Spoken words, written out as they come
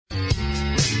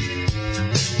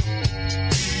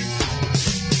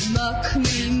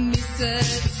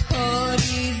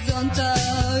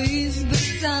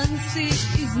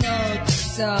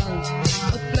deca,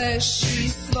 otpleši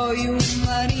svoju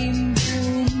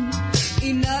marimbu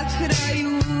i na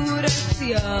kraju reci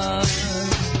ja,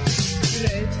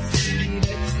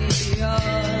 reci ja,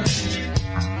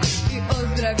 i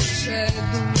ozdravit će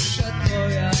duša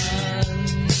tvoja,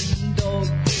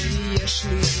 dobiješ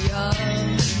li ja,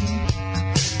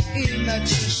 imat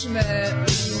ćeš me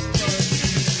u koži.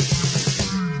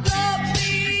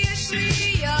 Dobiješ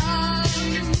li ja,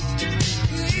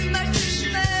 imat ćeš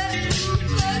me u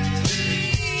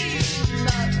koži.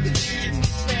 Makni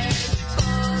se s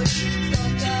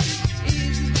horizonta,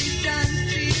 izbrisan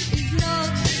si iz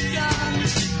notica,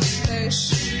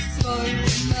 peši svoju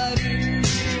marimbu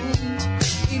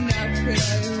i na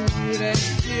kraju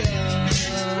reci ja,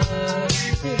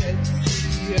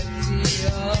 reci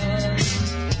ja,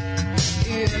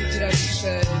 i ozdravit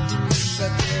će duša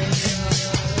tvoja.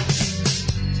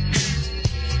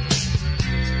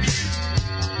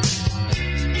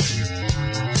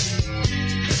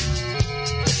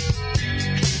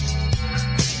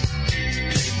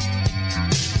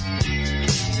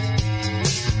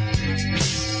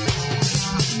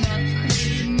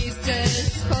 Makni mi se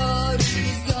s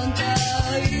horizonta,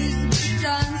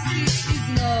 izbrisan si iz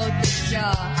notica,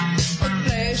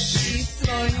 otpleši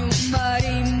svoju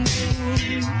marimbu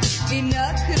i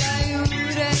na kraju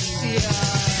reci ja,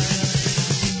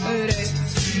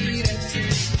 reci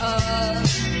a,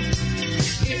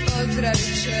 i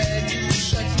ozdravit će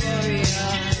duša tvoja.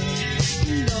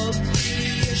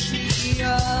 Dobiješ li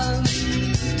ja,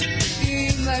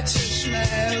 imat ćeš me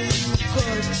u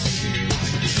koži.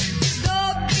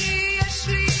 Dobiješ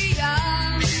li ja,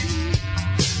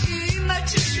 imat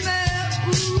ćeš me u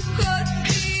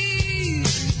koži.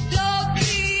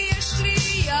 Dobiješ li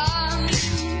ja,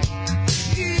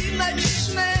 imat ćeš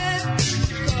me u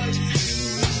koži.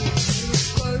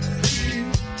 U koži,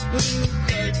 u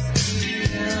koži,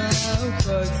 u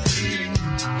koži.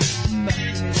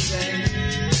 Makni se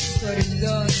s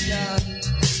horizonta,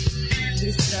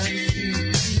 izbrisan si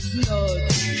iz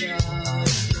noća.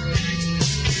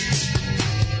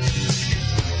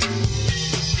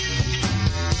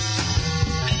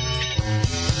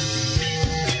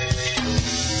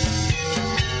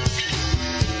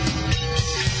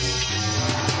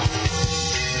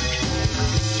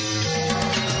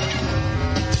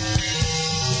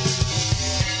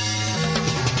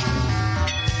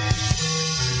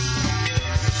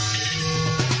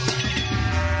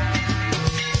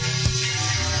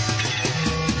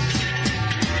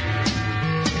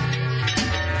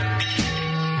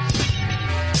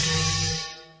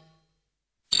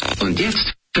 Und jetzt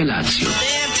Felatio.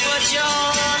 Then put your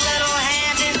little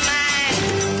hand in mine.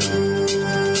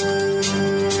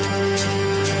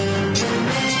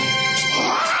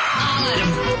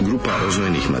 Grupa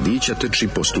rozvojenih mladića trči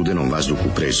po studenom vazduhu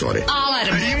pre zore.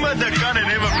 Alarm. Ima da kane,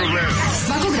 nema problema.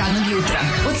 Svakog radnog jutra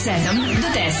od 7 do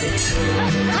 10.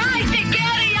 Hajde,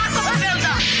 Geri, jako se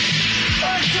velda.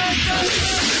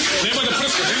 Nema da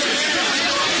prska, nema da prska.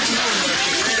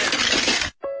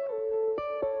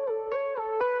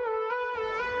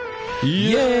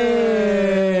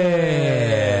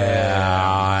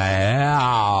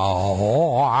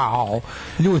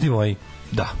 Ljudi moji,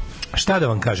 Da. šta da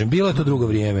vam kažem, bilo je to drugo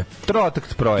vrijeme.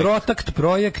 Trotakt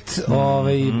projekt.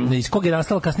 Iz kog je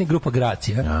nastala kasnije grupa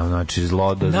Gracija. Ja, znači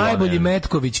zlo Najbolji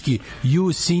metkovički You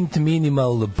Synth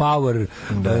Minimal Power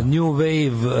New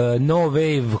Wave No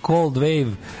Wave Cold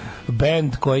Wave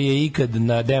band koji je ikad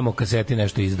na demo kaseti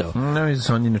nešto izdao. Ne mislim da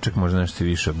su oni inače možda nešto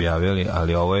više objavili,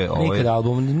 ali ovo je nikad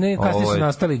album, ne, kasnije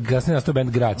su nastao band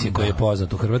Gracije koji je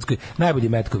poznat u Hrvatskoj. Najbolji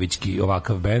metkovički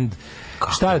ovakav band.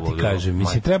 Šta da ti kažem?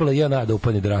 Mislim, trebalo je da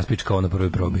upadne da raspička ovo na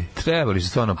prvoj probi. Trebali su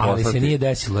stvarno poslati. Ali se nije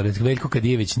desilo. Veljko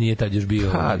Kadijević nije tad još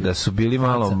bio. Da su bili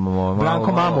malo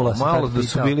Branko Mamula. Malo da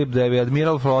su bili, da je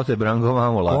Admiral flote Branko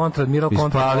Mamula. Kontradmiral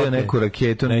ispalio neku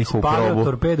raketu na njihovu probu. Ispalio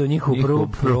torpedu njihovu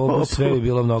probu. Sve bi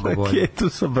bilo mnogo bolje. Raketu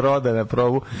sa broda na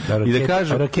probu. I da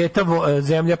kažu... Raketa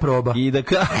zemlja proba. I da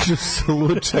kažu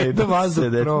slučaj. Da vazduh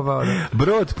proba.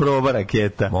 Brod proba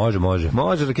raketa. Može.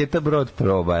 Može raketa brod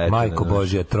proba. Majko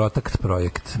Božja, Trotakt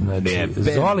projekt.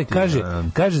 Znači, Zoli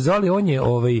kaže Zoli, on je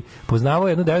poznavao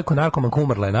jednu devojku narkomanku,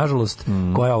 umrla je nažalost,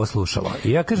 koja je ovo slušala.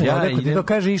 I ja kažem, ti to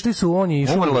kaže, išli su oni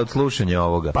umrla od slušanja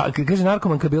ovoga. Pa kaže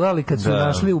narkomanka bila, ali kad su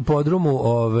našli u podrumu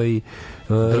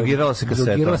Drogirala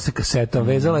se kasetom.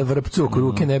 Vezala je vrpcu oko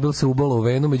ruke, ne bil se ubala u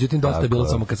venu, međutim dosta je bilo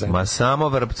samo kaseta. Ma samo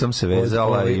vrpcom se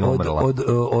vezala i umrla.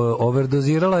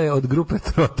 Overdozirala je od grupe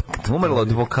Trotak. Umrla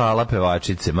od vokala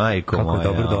pevačice, majko moja. Kako je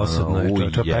dobro dosadno.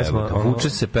 Vuče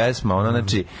se pesma, ona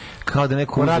znači kao da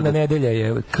neko radna nedelja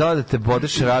je. Kao da te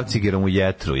bodeš ravcigerom u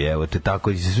jetru, evo te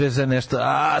tako sve za nešto,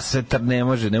 svetar ne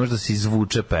može da se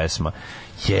izvuče pesma.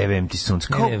 Jevem ti sunce.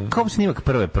 Kao snimak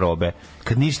prve probe,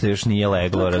 kad ništa još nije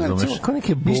leglo, razumeš?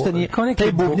 Ništa nije.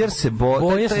 Taj bubnjar se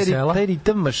boje, taj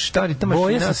ritam mašina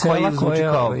koji zvuči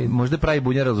kao, možda pravi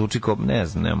bubnjar, ali zvuči kao, ne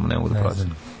znam, ne mogu da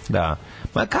prosim. Da.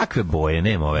 Ma kakve boje,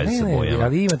 nema veze sa bojama.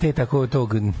 Ali ima te tako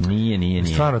tog... Nije.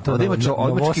 Stvarno to... Ovdje ima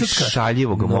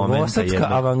šaljivog momenta. Novosadska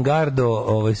avangardo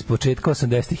s početka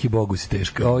 80-ih i Bogu si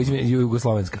teška.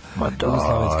 Jugoslovenska. Ma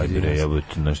da, ajde,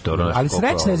 ali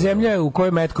srećna je zemlja u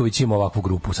kojoj Metković ima ovakvu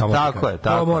grupu. Tako je.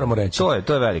 To moramo reći. To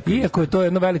je veliko. Iako je to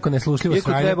jedno veliko neslušljivo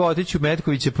sranje. Iako treba otići u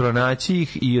Metkoviće, pronaći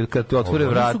ih i kad te otvore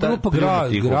vrata...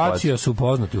 Gracija su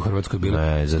poznati u Hrvatskoj bili.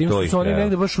 S tim su oni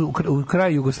negde baš u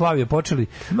kraju Jugoslavije počeli,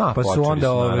 pa su onda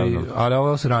ali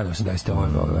ovo se rano 80. Ovo je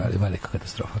velika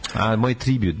katastrofa. A moj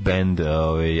tribute band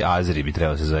Azri bi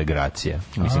trebao se zove Gracija.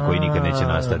 Mislim, koji nikad neće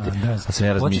nastati. A sam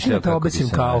ja razmišljao kako bi se...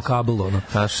 kao kabel, ono.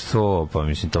 A što? Pa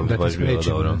mislim, to bi baš bilo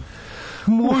dobro.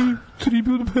 Moj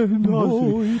tribute band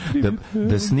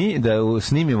da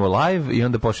snimimo live i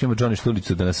onda počnemo Johnny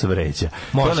Štulicu da nas vređa.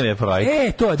 To nam je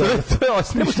projekt. To je dobro. To je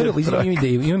osmišljeno.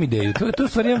 Imam ideju. To je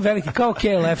stvari jedan veliki, kao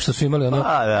KLF što su imali ono,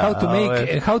 how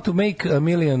to make $1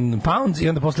 million i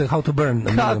onda posle how to burn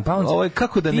 $1 million.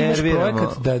 Kako da nerviramo. Imaš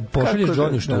projekat da pošalješ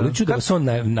Johnny Štuliću, da vas on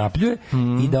napljuje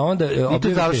i da onda... I to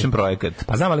je završen projekat.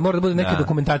 Pa znam, ali mora da bude neka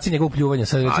dokumentacija njegovog pljuvanja.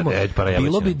 Sad recimo,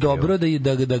 bilo bi dobro da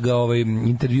ga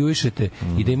intervjuišete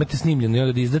i da imate snimljeno i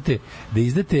onda da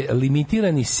izdate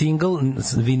limitirani single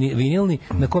vinilni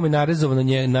na kome je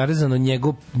narezano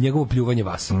njegovo pljuvanje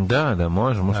vas. Da,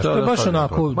 možemo. Što je baš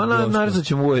onako... Narezat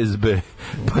ćemo USB.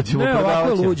 Pa ćemo prodavati. Ovako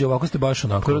je luđe, ovako ste baš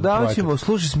onako... Prodavat ćemo,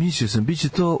 slušaj, smislio sam, bit će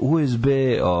to USB,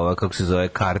 kako se zove,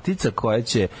 kartica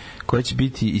koja će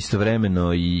biti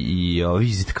istovremeno i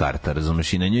vizit karta,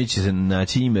 razumeš, i na njoj će se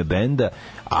naći ime benda,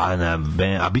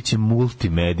 a bit će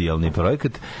multimedijalni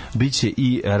projekat, bit će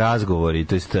i razgovori,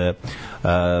 to jest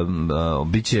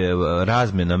bit će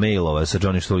razmena mailova sa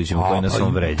Johnny Štulićem koji nas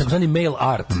on vređa. Takozvani mail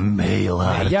art.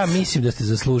 Ja mislim da ste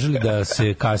zaslužili da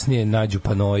se kasnije nađu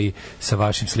panoji sa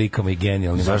vašim slikama i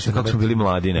genijalnim. Zašto, kako smo bili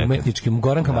mladi nekad? Umetničkim.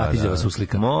 Goranka Matić da vas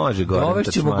uslika. Može, Goranka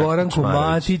Matić. Dovešćemo Goranku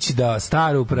Matić da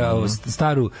staru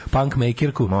punk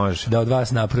makerku da od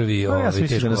vas napravi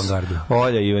tešku avangardu.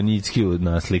 Olja Ivanicki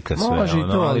naslika sve. Može i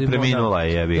to, ali preminula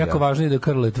je, jebi ga. Jako važno je da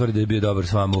Krle tvrde da je bio dobar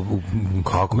s vama u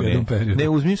jednom periodu. Ne,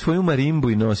 uzmi svoju marimbu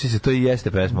i nosi se, to i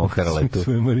jeste pesma o Krletu.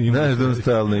 Znaš da on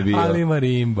stalno je bio. Ali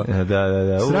marimba.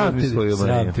 Da.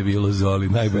 Sram te bilo, Zoli,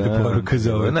 najbolja poruka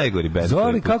za ovo. Najgori band.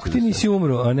 Zoli, kako ti nisi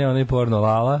umro, a ne onaj porno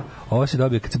Lala. Ovo se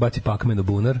dobije kad se baci pakmen u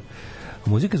bunar.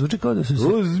 Muzika zvuči kao da su se...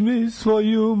 Uzmi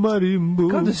svoju marimbu.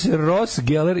 Kao da su se Ross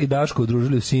Geller i Daško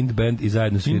udružili u synth band i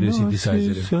zajedno sviraju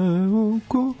synthesizere.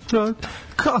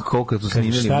 Kako kad su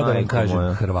snimili, majko moja? Šta da vam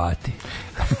kažem, Hrvati.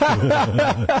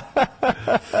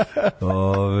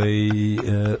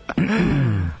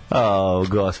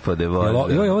 Gospode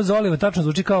Bože. Ovo Zoliva tačno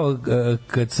zvuči kao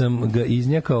kad sam ga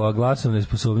iznjakao, a glasovne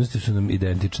sposobnosti su nam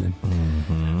identične.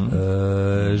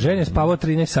 Ženja spavao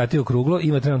 13 sati okruglo,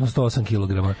 ima trenutno 108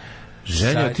 kg.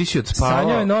 Ženja, ti si odspavao.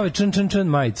 Sanjao je nove čn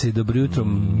majice. Dobro jutro,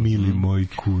 mili moj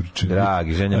kurče.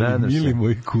 Dragi, Ženja, nadam se. Mili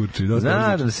moj kurče.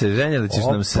 Nadam se, Ženja, da će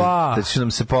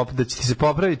ti se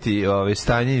popraviti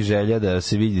stanje i želja da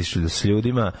se vidiš s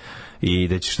ljudima i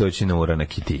da ćeš doći na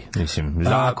uranak i ti. Mislim,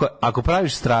 ako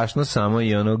praviš strašno samo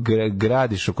i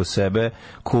gradiš oko sebe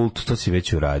kult, to si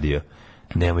već uradio.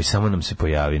 Nemoj, samo nam se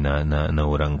pojavi na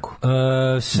uranku.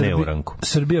 Ne uranku.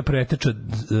 Srbija preteča...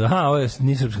 ovo je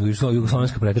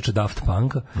jugoslovenska preteča Daft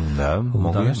Punka. Da,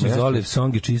 mogu je. Današnji Zoliv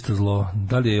song je čisto zlo.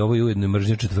 Da li je ovo i ujedno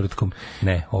mržnja četvrtkom?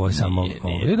 Ne, ovo je samo...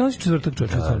 Je danas četvrtak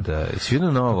čovječ. Da,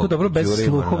 svidno novo. Kako dobro, bez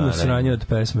sluhovno sranje od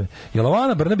pesme. Je li ovo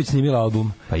Ana Brnabić snimila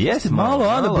album? Pa jeste. Malo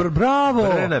Ana, bravo!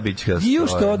 Brnabić ga stoje. I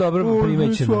što je dobro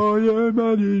primećeno.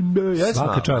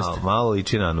 Svaka čast. Malo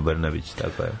liči na Anu Brnabić,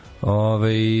 tako je.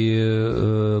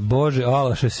 Bože,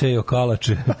 Alaše sejo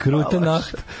kalače, kruta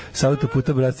naht s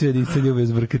autoputa bratstva jedinstva ljube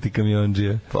zbrkati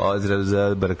kamionđija. Pozdrav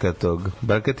za Brkatog.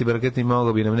 Brkati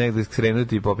mogo bi nam negde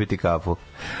skrenuti i popiti kafu.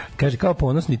 Kaže, kao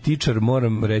ponosni tičar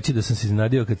moram reći da sam se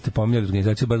iznenadio kad ste pominjali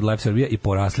organizaciju Bird Life Srbija i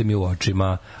porasli mi u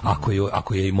očima,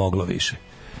 ako je i moglo više.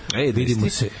 Vidimo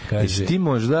se, kaže. Ti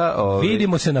možda...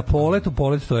 Vidimo se na Poletu.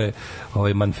 Polet to je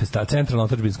centralna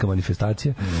otadžbinska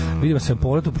manifestacija. Vidimo se na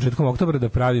Poletu početkom oktobra da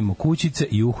pravimo kućice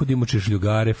i uhodimo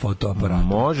češljugare fotoaparatom.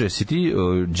 Može, si ti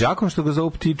đakom što ga zovu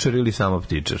ptičar ili samo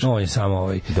ptičar? On je samo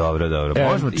ovaj. Dobro.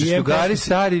 Možemo češljugari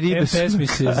stari ribe. MPS mi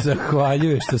se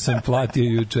zahvaljuje što sam platio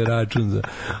juče račun za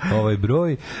ovaj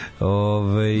broj.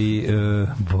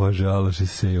 Bože, Aloše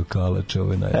Sejo Kalače,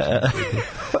 ovo je najčešće.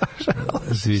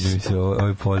 Sviđa mi se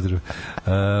ovaj pozdrav.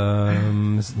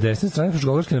 S desne strane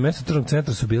Fruškogorske na mesto tržnog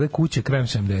centra su bile kuće krajem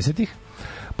 70-ih.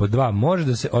 Pod 2, može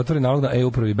da se otvori nalog na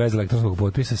e-upravi bez elektronskog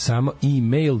potpisa, samo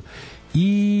e-mail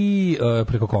i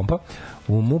preko kompa.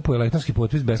 U MUP-u je elektronski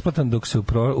potpis besplatan dok se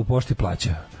u pošti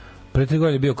plaća. Pre 3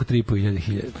 godine je bio oko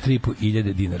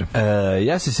 3.500 dinara.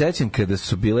 Ja se sećam kada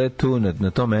su bile tu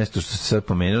na tom mestu što ste sad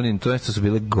pomenuli, na to mesto su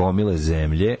bile gomile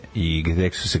zemlje i gde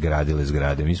su se gradile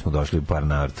zgrade. Mi smo došli u par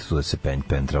navrata tu da se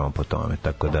pentramo po tome,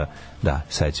 tako da,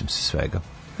 sećam se svega.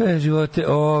 Živote,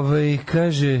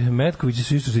 kaže, Metkovići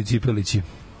su isto i Cipelići.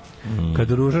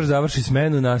 Kad Ružar završi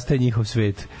smenu, nastaje njihov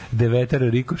svet. Devetar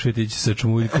Rikošetić sa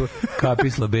Čmuljko,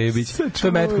 Kapisla Bebić. To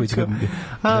je Metković.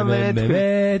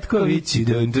 Metkovići.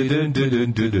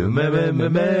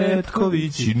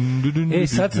 Metkovići.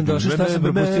 Sad sam došao, šta sam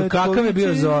propustio? Kakav je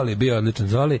bio Zoli? Bio odličan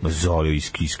Zoli. Zoli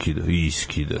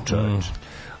iskida, čovječ.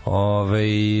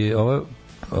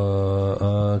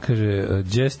 Kaže,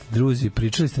 Jest druzi,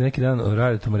 pričali ste neki dan o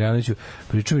Radetu Marjanoviću,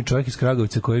 pričao mi čovjek iz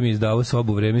Kragovica koji mi je izdavao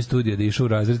sobu u vreme studija da je išao u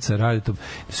razred sa Radetom,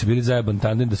 da su bili zajeban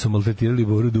tandem, da su maltretirali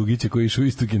Boru Dugića koji je išao u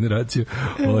istu generaciju,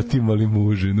 otimali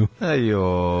mužinu.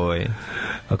 Ajoj.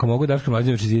 Ako mogu Daško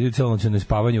Mlađanović izjediti celonoćno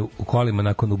spavanje u kolima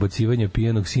nakon ubacivanja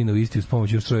pijenog sina u isti uz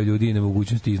pomoć još 3 ljudi i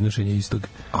nemogućnosti iznošenja istog.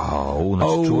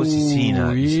 Čuvao si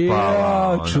sina i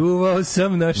spavao. Čuvao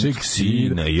sam našeg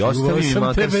sina. I ostavi mi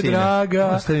makar tebe, sina.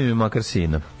 Draga. Ostavi mi makar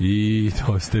sina. I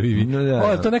to ostavi mi.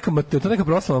 To je neka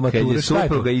proslava mature. Kad je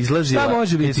supruga izlazila,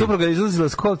 izlazila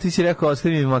s kola, ti si rekao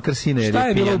ostavi mi makar sina. Šta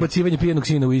je bilo ubacivanje pijenog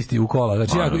sina u kola?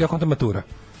 Znači, ja kontam matura.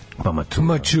 Pa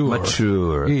mature.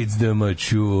 It's the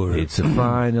mature. It's a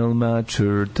final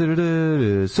mature.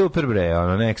 Super bre,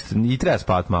 next. I treba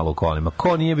spavati malo u kolima.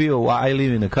 Ko nije bio u I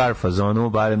live in a car fazonu,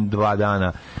 barem 2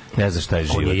 dana, ne zna šta je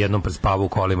život. On je jednom spavao u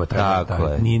kolima,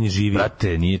 nije ni živio.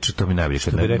 Brate, nije to mi najbolje.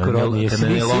 Što bi rekao Rodnije, nisi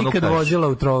nikad vozila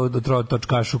u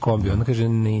trotočkašu kombi. Ona kaže,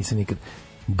 nisam nikad.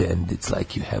 Then it's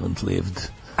like you haven't lived.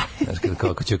 Znaš, kad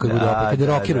je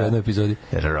rocker u jednoj epizodi.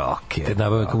 Rocker. Kad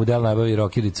mu Del nabavi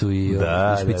rokericu i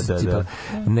špicu cipela.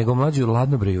 Nego mlađu,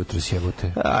 ladno bre jutro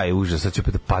sjebote. Aj, užas, sad će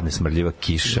opet da padne smrdljiva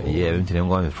kiša. Jebim ti, nemam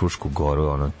gledam Frušku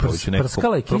goru.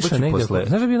 Prskala je kiša negde.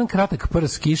 Znaš da bi jedan kratak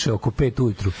prs kiše oko 5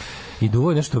 ujutru. I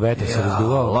duvo je nešto vetar se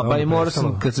razduvao. Pa i morao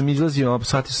sam, kad sam izlazio,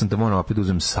 shvatio sam da moram opet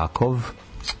uzem sakov.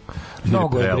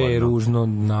 Mnogo je bre ružno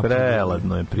napravljeno.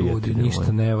 Preladno je, prijatelj.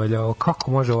 Ništa ne valja.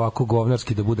 Kako može ovako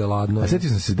govnarski da bude ladno? A sjetio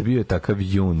sam se da bio je takav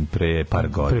jun pre par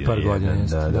godina.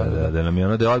 Da nam je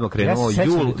ono da je odmah krenuo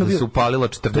jul, da se upalilo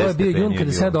 40 stepeni. To je bio jun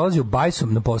kada sam ja dolazio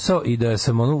bajsom na posao i da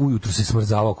sam ujutru se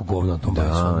smrzavao oko govna na tom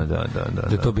bajsom. Da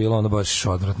je to bilo ono baš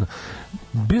odvratno.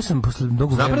 Bio sam posle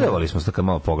dugo vremena. Napredovali smo se tako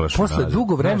malo poglašeno. Posle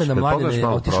dugo vremena Mladene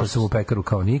otišao sam u pekaru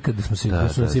kao nikad, da smo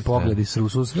se pogledi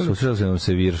susreli. Susreli nam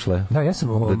se viršle. Da, ja sam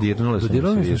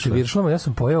dodirnuli se viršlama, ja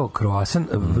sam pojeo kroasan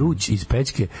vruć iz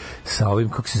pećke sa ovim,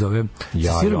 kako se zove,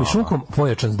 sa sirom i šunkom,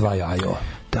 pojačan s 2 jajo.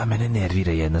 Da, mene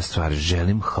nervira jedna stvar,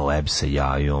 želim hleb sa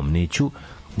jajom, neću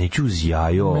uz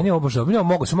jajo. Meni je obožao.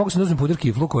 Mogu sam da uzmem puder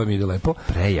kiflu koja mi ide lepo.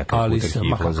 Prejaka puder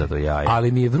kifla za to jaje.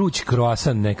 Ali mi je vruć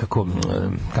kroasan nekako,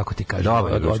 kako ti kažem,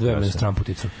 odvojeno na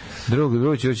stramputicu.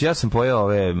 Vruć, ja sam pojeo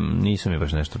ove, nisam mi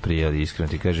baš nešto prijeli, iskreno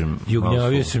ti kažem.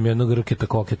 Jugnjavio sam jednog rketa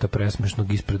koketa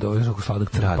presmešnog ispred ove, kako sladak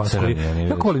crn paskali.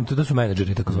 Ja volim to su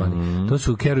menadžeri takozvani. To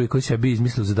su kerovi koji sebi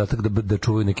izmislili zadatak da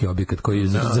čuvaju neki objekat koji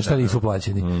za šta nisu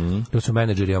plaćeni. To su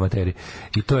menadžeri amateri.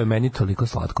 I to je meni toliko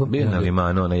slatko. Bio na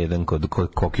limanu na jedan kod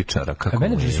kokičara. A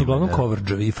menadžeri su uglavnom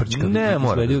coverđevi i frčkavi. Ne,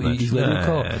 mora da znači.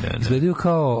 Izgledaju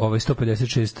kao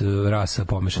 156 rasa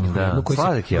pomešanih.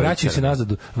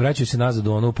 Vraćaju se nazad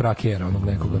u onu prakjera, onog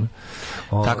nekoga.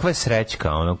 Takva je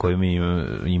srećka, ono koju mi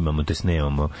imamo, te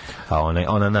snemamo, a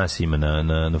ona nas ima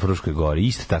na Fruškoj gori.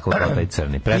 Isto tako kao taj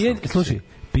crni. Slušaj,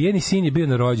 pijeni sin je bio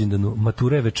na rođendanu,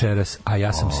 matura je večeras, a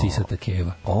ja sam sisata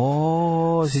keva.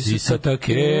 Sisata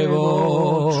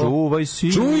kevo, čuvaj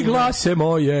sin. Čuj glase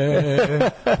moje,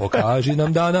 pokaži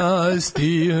nam danas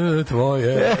ti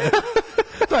tvoje.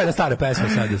 To je jedna stara pesma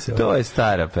sad je se. To je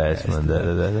stara pesma, da.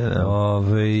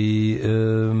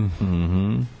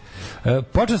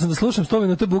 Počeo sam da slušam 100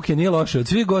 minuta buke, nije loše. Od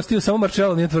svih gostiju samo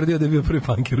Marcello nije tvrdio da je bio prvi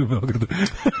punker u Beogradu.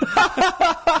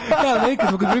 Nekad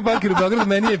smo kod prvi punker u Beogradu,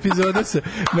 meni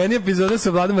je epizoda sa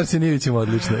Vladom Arsenijevićem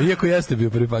odlična. Iako jeste bio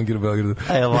prvi punker u Beogradu.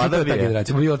 Vlada bi je.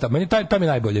 Meni ta mi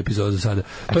najbolja epizoda do sada.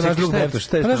 To je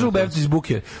naš drug Bevci iz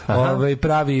buke.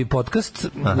 Pravi podcast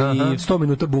i 100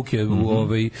 minuta buke.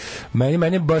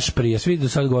 Meni baš prije. Svi do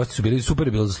sada gosti su bili, super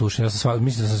je bilo za slušanje.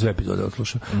 Mislim da sam sve epizode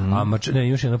odslušao. A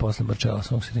još jedna posle Marčela,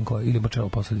 samo se koja, ili Marčela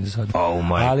poslednji za sada.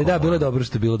 Ali da, bilo je dobro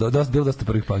što je bilo dosta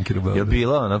prvih punkera u Beogradu. Je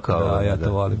bilo ono kao... Da, ja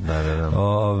to volim.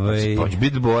 Hoće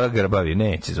biti Bora Grbavi,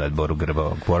 neće zvati Boru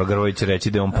Grbavu. Bora Grbavi će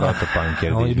reći da je on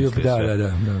proto-punker. On je bio,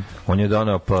 da. On je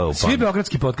doneo svi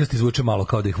beogradski podcasti zvuče malo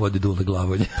kao da ih vodi Dule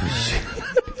Glavolje.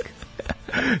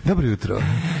 Dobro jutro.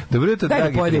 Dobro jutro, dragi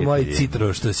prijatelji. Daj da pojedi moj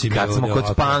citro što si mi kad smo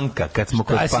kod panka.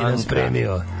 Šta si nam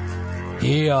spremio?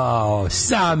 Jao,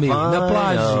 sami na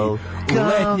plaži, u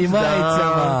letnjim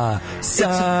majicama,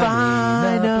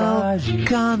 sami na plaži.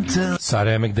 Sa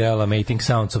remek dela Mating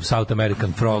Sounds of South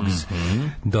American Frogs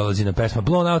dolazi na pesma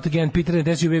Blown Out Again. Peter and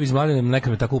Tess, you baby, s Mladjanom,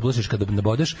 nekad me tako uplašiš kada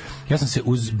nabodeš. Ja sam se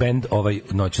uz band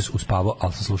noćas uspavao,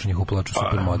 ali sam slušao njihovu plaču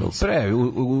Supermodels.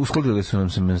 Uskladili su nam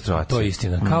se menstruacije. To je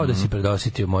istina. Kao da si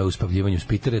predosjetio moje uspavljivanje uz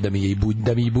Petere, da mi je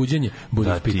i buđenje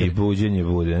bude uz Petere. Da ti buđenje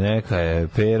bude. Neka je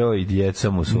Pero i djeca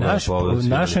mu su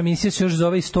naša emisija se još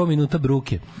zove i 100 minuta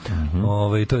bruke.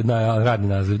 To je radni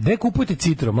naziv. Gde kupujete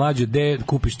citro, Mlađo? Gde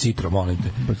kupiš citro, molim te?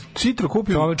 Citro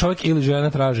kupio čovjek ili žena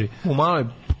traži. U maloj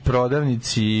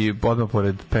prodavnici, odmah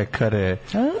pored pekare,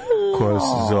 koja se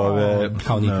zove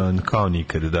kao nikad,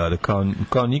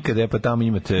 kao nikad, pa tamo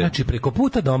imate... Znači, preko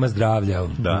puta Doma zdravlja u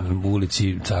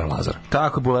ulici Cara Lazara.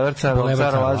 Tako, bulevar Cara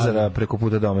Lazara, preko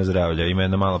puta Doma zdravlja, ima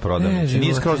jedna mala prodavnica.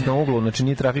 Nije skroz na uglu, znači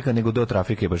nije trafika, nego do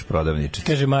trafike je baš prodavniče.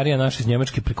 Kaže Marija, naš iz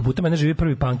Njemačke, preko puta mene živi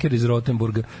prvi punker iz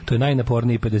Rotenburga, to je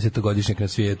najnaporniji 50-godišnjak na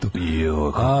svijetu.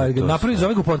 Napravi,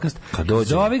 zove ga u podcast.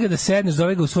 Zove ga da sedneš,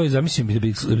 zove ga u svoj, zamislim, da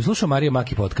bi slušao Marija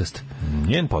Maki podcast.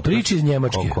 Njen podcast. Priči iz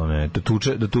Njemačke. Koliko ne,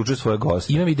 da tuče svoje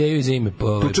goste. Imam ideju i za ime.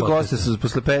 Tuče goste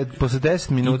posle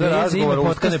 10 minuta razgovora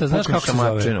ustane puka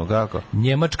šamačinu. Kako?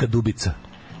 Njemačka dubica.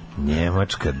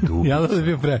 Njemačka dubica. Ja da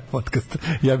bi bio podcast.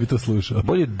 Ja bi to slušao.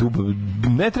 Bolje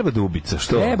ne treba dubica,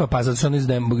 što? Treba, pa zato što on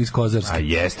iz Kozarske. A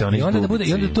jeste, on iz dubici.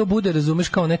 I onda to bude, razumeš,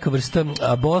 kao neka vrsta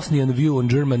Bosnian view on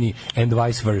Germany and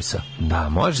vice versa. Da,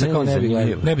 može kao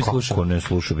ne bi slušao. Kako ne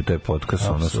slušao bi taj podcast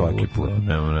ono svaki put.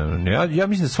 Ja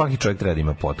mislim da svaki čovjek treba da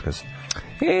ima podcast.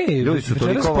 Ljudi su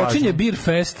toliko važni. Počinje Beer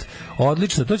Fest,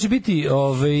 odlično. To će biti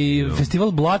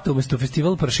festival blata umjesto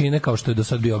festival prašine, kao što je do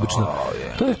sad bio obično.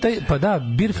 To je taj, pa da,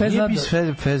 Beer Fest... Nije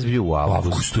Beer Fest bio u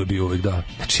avgustu je bio uvijek, da.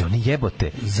 Znači, oni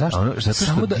jebote. Zašto? Zato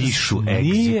što dišu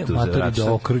egzitu. Nije, matori,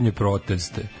 da okrnje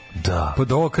proteste. Da.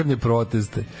 Pod okrnje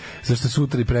proteste. Zašto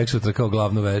sutra i preksutra kao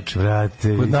glavno večer.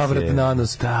 Pod navrat na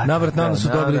nos. Navrat na nos su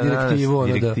dobili direktivu.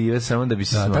 Direktive samo da bi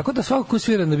se... Tako da svako ko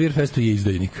svira na Beer Festu je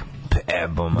izdajnik.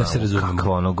 Da se razumemo.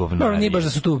 Kako ono govnari. Nije baš da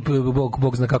su tu,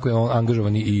 Bog zna kako je on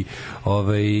angažovani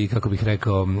i kako bih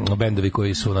rekao, bendovi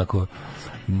koji su onako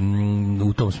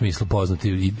u tom smislu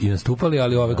poznati i nastupali,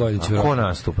 ali ove godine će... Ko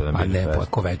nastupa na Beer Fest?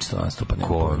 Ko već to nastupa?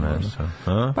 Ko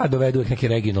nastupa? Pa dovedu ih neke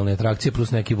regionalne atrakcije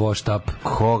plus neki washed up.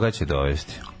 Koga će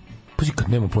dovesti? Kad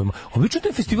nema pojma. Obično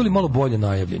te festivali malo bolje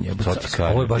najavljeni.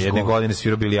 Ovo je baš jedne godine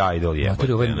svi robili Idol.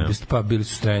 Pa bili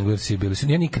su Stranglersi,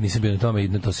 ja nikad nisam bio na tome i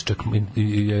na to se čak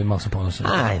malo sam ponosan.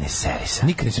 Ajde, seri se.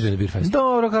 Nikad nisam bio na Beer Festu.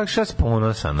 Dobro, kako šta si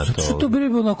ponosan na to? Zato što to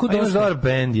bili onako dosta. Imaš dobar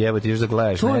band, jebati, još da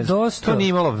gledaš. To je dosta. To nije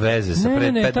imalo veze sa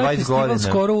pred 5-20 godina.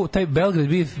 Skoro, taj Belgrad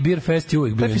Beer Fest je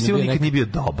uvijek bio. Taj festival nikad nije bio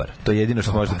dobar. To je jedino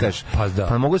što možeš da kažeš.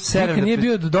 Pa mogu se nikad nije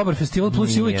bio dobar festival,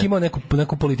 plus je uvijek imao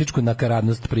neku političku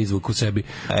nakaradnost prizvuk u sebi.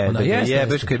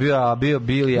 Bio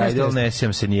Billy Idol, ne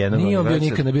sjećam se nijednog. Nije on bio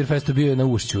nikad na Beer Festu, bio je na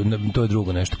Ušću, to je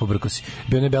drugo nešto, pobrko si.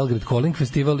 Bio je Belgrade Calling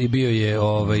festival i bio je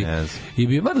i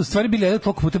bio, mada u stvari Billy Idol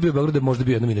toliko puta bio u Beogradu, možda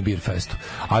bio jednom i na Beer Festu.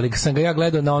 Ali sam ga ja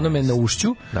gledao na onome na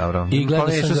Ušću. Dobro. I gledao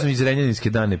sam iz Renjaninske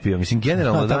dane piva. Mislim,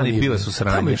 generalno dani piva su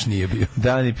sranje. Tamo još nije bio.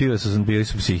 Dani piva bili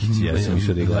su psihici, ja sam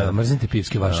išao da ih gledam. Mrzite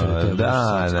pivske vaše.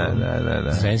 Da.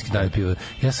 Renjanski dani piva.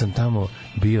 Ja sam tamo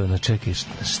bio, na čekaj,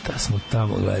 šta smo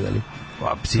tamo gledali?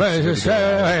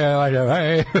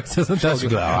 Sad sam tako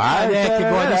gledao. Neke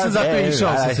godine sam zato išao.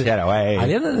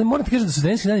 Ali ja moram ti kažem da su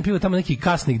Zrenjanski dani piva tamo nekih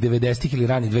kasnih 90-ih ili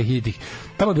ranih 2000-ih.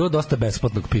 Tamo je bilo dosta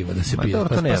besplatnog piva da se pije.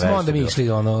 Pa smo onda mi išli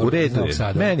u redu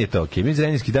je. Meni je to okej. Mi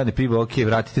Zrenjanski dani piva, okej,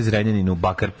 vratite Zrenjaninu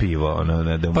bakar pivo.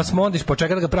 Pa smo onda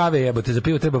počekaj da ga prave, jebote. Za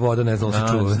pivo treba voda, ne znam da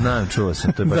se čuva. Znam, čuva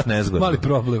se, to je baš nezgodno. Mali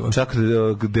problem. Čak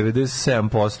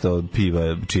 97%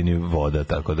 piva čini voda,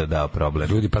 tako da da problem.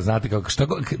 Ljudi, pa znate kako,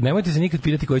 nemojte se nikad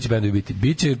pitati koji će bendovi biti.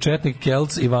 Biće Četnik,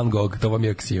 Kelc i Van Gogh, to vam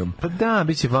je aksijom. Pa da,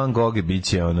 biće Van Gogh i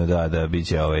biće ono, da,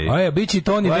 biće ovaj... A je, biće i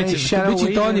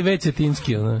Toni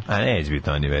Vecetinski, ono. A neće biti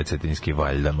Toni Vecetinski,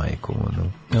 valjda, majku,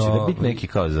 ono. Će da biti neki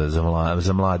kao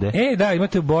za mlade. Da,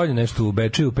 imate bolje nešto u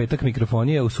Bečeju, u petak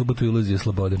mikrofonija, u subotu iluzije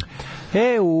slobode.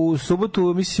 U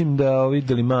subotu mislim da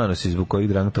videli Manos zbog kojih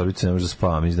Dragan Torbica ne može da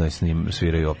spava, mislim da s njim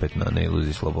sviraju opet na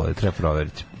iluziji slobode. Treba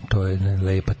proveriti. To je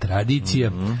lepa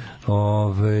tradicija.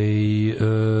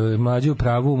 Mlađe u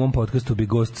pravu, u mom podcastu bi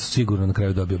gost sigurno na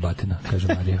kraju dobio batina, kaže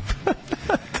Marija.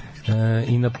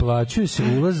 I naplaćuje se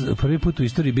ulaz prvi put u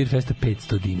istoriji Beer Festa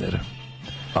 500 dinara.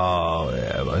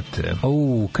 Jebate.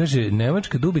 Kaže,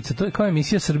 Nemačka dubica, to je kao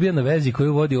emisija Srbija na vezi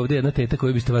koju vodi ovde jedna teta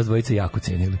koju biste vas dvojica jako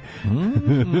cenili.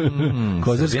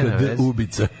 Kozarska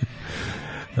ubica.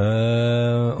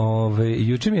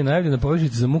 Juče mi je najavljena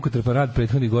povišica za mukotrpan rad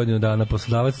prethodnih godinu dana.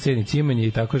 Poslodavac ceni cimenje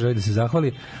i tako želi da se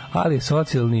zahvali, ali je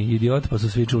socijalni idiot, pa su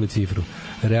svi čuli cifru.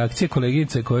 Reakcije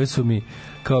koleginice koje su mi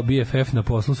kao BFF na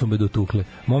poslu su me dotukle.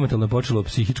 Momentalno je počelo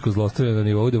psihičko zlostavljanje na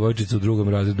nivou devojčice u drugom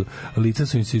razredu. Lica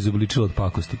su im se izobličila od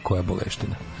pakosti. Koja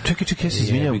boleština. Čekaj, ja se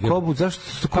izvinjam. Kobu, zašto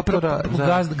su koptora...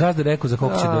 Gazda rekao za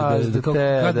koliko će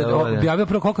objavio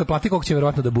prvo koliko je plati, koliko će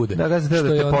verovatno da bude. Da, Gazda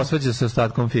da te posveđa sa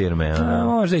ostatkom firme.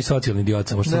 Možda i socijalni idiot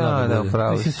sam, možda da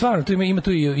bude. Mislim, stvarno,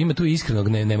 ima tu iskrenog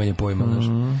nemanja pojma.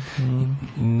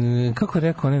 Kako je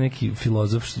rekao neki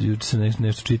filozof, juče sam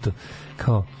nešto čitao,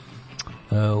 kao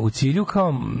u cilju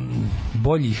kao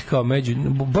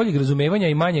boljih razumevanja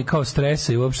i manje kao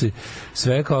stresa i uopšte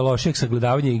sve kao lošeg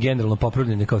sagledavanja i generalno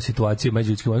popravljanja kao situacije u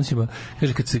međuljudskim odnosima,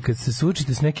 kaže kad se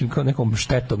suočite s nekim kao nekom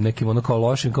štetom, nekim ono kao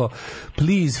lošim, kao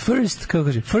please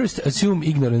first assume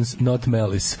ignorance not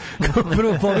malice. Kao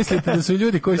prvo pomislite da su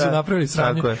ljudi koji su napravili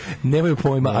sranje nemaju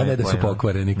pojma, a ne da su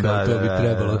pokvareni, kao to bi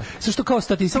trebalo. Sve što kao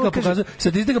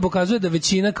statistika pokazuje da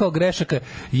većina kao grešaka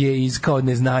je iz kao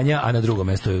neznanja, a na drugom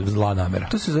mestu je zla namera.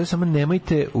 To se zove samo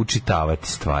nemojte učitavati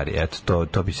stvari. Eto,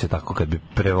 to bi se tako kad bi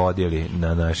prevodili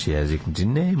na naš jezik. Znači,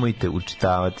 nemojte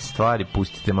učitavati stvari,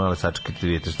 pustite malo, sačekajte,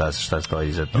 vidite šta stoji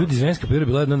iza toga. Ljudi, Zrenjanska pivara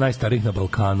bila jedna od najstarijih na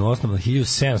Balkanu, osnovna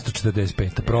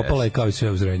 1745. Propala je kao i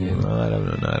sve u Zrenjaninu.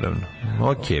 Naravno.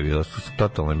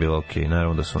 Totalno je bilo okej.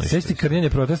 Naravno da su oni... Svesti krnjenje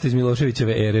protesta iz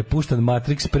Miloševićeve ere, puštan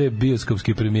Matrix pre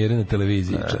bioskopske premijere na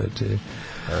televiziji.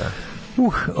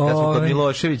 Kad smo kod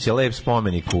Miloševića, lep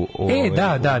spomenik u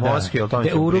Moskvi.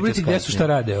 U rubrici gde su šta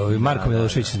rade, Marko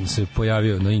Milošević se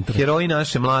pojavio na internetu. Heroji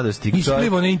naše mladosti.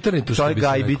 Isplivo na internetu, što bi se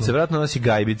rekao. Vratno nosi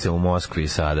gajbice u Moskvi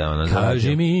sada.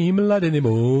 Kaži mi, mladene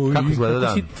moj, kako izgleda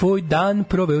dan? Si tvoj dan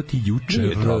proveo ti juče?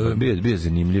 Bio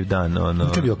zanimljiv dan.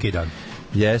 Juče bio okej dan.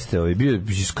 Jeste, bio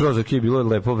skroz ok, bilo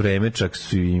lepo vreme, čak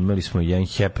imali smo jedan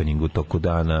happening u toku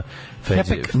dana.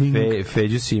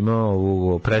 Feđu si imao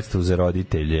u predstavu za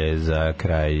roditelje za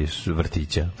kraj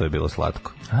vrtića, to je bilo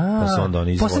slatko.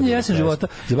 Poslednji jesen života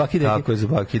za baki deki. Tako je, za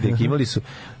baki deki.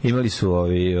 Imali su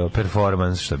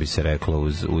performans, što bi se reklo,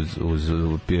 uz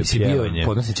pjevanje. Si bio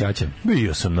podnosi ćaće?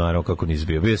 Bio sam, naravno, kako nisi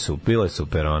bio. Bilo je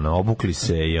super, obukli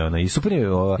se i super je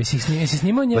Jesi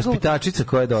snimao njegov... vaspitačica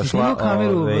koja je došla... Snimao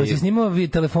kameru, jesi snimao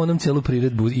telefonom celu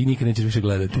priredbu i nikad nećeš više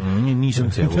gledati.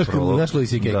 Nisam celu prolo.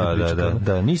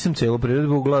 Da, nisam celu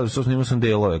priredbu gledao, što snimao sam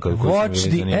delove. Watch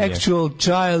the actual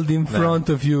child in front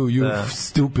of you, you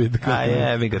stupid.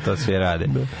 Mi ga to sve rade.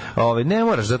 Ne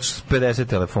moraš, zato što 50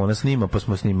 telefona snima, pa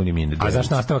smo snimali mini. A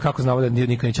zašto nastava, kako znamo da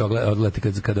niko neće odgledati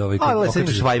kada ali se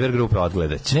imaš Viber grupe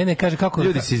odgledać. Ne, kaže kako...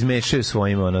 Ljudi se izmešaju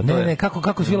svojima.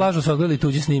 Kako svi lažu se odgledali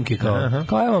tuđe snimke.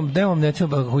 Kao evo vam,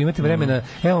 nećemo, ako imate vremena,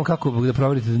 evo vam kako da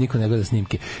proverite da niko ne gleda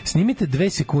snimke. Snimite 2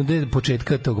 sekunde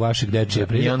početka tog vašeg dečija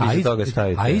prijedloga,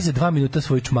 a iza 2 minuta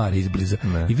svoj čmar izbliza.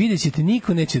 I vidjet ćete,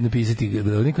 niko neće napisati,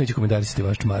 niko neće komentarisati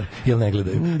vaš čmar, jer ne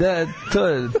gledaju. Da,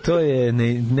 to je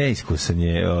neiskusan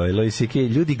je.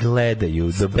 Ljudi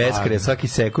gledaju do beskraja svaki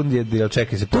sekund, jer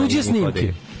čekaj se pojavi tuđe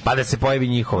snimke. Pa da se pojavi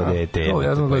njihovo dete.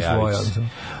 Ja znam da je svoje.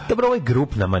 Dobro, ovo je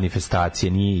grupna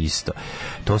manifestacija, nije isto.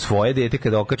 To svoje dete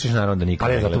kada okačiš, naravno da niko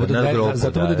ne gleda.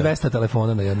 Zato bude 200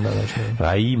 telefona na jedno.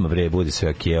 A ima, bude sve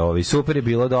okej. Super je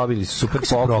bilo, dobili su super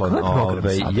poklon.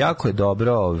 Jako je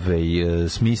dobro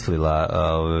smislila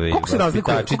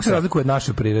Kako se razlikuje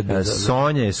naše priredbe?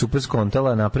 Sonja je super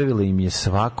skontala, napravila im je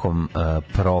svakom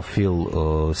profil,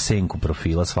 senku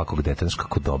profila svakog deta, znaš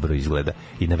kako dobro izgleda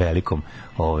i na velikom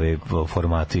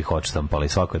formatu mrtvih odštampala i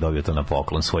svako je dobio to na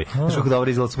poklon svoj. Znaš kako dobro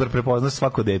izgleda, super prepoznaš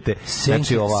svako dete.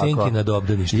 Znači ovako. Senki na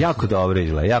obdaništu. Jako dobro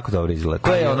izgleda.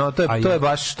 To je ono, to je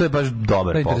baš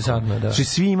dobar poklon. Da. Znači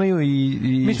svi imaju i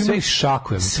mi smo imali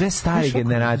šaku. Sve stare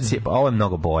generacije, pa ovo je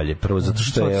mnogo bolje. Prvo zato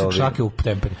što je šake u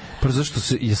temperi. Prvo zato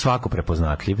što je svako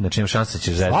prepoznatljiv. Znači nema šanse da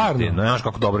će žetiti. No, znaš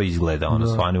kako dobro izgleda, ono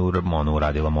stvarno ono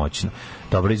uradila moćno.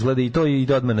 Dobro izgleda i to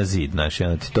ide odmah na zid, znaš,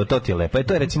 to ti je lepo.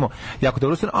 To je recimo jako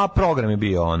dobro, a program je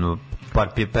bio on par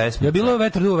pesmica. Ja bilo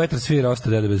vetar duo, vetar svira,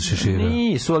 ostao deda bez šešira.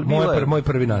 Nisu, ali bilo je... Moj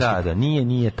prvi nastup. Da,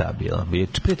 nije ta bila.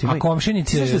 A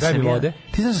komšinici daj mi vode?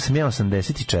 Ti znaš da sam ja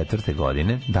 84.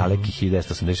 godine, dalekih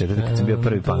 1984. kad sam bio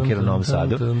prvi panker u Novom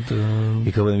Sadu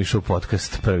i kad budem išao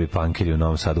podcast prvi pankeri u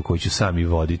Novom Sadu koji ću sam i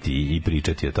voditi i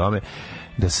pričati o tome,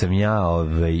 da sam ja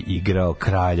igrao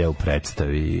kralja u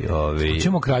predstavi.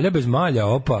 Hoćemo kralja bez malja,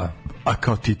 opa. A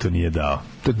kao Tito nije dao.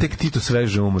 To tek Tito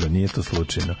sveže umro, nije to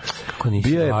slučajno. Kako nisi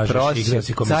bio je lažeš,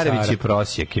 prosjek, Carević je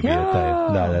prosjek je bio taj.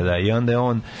 Da. I onda je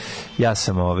on, ja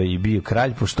sam bio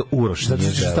kralj, pošto Uroš zato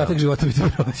nije želeo. Zato što života biti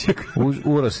prosjek.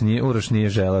 Uroš nije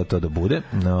želeo to da bude.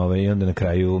 I onda na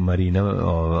kraju Marina,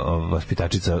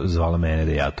 vaspitačica, zvala mene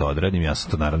da ja to odradim. Ja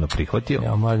sam to naravno prihvatio.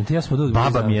 Ja, mladim, ja smo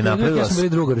Baba mi je napravila... Ja sam bili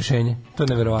drugo rešenje. To je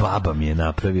neverovatno. Baba mi je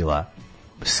napravila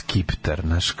skiptar,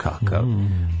 naš kakav.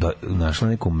 Našla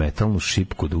neku metalnu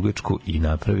šipku dugačku i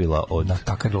napravila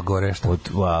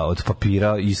od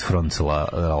papira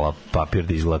isfroncala papir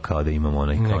da izgleda kao da imamo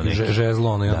onaj kao neki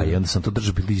žezlo. Da, i onda sam to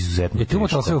držao, bili izuzetno teško. Je ti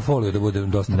umotala sve u foliju da bude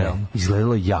dosta realno?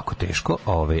 Izgledalo jako teško,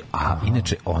 a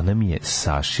inače ona mi je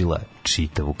sašila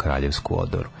čitavu kraljevsku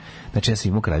odoru. Znači ja sam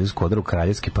imao kraljevsku odoru,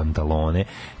 kraljevske pantalone,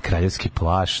 kraljevski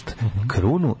plašt,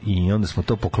 krunu i onda smo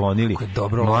to poklonili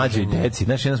mlađoj deci.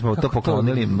 Znači onda smo to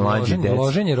poklonili mlađoj deci.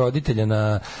 Loženje roditelja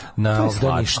na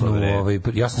obdanišnu.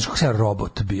 Ja sam kako sam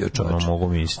robot bio, čovječ. Mogu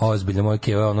misliti. Ozbiljno, moja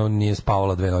keva ono nije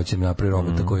spavala 2 noći da napravi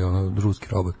robota koji je ono ruski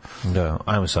robot. Da,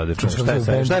 ajmo sad da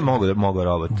čujemo. Šta je mogao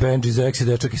robot? Benji za Exi,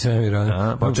 dečak i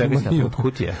svemira. Pa čekaj sam, od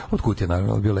kutije? Od kutije,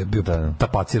 naravno, bio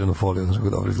tapaciran u foliju, znači kako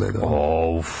dobro izgleda.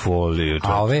 U foliju.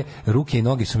 A ove ruke i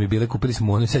noge su mi bile, kupili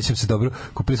smo ono, sećam se dobro,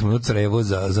 kupili smo ono crevo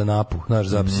za napu, znaš,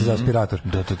 za aspirator.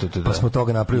 Da. Pa smo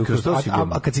toga napravili.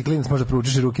 A kad si klinac možda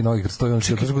proučiš ruke i noge kroz to i ono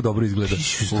što kako dobro izgleda.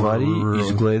 U stvari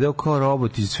izgledao kao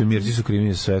robot i svemirci su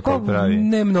krivi sve koje pravi.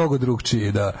 Ne mnogo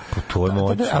drugčije, da. Pa to je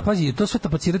moćno. A pazi, to sve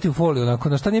tapacirati u foliju, onako,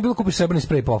 na šta nije bilo kupiš srebrni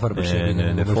sprej pofarbaš.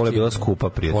 Ne, folija je bila skupa,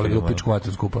 prijatelj. Folija je bila pičku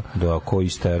materiju skupa. Da, ko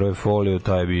isteruje foliju,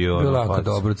 taj je bio... Bilo jako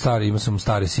dobro, imao sam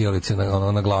stare sjelice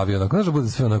na glavi, onako, znaš da bude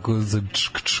sve onako za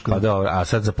pa dobro, a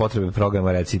sad za potrebe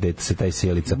programa reci da se taj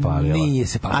sjelica palila. Nije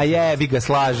se palila. A jebi ga,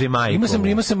 slaži majko.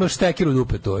 Imao sam štekir u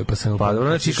dupe to, pa sam... Pa dobro,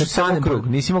 znači kad samo krug,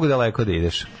 nisi mogu daleko da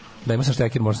ideš. Da, imao sam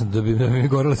štekir, možda da mi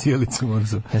gorela sjelica,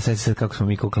 možda. Ja sad kako smo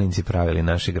mi kao klinci pravili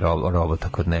našeg robota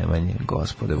kod Nemanje,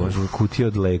 gospode Bože, kutije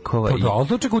od lekova. Pa da, ali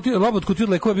to robot kutije od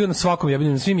lekova je bio na svakom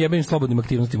jebenim, svim jebenim slobodnim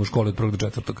aktivnostima u školi od 1. do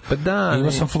 4. Pa da.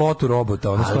 Imao sam flotu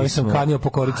robota, ono s kojim sam kanio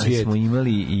pokoriti svijet. Ali smo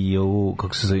imali i ovu,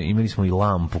 kako se zove, imali smo i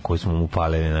lampu koju smo mu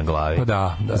palili na glavi. Pa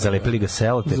da. Zalepili ga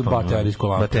selotepom.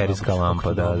 Baterijska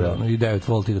lampa, da. I 9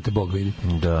 volti da te Bog vidi.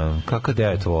 Da, kakva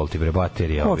 9 volti, bre,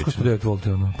 baterija obično. Kako 9 volti,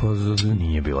 ono?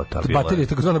 Nije bila baterija,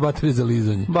 takozvana baterija za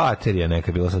lizanje. Baterija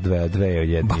neka bila sa dve od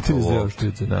jedne. Baterija za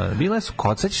oštrice. Da, bile su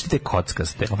kockaćete te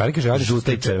kockaste. A velike žarište.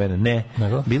 Žute i crvene. Ne.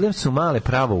 Nego? Bile su male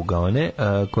pravougaone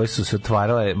koje su se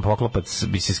otvarale, poklopac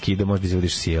bi se skidao, možda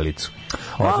izvodiš sjelicu.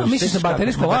 Misliš na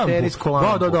baterijsku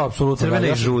lampu? Da, apsolutno. Crvena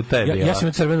i žuta je bila. Ja sam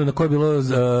imao crvenu na kojoj je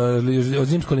bilo od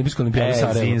zimsko olimpijsko olimpijade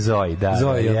Sarajevo. Zoj, da.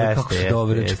 Zoj, kako se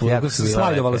dobro.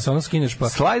 Slajdovala se, ono skineš pa.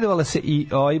 Slajdovala se i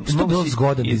što bilo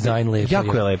zgodan dizajn lepo.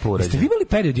 Jako je lepo urađeno. Ste vi imali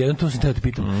period jedan, to sam te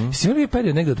pitam. Jeste imali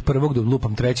period negde od 1. do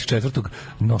lupam 3. 4.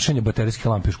 nošenja baterijske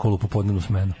lampe u školu u popodnevnu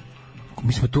smenu?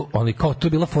 Mi smo tu, kao to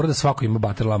je bila fora da svako ima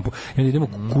bater lampu. I onda idemo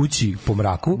kući po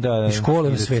mraku i škole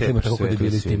na svetlima tako da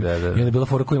bili s tim. I onda je bila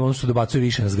fora koja ima ono što dobacuje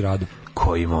više na zgradu.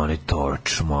 Koji ima onaj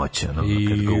torč moćan,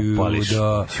 kad ga upališ.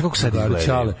 Da, kako sad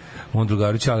izgledaju? On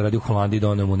drugaru Čale radi u Holandiji,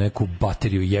 doneo mu neku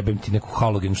bateriju, jebem ti neku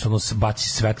halogenu što ono baci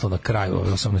svetlo na kraju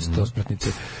ove 18 spratnice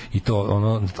i to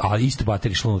ono, a isto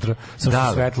baterija išla unutra, samo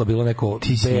što svetlo bilo neko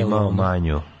ti si imao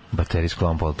manju baterijsku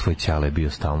lampu, ali tvoj Čale je bio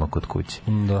stalno kod kuće.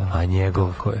 Da. A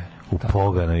njegov u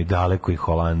poganoj dalekoj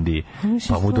Holandiji,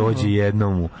 pa mu dođe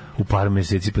jednom u par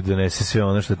meseci pa donese sve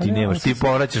ono što ti nemaš, ti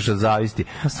povraćaš od zavisti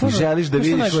i želiš da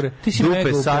vidiš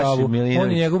dupe Saši Milinović.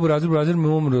 On je njegov burazer mi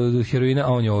umro od heroina, a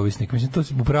on je ovisnik. Mislim, to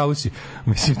u pravu si,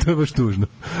 mislim, to je baš tužno.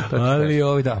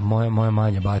 Ali da, moja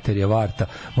manja baterija Varta,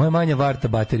 moja manja Varta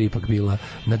baterija ipak bila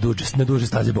na duže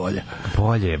staze bolje.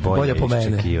 Bolje po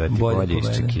mene. Bolje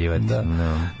iščekivati.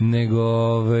 Nego,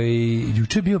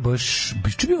 juče je bio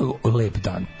lep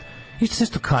dan. Isto se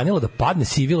nešto kanjalo da padne,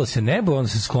 sivilo se nebo, onda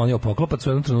se sklonio poklopac u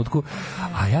jednom trenutku,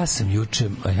 a ja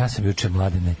sam juče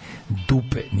Mladene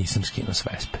dupe nisam skinuo s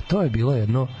Vespe. To je bilo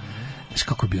jedno, znaš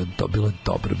kako je bilo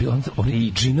dobro, bilo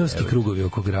oni džinovski krugovi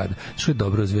oko grada. Što je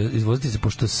dobro izvoziti se,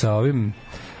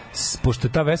 pošto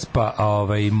je ta Vespa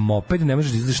moped, ne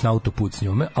možeš da izlaziš na autoput s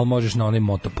njome, ali možeš na onaj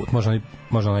motoput, možda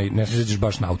onaj, ne možeš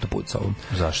baš na autoput sa ovom.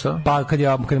 Zašto? Pa kad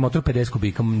je motor 50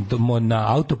 kubika,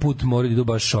 na autoput mora da idu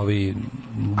baš ovi...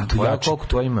 A tvoja koliko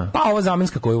to ima? Pa ova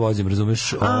zamenska koju vozim,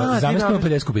 razumeš? Zamenska ima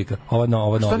 50 kubika. Ova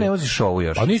nova. Što ne voziš ovu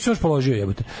još? A nisi još položio,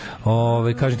 jebote.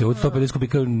 Kažem ti, od 150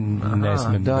 kubika ne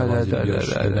smem da vozim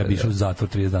još, da ne bi išao u zatvor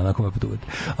 30 dana ako me potuvate.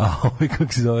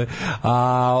 Kako se zove?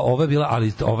 Ova je bila,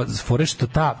 ali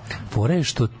fore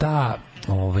što ta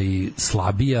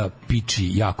slabija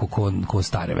piči jako ko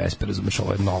stare Vespe, razumeš,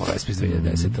 ovo je nova Vespa iz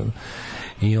 2010.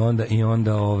 I onda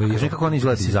Kaži kako oni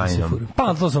izgleda dizajnom?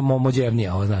 Pa to su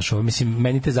mođernije, znaš, mislim,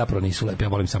 meni te zapravo nisu lepe, ja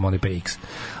volim samo onaj PX.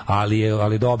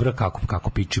 Ali dobro kako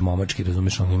piči momački,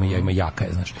 razumeš, on ima jaka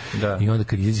je, znaš. Da. I onda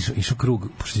kad išao krug,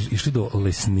 išli do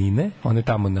Lesnine, on je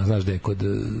tamo, znaš da je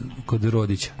kod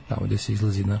Rodića, tamo gde se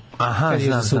izlazi na... Aha,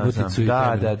 znam.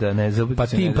 Da, ne,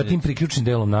 Suboticu. Pa tim priključnim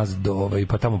delom nazad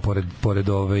pa tamo pored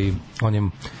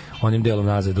onim delom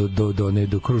nazad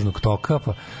do kružnog toka,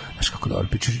 pa znaš kako dobro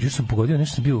piče. Još sam pogodio,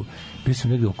 nešto sam bio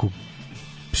sam negde oko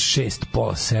 6,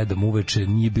 pola 7 uveče,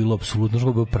 nije bilo apsolutno, što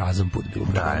je bio prazan put.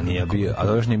 Da, nije bio,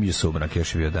 ali još nije bio subrak,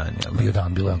 još je bio dan. Bio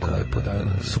dan, bilo jako lepo.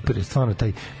 Super je stvarno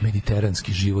taj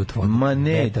mediteranski život. Ma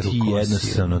ne, ti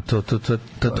jednostavno,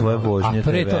 to tvoje vožnje. A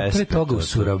pre toga u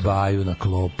Surabaju na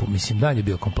klopu, mislim, dan je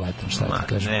bio kompletan, šta ti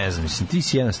kažem. Ne znam, mislim, ti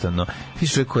si jednostavno, ti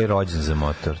si čovjek koji je rođen za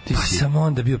motor. Pa sam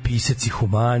onda bio pisac i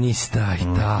humanista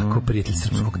i tako, prijatelj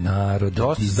srpskog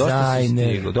naroda,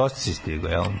 dizajner. Dosta si stigo,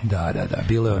 jel? Da,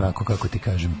 bilo je onako, kako ti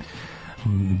kažem,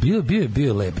 bio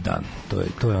je lep dan.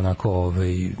 To je onako,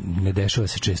 ne dešava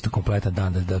se često kompletan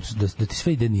dan da ti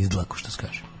sve ide niz dlaku, što se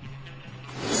kaže.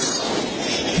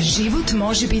 Život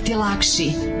može biti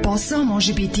lakši, posao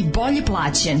može biti bolje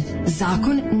plaćen,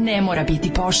 zakon ne mora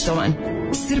biti poštovan.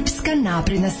 Srpska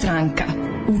napredna stranka.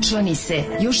 Učlani se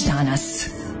još danas.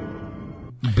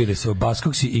 Bili su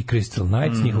Buzzcocks i Crystal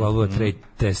Knights, njihova albuma Trade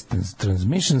Test and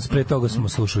Transmissions. Pre toga smo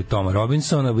slušali Toma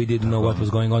Robinsona, We Didn't Know What Was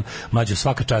Going On. Mlađo,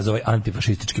 svaka čast za ovaj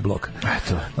antifašistički blok.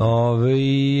 Eto.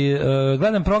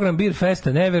 Gledam program Beer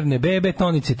Festa, Neverne Bebe,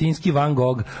 Toni Cetinski, Van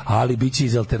Gogh, ali bit će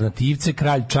iz Alternativce,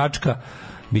 Kralj Čačka,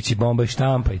 biće Bomba i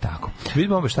štampa i tako. Biće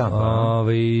Bomba i štampa.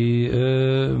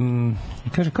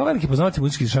 Kaže, kao veliki poznavaci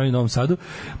muzički dešavanja u Novom Sadu,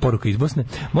 poruka iz Bosne,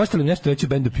 možete li nešto reći o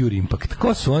bendu Pure Impact?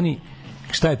 Ko su oni?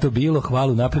 Šta je to bilo?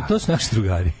 Hvalu napred. To su naši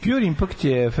drugari. Pure Impact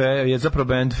je zapravo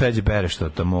band Feđe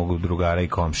Bereštota, to mogu drugara i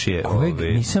komšije. Kojeg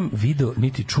nisam video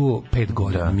niti čuo 5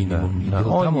 godina minimum.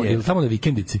 Je li tamo na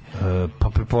vikendici? Pa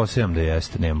prepostavljam da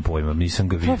jeste, nemam pojma. Nisam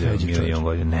ga video milion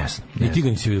godina. Ne znam. I ti ga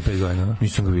nisi video 5 godina?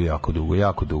 Nisam ga video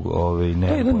jako dugo. To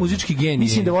je jedan muzički genij.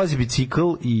 Mislim da vozi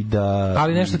bicikl i da...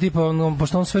 Ali nešto tipa,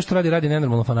 pošto on sve što radi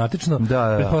nenormalno fanatično,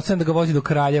 pretpostavljam da ga vozi do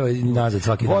Kraljeva i nazad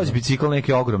svaki dan. Vozi bicikl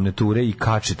neke ogromne ture i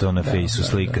kači to na fejsu,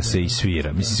 slika se i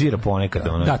svira. Mislim, svira ponekad,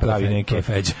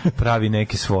 pravi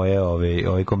neke svoje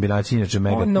ove kombinacije, inače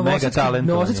mega talent.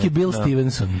 Novosadski Bill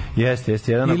Stevenson. Jeste.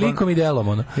 I likom i delom,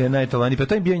 ono. Je najtalentniji. Pa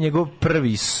to je bio njegov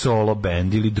prvi solo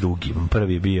band ili drugi.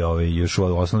 Prvi je bio još u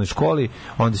osnovnoj školi,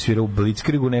 onda svira u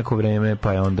Blitzkriegu neko vreme,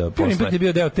 pa je onda posle... Pure je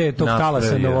bio deo tog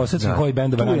talasa novosadskih koji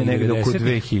bendova ranih 90. Tu je negde oko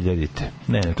 2000-te.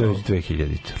 Ne, to je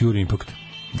 2000-te. Pure Impact.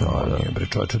 Da. Nije bre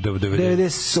čoveče,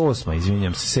 98.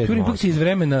 izvinjam se, 7. Pure Impact je iz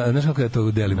vremena, znaš kako ja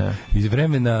to delim? Iz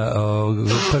vremena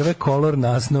prve kolor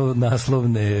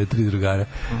naslovne tri drugara.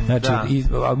 Znači,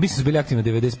 mislim su bili aktivni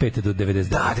 95. do 99.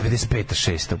 Da,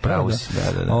 95. 6. Pravo si.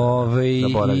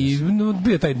 I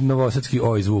bio taj novosadski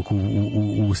zvuk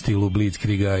u stilu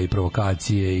Blitzkriega i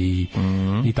provokacije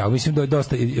i tako. Mislim da je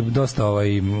dosta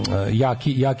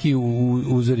jaki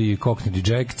uzori Cockney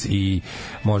Rejects i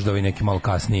možda neki malo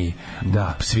kasniji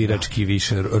svirački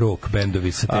više rock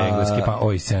bendovi sa te engleske pa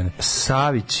scene.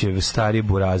 Savićev stari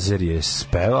burazer je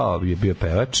spevao, je bio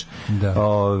pevač. Da.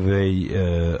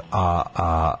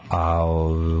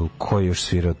 Ko je još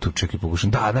svirao tu, čekaj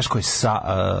pokušam. Da, znaš ko je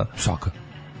Saka.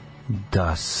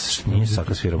 Da, nije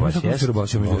Saka svirao bas.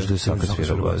 Možda je Saka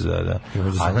svirao bas, da.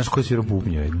 A znaš ko je svirao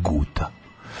bubnjeve? Guta.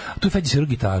 Tu je Feđi svirao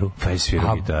gitaru. Feđi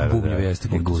svirao gitaru. Bubnjev jeste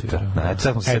Guta.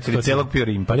 Sad smo se setili cijelog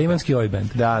Pure Impact. Pa Limanski oj band.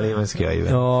 Da, Limanski oj band.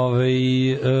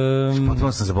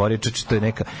 Potpuno sam zaboravio, to je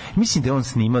neka... Mislim da je on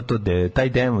snima to, taj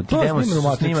demo, ti demo su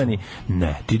snimani...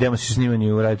 Ne, ti demo su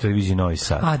snimani u radio televiziji Novi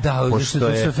Sad. A da, što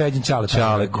je Feđin Čale.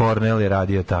 Čale Kornel je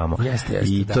radio tamo. Jeste.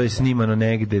 I to je snimano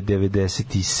negde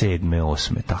 97.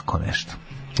 8. tako nešto.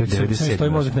 97.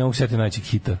 Stoji mozak, ne mogu setiti najčeg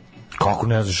hita. Kako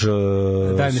ne znaš,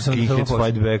 Skinheads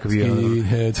Fight Back,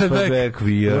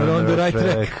 we are on the right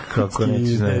track. Kako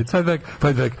neće znati. Fight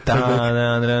back. Da.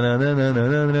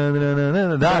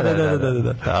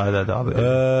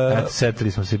 Eto,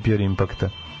 setili smo se Pure Impacta.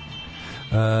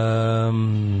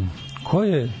 Ko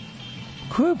je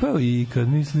peo i kad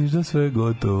misliš da sve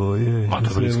gotovo je,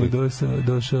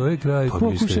 došao je kraj.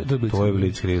 To je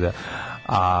Blitzkrieg, da.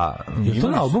 Je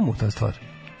to na albumu ta stvar?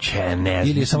 Ne,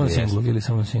 ili je samo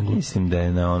na singlu? Mislim da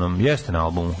je na onom, jeste na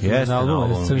albumu. Na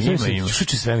albumu.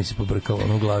 Sve mi se pobrkalo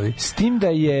u glavi. S tim da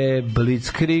je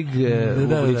Blitzkrieg, u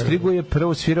Blitzkriegu je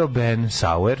prvo svirao Ben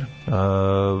Sauer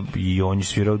i on je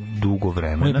svirao dugo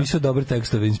vremena. On je pisao dobre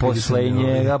tekstove.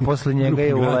 Posle njega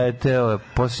je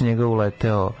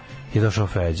uleteo je došao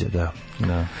Feđa, da.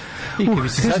 I kad bi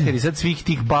se satili sad svih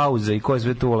tih pauza i koje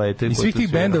sve tu ulete. I svih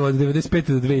tih bendova od 95.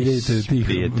 do 2000. tih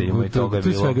prijateljima i toga je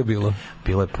bilo. To je svega bilo.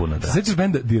 Bilo je puno, da. Sećaš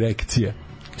benda Direkcija?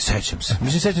 Sećam se.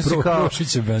 Mislim,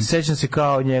 sećam se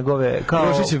kao njegove...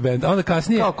 Prošićev bend. A onda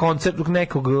kasnije... Kao koncert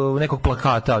nekog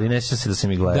plakata, ali ne sećam se da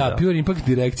sam ih gledao. Da, Pure Impact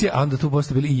Direkcija, a onda tu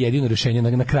posle bili i jedino rešenje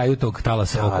na kraju tog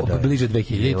talasa, bliže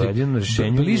 2000. Jedino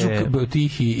rešenje bližu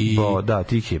Tihi i... Da,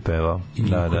 Tihi je pevao.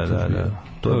 Da.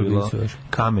 To je bilo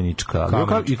Kamenička.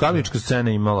 I Kamenička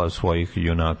scena imala svojih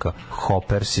junaka.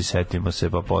 Hoppersi, setimo se,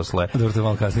 pa posle... Dobro, to je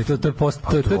malo kasnije. To je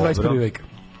 21. vek.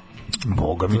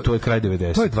 Boga mi, to je kraj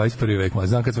 90. To je 21. vek,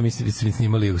 znam kad smo mi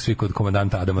snimali svi kod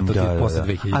komandanta Adama, to je posle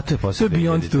 2000. A to je posle 2000. To je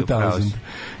Beyond 2000.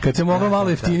 Kad se moglo malo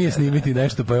jeftinije snimiti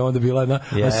nešto, pa je onda bila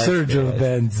a surge of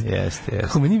bands. Jeste.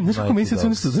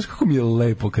 Znaš kako mi je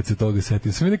lepo kad se toga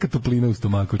setim? Sve neka toplina u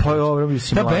stomaku. Pa je ovo,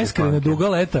 mislim, ta beskrajna duga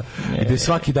leta, gde je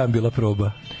svaki dan bila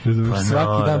proba.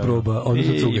 Svaki dan proba,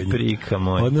 odnosno cuganje.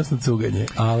 Odnosno cuganje.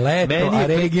 A leto,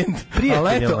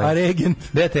 a regent.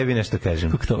 Da ja tebi nešto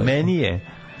kažem. Meni je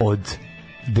od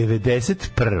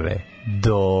 91.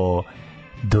 do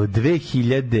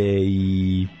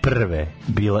 2001.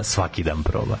 bila svaki dan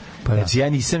proba. Znači ja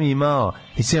nisam imao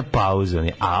pauzu.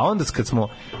 A onda kad smo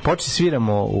počeli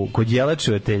sviramo kod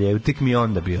Jelačevatelja, tek mi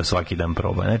onda bio svaki dan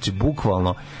proba. Znači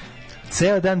bukvalno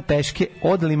ceo dan peške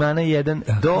od Limana 1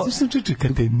 do... Znaš sam čeče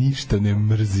kad te ništa ne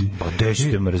mrzi. Pa gde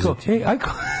ćete mrziti?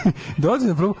 Dolazim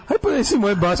na probu, ponesi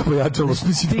moje bas pojačalo.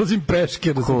 Mislim, dolazim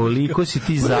peške. Koliko si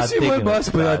ti zategnut. Ponesi moje bas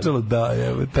pojačalo, da.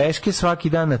 Peške svaki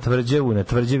dan na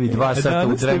Tvrđevi 2 sata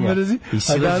udranja.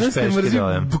 A danas te mrzi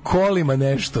kolima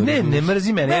nešto. Ne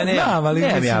mrzi mene. Ne znam, ali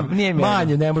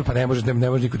manje, ne može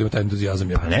niko da ima taj entuzijazam.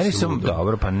 Pa ne, nisam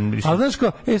dobro. Ali znaš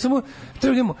ko, samo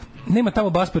trebamo, nema tamo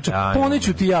bas pojačalo,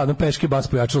 poneću ti ja, peške bas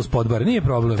pojačalo s podbara, nije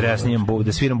problem. Treba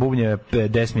da sviram bubnje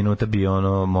 10 minuta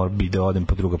mora bi da odem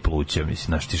po druga pluća, mislim,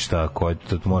 znaš ti šta,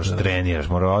 možeš treniraš,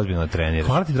 mora ozbiljno treniraš.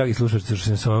 Hvala ti, dragi slušalci, što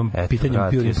sam se ovom pitanjem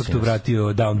Pure Impactu vratio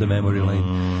down the memory lane.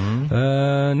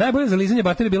 Najbolje za lizanje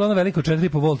baterije bila ona velika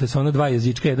 4,5 V sa ona dva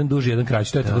jezička, jedan duži, jedan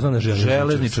kraći, to je takozvana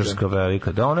železničarska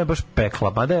velika, da ona je baš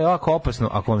pekla, pa da je ovako opasno,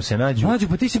 ako vam se nađu... Mlađo,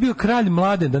 pa ti si bio kralj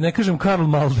Mladen, da ne kažem Karl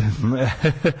Malden.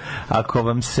 Ako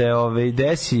vam se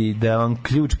desi da vam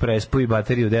ključ prespoji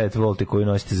bateriju 9 V koju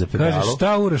nosite za pedalu. Kaže,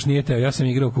 šta Uroš nije teo? Ja sam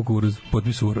igrao kukuruz,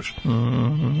 potpis Uroš.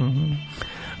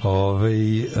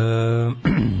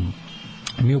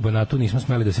 Mi u Banatu nismo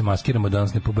smeli da se maskiramo, da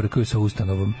nas ne pobrkaju sa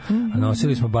ustanovom. A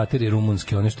nosili smo baterije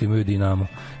rumunske, one što imaju dinamo.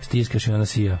 Stiskaš i ona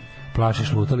sija.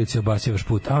 Plašiš lutalice, obasjevaš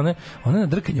put. A ona na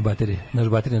drkanje baterije. Naš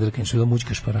baterije na drkanje, što je da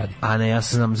mućkaš pa radi. A ne, ja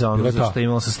se znam za ono zašto je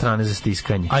imalo sa strane za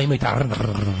stiskanje. A ima i ta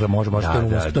može, to je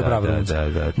rumunski, to je pravo rumunski.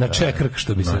 Na čekrk,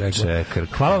 što bi se reklo.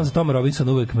 Hvala vam za Tom Robinson,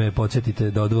 uvek me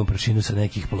podsjetite da oduvam prašinu sa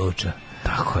nekih ploča.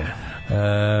 Tako je.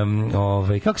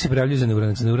 Kako se prijavljuje za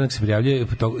Neuranak? Za Neuranak se prijavljuje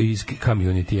iz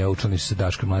community, učlaniš se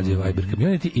Daško Mladja Viber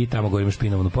community i tamo govorimo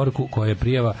špinovanu poruku koja je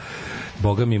prijava,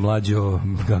 boga mi Mlađo,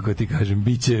 kako ti kažem,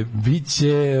 biće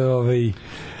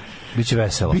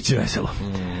veselo. Biće veselo.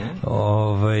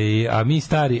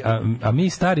 A mi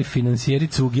stari finansijeri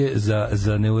cuge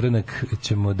za Neuranak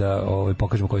ćemo da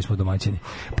pokažemo koji smo domaćini.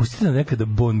 Pustite nam nekada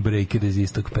Bone Breaker iz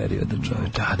istog perioda,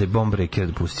 čovječ. Da je Bone Breaker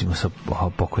da pustimo sa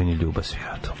pokojni Ljuba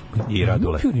Sviratom. I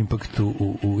Radule. Pure Impact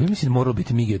ja mislim da moralo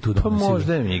biti Mige tu da. Pa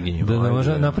možda je Migi.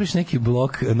 Da napraviš neki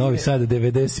blok Novi Sad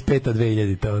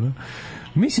 95-2000, ono.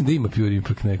 Mislim da ima Pure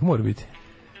Impact nek, mora biti.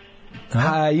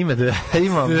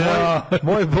 Ima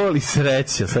moj bol i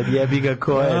sreća, sad jebi ga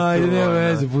ko je. Ajde, nema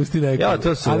veze, pusti neko. Ja,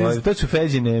 to su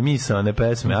Feđine misaone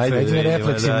pesme, ajde. Feđine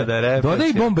refleksivne. Dodaj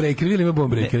i Bone Breaker, ili ima Bone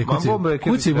Breaker?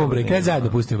 Kuci i Bone Breaker, ajde zajedno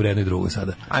pustimo jedno i drugo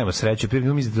sada. Ajmo sreću,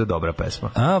 mislim da je to dobra pesma.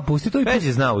 Pusti to i...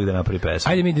 Feđe zna uvijek da napravi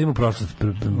pesmu. Ajde mi idemo u prošlost,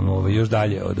 još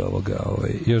dalje od ovoga,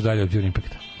 još dalje od Pure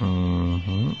Impacta.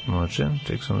 Može,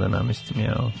 ček sam da namestim,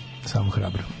 jel? Samo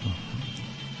hrabro.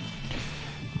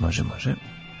 Može, može.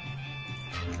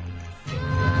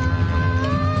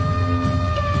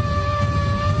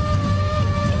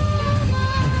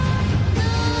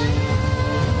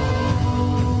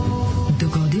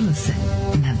 Dogodilo se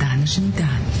na današnji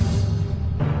dan.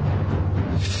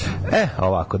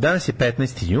 Ovako, danas je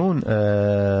 15. jun,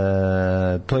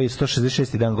 to je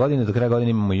 166. dan godine, do kraja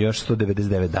godine imamo još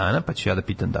 199 dana, pa ću ja da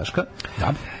pitam Daška.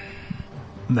 Da.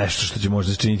 Nešto što će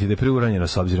možda činiti da je preuranjeno,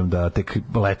 s obzirom da tek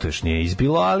leto još nije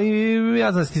izbilo, ali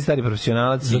ja znam da si ti stari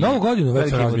profesionalac. Za novu godinu već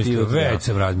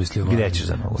sam razmislio. Gde ćeš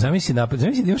za novu? Zamisli da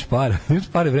imaš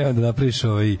pare vremena da napraviš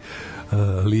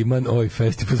Liman,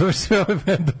 festival, pozoveš sve ove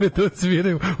bendove da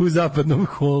odsviraju u zapadnom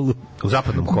holu. U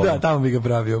zapadnom holu? Da, tamo bi ga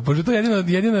pravio. Pošto to je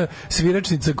jedina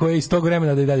sviračnica koja iz tog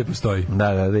vremena da i dalje postoji.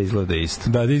 Da izgleda isto.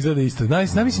 Da izgleda isto.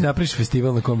 Zamisli napraviš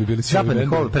festival na kom bi bili svi zapadni bendovi.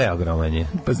 Zapadni hol preogroman je.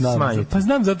 Pa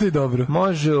znam, zato je dobro.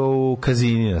 Može u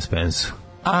Kazini na Spensu.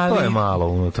 Ali, to je malo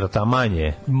unutra, ta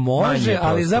manje. Može,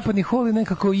 ali zapadni hol je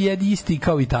nekako isti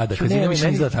kao i tada.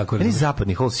 Meni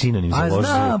zapadni hol sinonim za loš zvuk.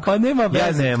 Znam, pa nema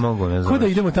veze. Ja ne mogu, ne znam. Ko da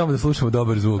idemo tamo da slušamo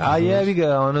dobar zvuk? A jevi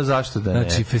ga, zašto da ne?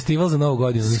 Znači, festival za novu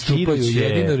godinu. Nastupaju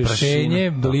jedino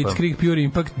rešenje, Blitzkrieg, Pure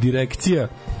Impact, direkcija.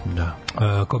 Da.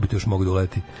 Ko bi to još mogu da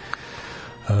uleti?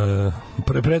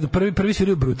 Prvi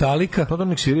sviraju Brutalika. Pa da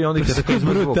nek sviraju onda i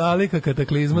Kataklizma zvuka. Brutalika,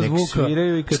 Kataklizma zvuka.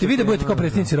 Ste vi da budete kao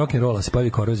predstavnici rock'n'rolla, se pojavi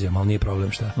Korozija, ali nije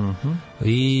problem šta.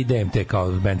 I DMT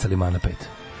kao band Salimana 5.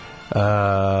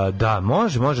 Da,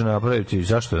 može napraviti,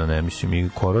 zašto da ne, mislim, i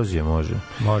Korozija može.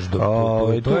 Može tu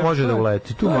može da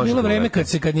uleti, tu može. To je bilo vreme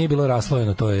kad nije bilo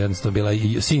raslojeno, to je jednostavno bila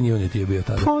i Sin Unity je bio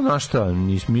tada. Pa, znaš šta,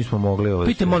 mi smo mogli...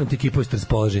 Pite, molim te, ekipu ste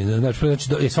raspoloženi, znači,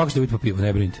 svako će dobiti po pivu,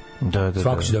 ne brinite.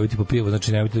 Svako će dobiti po pivu,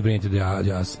 znači nemojte da brinite da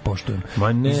ja poštujem.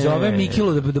 Zove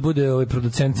Mikilu da bude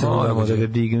producent celog moramo da ga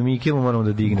dignemo, Mikilu moramo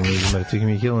da dignemo iz mrtvih,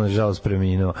 Mikilu nažalost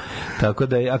preminuo. Tako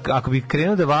da, ako bi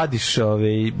krenuo da vadiš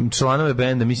članove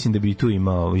benda, mislim da bi tu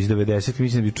imao iz 90-ih,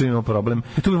 mislim da bi tu imao problem.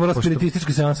 I tu bi morala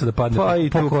spiritistička seansa da padne. Pa i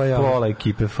tu pola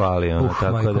ekipe fali,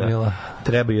 tako da mila.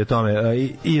 Treba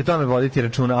i o tome voditi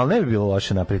računa, ali ne bi bilo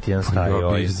loše napraviti jedan stari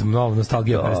Mnogo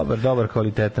nostalgija. Dobar,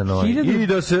 kvalitetan I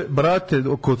da se, brate,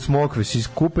 kod Smokve se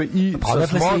iskupe i sa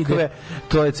Smokve,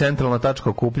 to je centralna tačka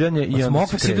okupljanja. I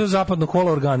Smokve se ide u zapadno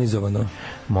kola organizovano.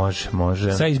 Može.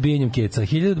 Sa izbijanjem keca.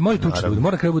 Može tuča,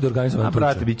 mora kraju bude organizovano. A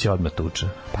brate, bit će odmah tuča.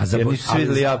 Jer nisu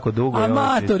svideli jako dugo.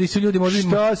 Amatori su ljudi, možda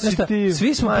šta si ti?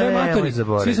 Svi smo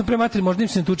prematori, možda im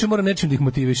se ne tuče, mora nečim da ih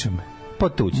motivišem.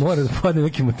 Potući. Mora da padne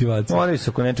neke motivacije. Moraju se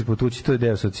oko nečeg potući, to je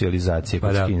deo socijalizacije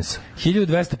kod skinsa.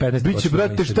 1215. Biće,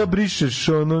 brate, šta brišeš?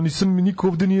 Niko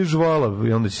ovde nije žvala.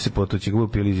 I onda će se potući,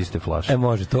 glupi ili iz iste flaše.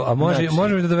 Može to. A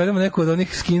možemo da dovedemo neko od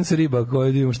onih skinsa riba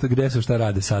koje vidimo gde su, šta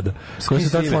rade sada. Koje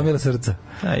su tad slomile srca.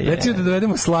 Recimo da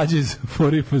dovedemo Slađu iz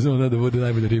Forifazona da bude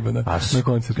najbolja riba na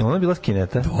koncertu. Ona je bila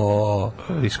skineta? To.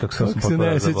 Viš kako sam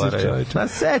potpuno zaboravio.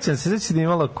 Sećam se da je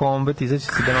imala kombat i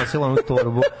sećam se da nosila onu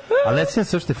torbu. Ali ne sećam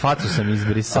se uopšte facu sam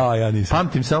izbrisao. Ja nisam.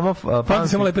 Pamtim samo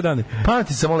lepe dane.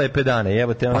 Pamtim samo lepe dane.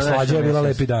 Jebote, ona. Slađa je bila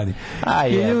lepi dani.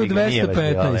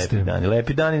 1215.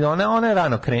 Lepi dani. Ona je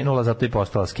rano krenula, zato i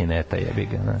postala skineta, jebi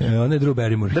ga, znaš. Ona je Drew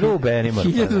Barrymore.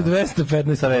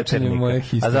 1215 sa večernika.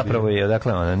 A zapravo je,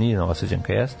 dakle, ona nije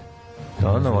Novosađanka, jeste?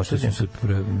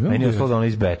 Meni je oslo ona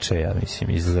iz Bečeja, mislim,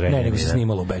 iz Zrenjanina. Ne, nego se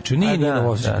snimalo u Bečeju. Nije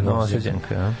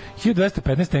Novosađanka.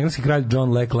 1215. engleski kralj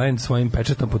John Lackland svojim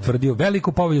pečetom potvrdio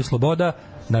veliku povelju sloboda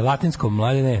na latinskom,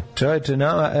 Mladene. Čoveče,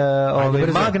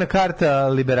 Magna Carta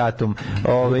Liberatum.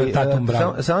 Libertatum,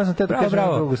 bravo. Samo sam te da kažem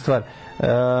drugu stvar.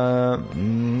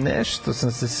 Nešto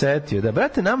sam se setio. Da,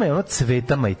 brate, nama je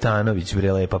Cveta Majtanović,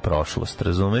 bre, lepa prošlost,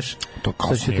 razumeš? To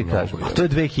kao što ti kažem. A to je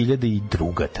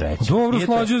 2002. treća. Dobro,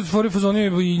 Slađe, Forifazoni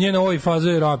i njena ovoj faza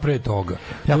je pre toga.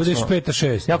 Bude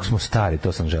 5-6. Jako smo stari,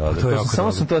 to sam želao.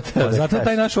 Samo sam to teo da zato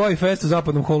taj naš ovaj fest u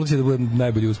zapadnom holu će da bude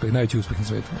najbolji uspeh, najveći uspeh na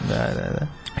svetu. Da.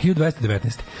 1219.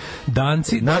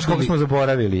 Danci... Znaš koliko smo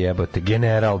zaboravili, jebote?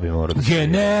 General bi morao da se...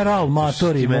 General,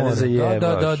 matori mora.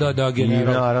 Da,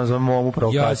 general. I naravno za momu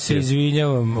provokaciju. Ja se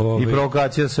izvinjavam. I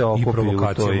provokacija se okupi u to ime. I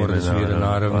provokacija mora da svira,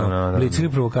 naravno.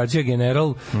 Blitzkrieg provokacija,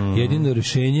 general, jedino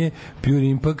rešenje, Pure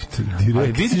Impact, direkcija.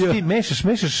 Ali vidiš,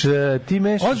 ti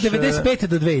mešaš... Od 95.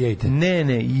 do 2000.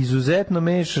 Ne, izuzetno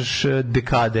mešaš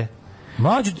dekade.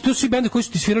 Mađo, to su svi bende koji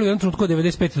su ti svirali u jednom trenutku od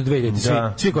 95. do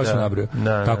 2000. Svi koji su nabrao.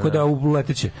 Tako da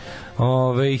uleteće.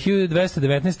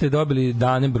 1219. dobili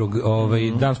Dannebrog,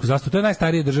 dansku zastavu. To je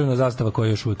najstarija državna zastava koja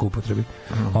je još uvijek u upotrebi.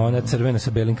 Ona crvena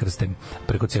sa belim krstem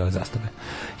preko cijele zastave.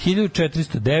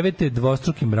 1409.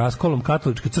 dvostrukim raskolom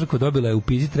katolička crkva dobila je u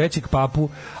Pizi trećeg papu,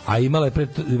 a imala je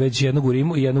već jednog u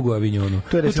Rimu i jednog u Avignonu.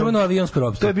 To je čuveno avionsko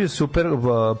ropstvo. To je bio super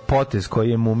potez koji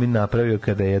je Mumin napravio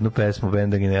kada je jednu pesmu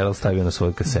benda General stavio na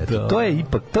svoju kasetu. To to je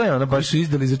ipak, to je ono baš... su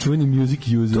izdali za čuveni music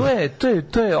user.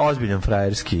 To je ozbiljan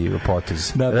frajerski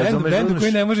potez. Da, bendu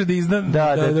koji ne može da izda,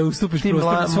 da ustupiš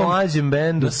prostor svom mlađem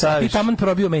bendu staviš. Ti taman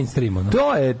probio mainstream, ono.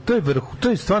 To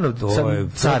je stvarno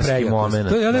carski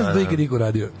moment. Ja ne znam da ikad niko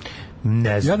radio.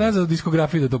 Ne znam. Ja ne znam da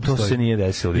diskografiji da to postoji. To se nije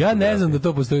desilo. Ja ne znam da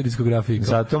to postoji u diskografiji.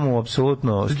 Zato mu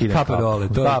apsolutno skidam kapu. Kapa dole,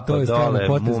 to je stvarno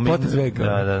potez veka.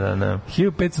 Da.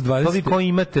 1520. Pa vi koji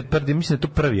imate, mislim da je to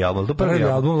prvi album. Prvi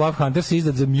album Love Hunters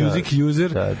izdat za music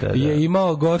user je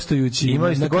imao gostujući.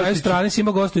 Na kraju strane si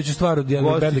imao gostujuću stvar od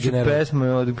jednog benda Generala.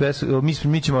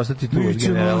 Mi ćemo ostati tu od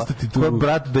Generala. Ko je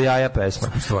brat do jaja pesma.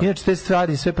 Inače, te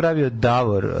stvari sve pravio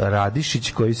Davor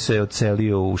Radišić koji se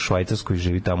odselio u Švajcarsku i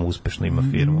živi tamo uspešno, ima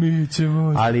firmu.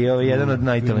 Ali je jedan od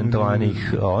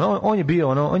najtalentovanijih. On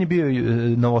je bio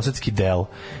novosadski Del,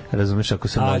 razumeš, ako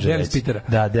se može reći. Del Spitera.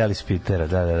 Da, Del Spitera,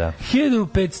 da.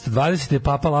 1520.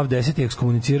 Papa Lav X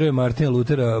ekskomunicirao Martina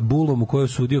Lutera bulom u kojoj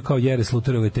osudio kao jeres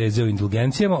Luterove teze o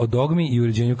indulgencijama, o dogmi i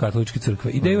uređenju katoličke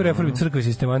crkve. Ideju reformi crkve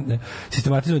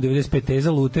sistematizmu 95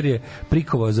 teza Luter je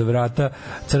prikovao za vrata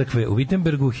crkve u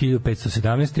Wittenbergu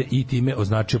 1517. i time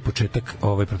označio početak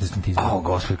protestantizma.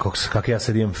 Gospod, kako ja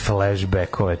sad imam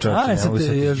flashbackove,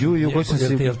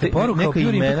 poruka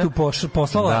Pure Impactu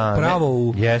poslala pravo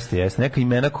u... Jeste, neka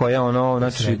imena koja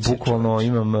znači, bukvalno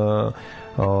imam...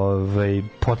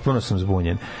 potpuno sam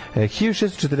zbunjen.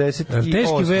 1648.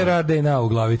 Teški VRD u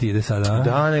glavi ti ide sada, a?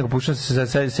 Da, nego puštam se,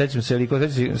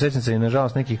 sećam se i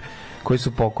nažalost nekih koji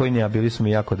su pokojni, a bili su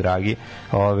mi jako dragi.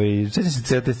 Sećam se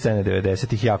cijel te scene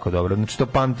 90-ih jako dobro. Znači to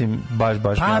pamtim baš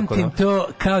jako. Pamtim to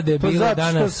kao da je bilo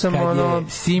danas kad je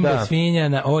Simbo svinja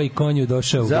na oj konju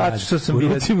došao u grad. Zato što sam bio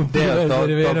deo tog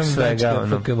svega.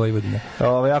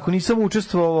 Ako nisam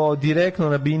učestvovao direktno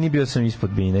na bini, bio sam ispod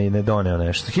bine i ne doneo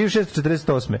nešto.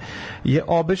 1648. je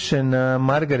obešen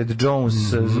Margaret Jones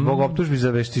zbog optužbi za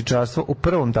veštičarstvo u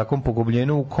prvom takvom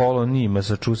pogubljenju u koloniji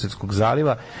Masačusetskog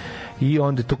zaliva. I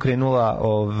onda je tu krenula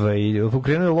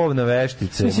lov na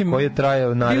veštice, koji je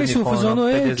trajao narednih 50 godina. Bili su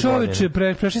u fazonu, čoveče,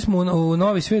 prešli smo u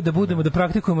novi svijet da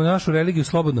praktikujemo našu religiju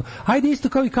slobodno. Ajde isto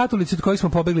kao i katolici od kojih smo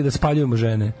pobegli da spaljujemo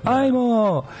žene.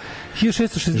 Ajmo!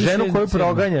 1667. Ženu koju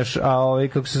proganjaš,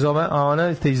 kako se zove, a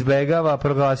ona te izbegava,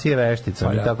 proglasi je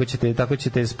vešticom. Tako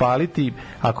ćete je spaliti,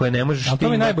 ako je ne možeš ti... A to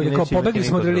mi najbolje, kao pobegli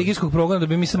smo od religijskog progona da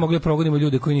bi mi se mogli progonimo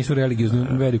ljude koji nisu religiozni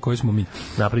veri koji smo mi.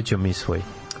 Napričamo mi svoj.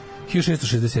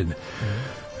 1667.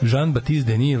 Jean-Baptiste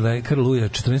Denis, lekar Luja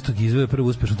 14. izveo prvu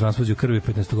uspešnu transfuziju krvi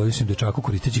 15-godišnjem dečaku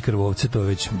koristeći krv ovce, to je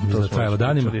već trajalo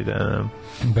danima.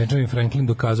 Benjamin Franklin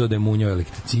dokazao da je munjao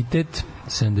elektricitet.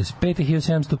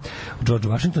 75.1700. George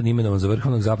Washington imenovan za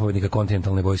vrhovnog zapovednika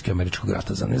kontinentalne vojske američkog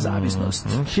rata za nezavisnost.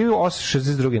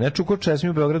 1862. Nečuko česmi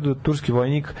u Beogradu turski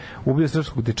vojnik ubio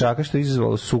srpskog dečaka što je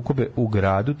izazvalo sukobe u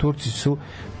gradu. Turci su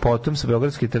potom sa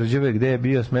Beogradske tvrđave gde je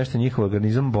bio smešten njihov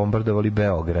organizam bombardovali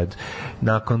Beograd.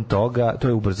 Nakon toga to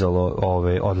je ubrzalo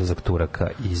odlazak Turaka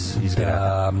iz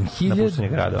grada.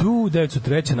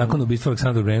 1903. nakon ubistva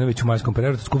Aleksandra Obrenovića u Majskom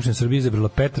prevratu Skupština Srbije izabrala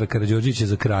Petra Karađorđevića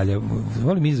za kralja.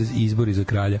 Volim izbori za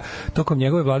kralja. Tokom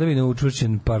njegove vladavine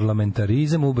učvršćen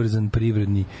parlamentarizam, ubrzan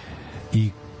privredni i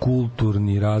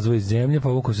kulturni razvoj zemlje,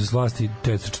 povukao se s vlasti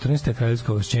 1914.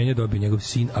 kraljevsko ovlašćenje dobio njegov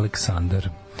sin Aleksandar.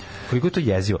 Koliko je to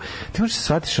jezivo. Ti možeš se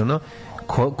shvatiš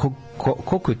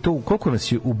koliko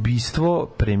nas je ubistvo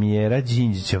premijera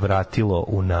Đinđića vratilo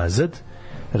unazad,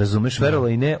 razumeš, verovalo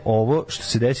i ne, ovo što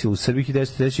se desilo u Srbiji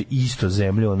 1903. isto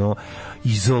zemlju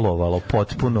izolovalo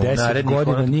potpuno 10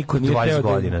 godina niko nije 20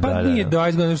 godina. Pa nije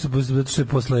 20 godina, zato što je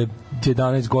posle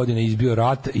 11 godina izbio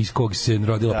rat iz kog se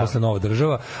rodila posle nova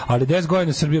država, ali 10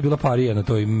 godina Srbija bila parija na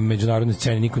toj međunarodnoj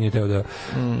sceni, niko nije teo da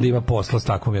ima posla s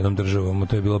takvom jednom državom,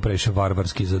 to je bilo previše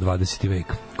varvarski za 20. vek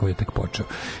koji je tek počeo.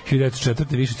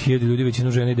 1904. više od 1000 ljudi,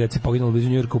 većina žena i dece poginulo blizu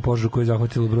Njujorka u požaru koji je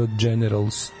zahvatilo brod General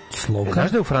Slocum.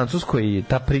 Znaš da je u Francuskoj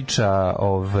ta priča,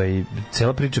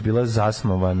 cela priča bila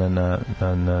zasnovana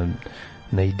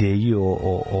na ideji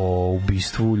o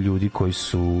ubistvu ljudi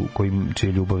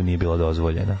čija ljubav nije bila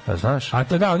dozvoljena. A znaš? A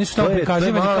to da, oni su tamo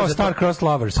prikazivani kao star-crossed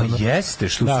lovers. Pa jeste,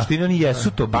 što u suštini oni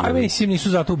jesu to bili. Pa mislim, nisu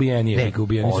zato ubijeni. Ne,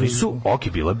 oni su,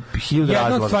 bila 1000 razloga.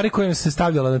 Jedna od stvari koja se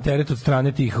stavljala na teret od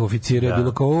strane tih oficira je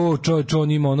bilo kao, čovječ,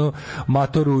 on ima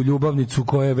matoru ljubavnicu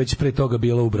koja je već pre toga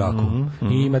bila u braku.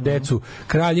 I ima decu.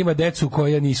 Kralj ima decu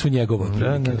koja nisu njegova.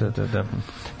 Da.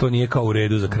 To nije kao u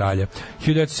redu za kralja.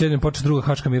 1907. počela druga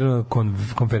haška mirovna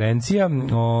konferencija.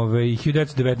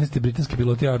 1919. britanski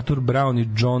piloti Arthur Brown i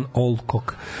John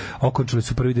Alcock okončili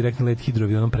su prvi direktni let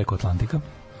hidroavionom preko Atlantika.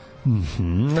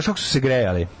 Znaš kako su se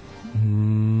grejali?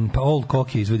 Pa Old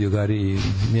Cock je izvodio Gari i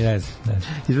ne znam.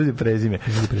 Izvodio prezime.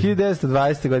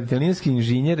 1920. godine italijanski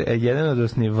inženjer, jedan od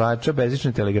osnivača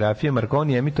bežične telegrafije,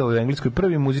 Marconi, emitovao u Engleskoj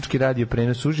prvi muzički radio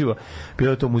prenos uživo.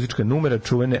 Bila je to muzička numera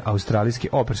čuvene australijske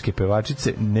operske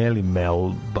pevačice Nellie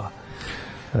Melba.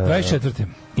 24.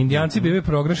 Indijanci bili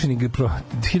proglašeni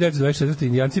 1924.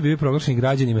 Indijanci bili proglašeni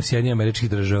građanima Sjedinjenih Američkih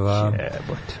Država.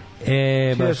 Jebote.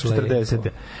 Baš 40.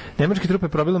 Nemačke trupe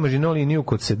probile Maginot liniju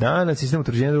kod Sedana, sistem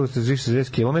utvrđenja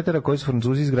 260 km, koji su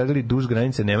Francuzi izgradili duž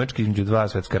granice Nemačke između dva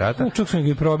svetska rata. Čak su ga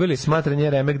i probili. Smatran je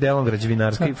remek delom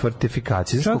građevinarske i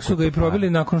fortifikacije. Čak su ga i probili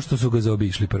nakon što su ga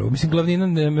zaobišli prvo. Mislim, glavnina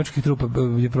nemačkih trupa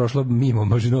je prošla mimo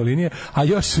Maginot linije, a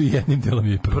još su jednim delom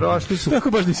i prvo. Prošli su.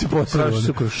 Tako baš da im se poseru. Prošli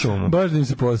su kroz šumu. Baš da im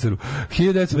se poseru.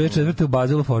 1954. u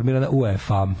Bazelu formirana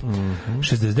UEFA.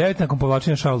 69. nakon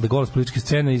povlačenja Charles de Gaulle s političke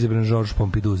scene izabran Georges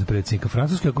Pompidou za predsjednika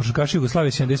Francuske, a košarkaši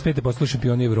Jugoslavije 75. postali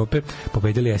šampioni Evrope,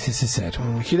 pobedili SSSR.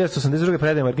 1982.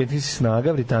 predajem argentinskih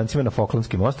snaga Britancima na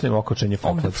Falklandskim ostrvima, okočen je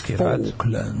Falklandski rat.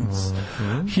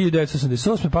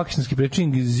 1988. pakistanski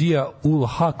predsjednik Zia ul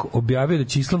Haq objavio da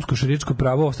će islamsko šerijatsko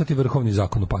pravo ostati vrhovni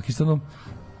zakon u Pakistanu.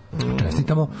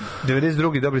 Čestitamo.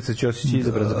 92. Dobrica Ćosić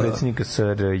izabran za predsjednika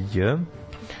SRJ.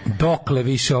 Dokle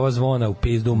više ova zvona u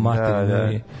pizdu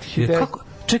materinu. Kako?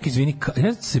 Ček, izvini,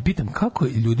 ja se pitam kako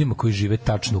je ljudima koji žive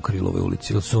tačno u Krilovoj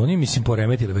ulici? Ili su oni, mislim,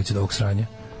 poremetili već od ovog sranja?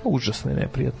 Užasno je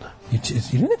neprijatno.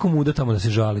 Ili neko muda tamo da se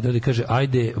žali, da kaže,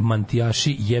 ajde,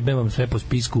 mantijaši, jebem vam sve po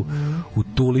spisku,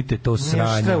 utulite to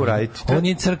sranje. Šta uraditi? Ovo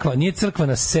nije crkva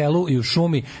na selu i u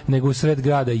šumi, nego u sred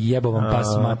grada i jebo vam pas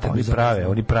mater.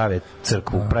 Oni prave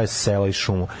crkvu, prave selo i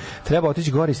šumu. Treba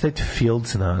otići gore i staviti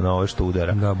fields na ovo što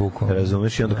udara. Da, bukvalno.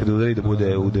 Razumeš, i onda kada udari da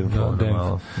bude udem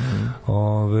malo.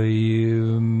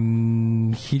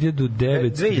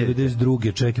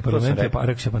 1992. čekaj, parlament je pa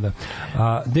rekao da.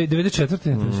 A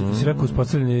 94. si rekao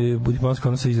uspostavljeni diplomatski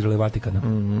odnos sa Izraela i Vatikana.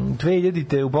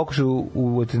 2000-te u pokušaju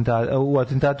u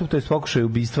atentatu, to je pokušaj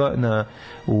ubistva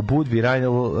u Budvi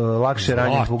lakše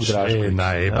ranjen Vuk Drašković.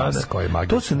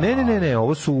 To su ne,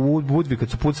 ovo su u Budvi kad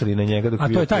su pucali na njega dok a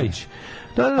to je taj.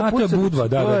 Da, to je Budva,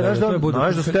 to je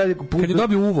Budva. Kad je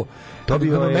dobio uvo,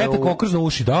 dobio metak okrzno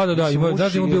uši, da, ima,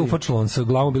 znaš da je on bio ufačlovan sa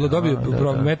glavom, bilo dobio,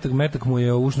 metak mu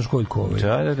je ušnu školjku.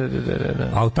 Da.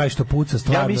 A taj što puca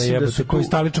stvarno jebote, koji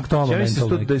staličnog toma. Ja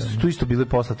mislim da su tu isto bile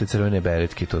poslate crvene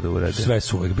beretke to da urade. Sve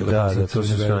su uvek bile poslate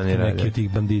crvene beretke, neki od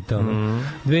tih bandita.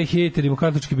 2000.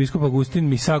 rimokatolički biskup Agustin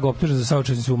Misago optužen za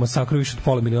saučesništvo u masakru više od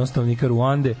pola miliona stanovnika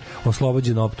Ruande,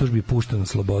 oslobođen optužbi i pušten na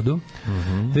slobodu.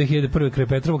 2001. kraj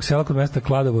Petrovog sela kod mesta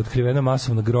Kladovo otkrivena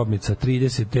masovna grobnica,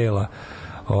 30 tela,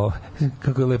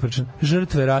 kako je lepo rečeno,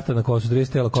 žrtve rata na Kosovu,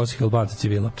 30 tela kosovskih Albanca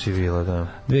civila, da.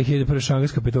 2001.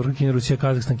 Šangajska petorka, Kina, Rusija,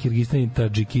 Kazahstan, Kirgistan i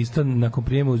Tadžikistan nakon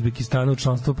prijema Uzbekistana u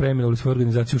članstvo preimenovali svoju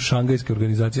organizaciju Šangajske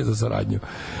organizacije za saradnju,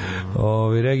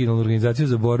 regionalnu organizaciju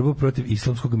za borbu protiv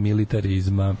islamskog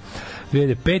militarizma.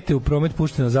 2005. u promet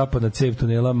puštena zapadna cev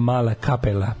tunela Mala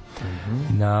Kapela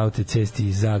na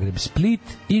autocesti Zagreb-Split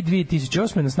i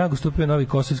 2008. na snagu stupio novi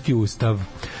kosovski ustav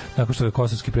nakon što je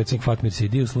kosovski predsjednik Fatmir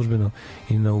Sejdijev službeno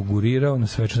inaugurirao na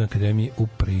Svečanoj akademiji u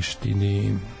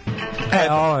Prištini.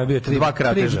 Ovo je bio trip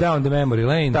down the memory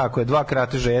lane. Tako je, dva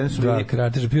krateža, jedan su bili...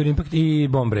 krateža, Pure Impact i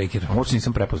Bomb Breaker. Uopšte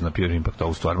nisam prepoznao Pure Impact,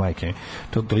 ovu stvar, majke.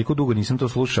 Toliko dugo nisam to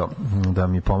slušao da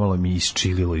mi pomalo mi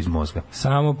isčililo iz mozga.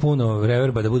 Samo puno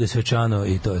reverba da bude svečano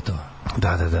i to je to.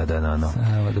 Da. Da,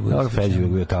 Feđi je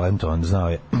bio talentovan,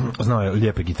 znao je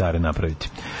lijepe gitare napraviti.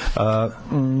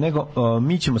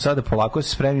 Mi ćemo sada polako se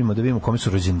spremimo da vidimo kome su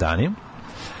rođendani.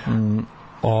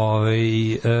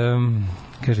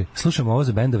 Kaže, slušam ovo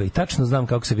za bendove i tačno znam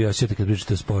kako se vi osjećate kad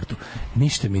pričate o sportu.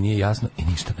 Ništa mi nije jasno i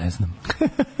ništa ne znam.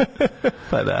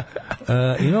 Pa da.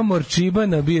 Imam Morčiba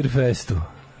na Beer Festu.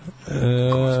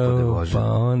 Gospode Bože. Pa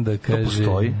onda kaže...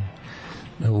 To postoji?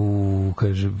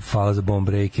 Kaže, hvala za Bomb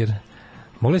Breaker.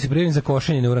 Mogli se prijaviti za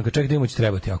košenje neuranka, ček da će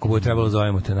trebati, ako bude trebalo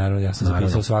zovemo te, naravno, ja sam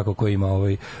zapisao svako ko ima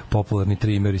ovaj popularni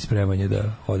trimer i spremanje da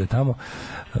ode tamo.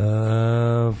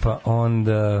 Pa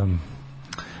onda...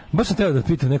 Baš sam teo da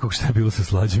pitam nekog šta je bilo sa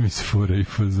Slađom iz fura i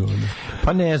fazona.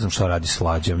 Pa ne znam šta radi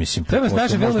Slađa, mislim. Treba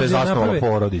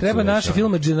naše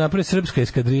filme da naprave Srpska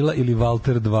eskadrila ili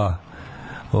Walter 2.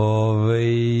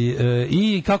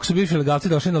 I kako su bivši legalci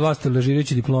došli na vlast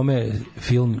lažirajući diplome,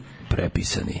 film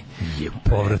prepisani.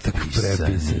 Povratak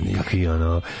prepisani.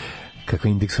 Kako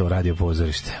indeksovo radio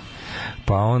pozorište.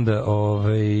 Pa onda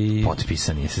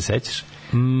potpisani, se sećaš?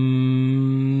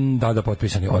 Da,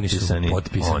 potpisani. Oni su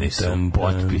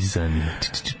potpisani.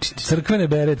 Crkvene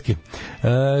beretke.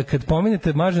 Kad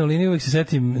pomenete Mažinu liniju, uvijek se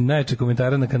setim najjače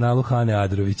komentara na kanalu Hane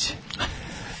Adrović.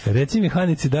 Reci mi,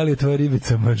 Hanici, da li je tvoja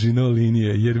ribica Mažino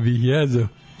linije, jer bih jezao.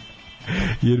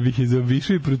 Jer bih je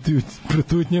zaobišao i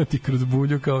protutnjao ti kroz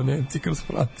bulju kao Nemci kroz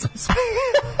Francusku.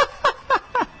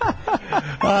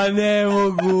 A ne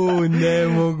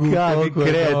mogu. Kakvi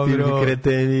kreativni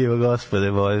kreteni,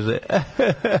 gospode Bože.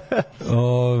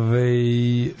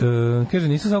 Kaže,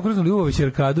 nisu samo krznuli Ljubović i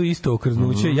Arkadu, isto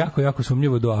okrznuće, jako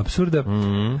sumnjivo do apsurda.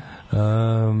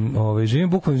 Živim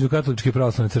bukvalno između katoličke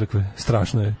pravoslavne crkve.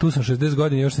 Strašno je. Tu sam 60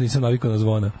 godina i još se nisam navikao na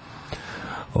zvona.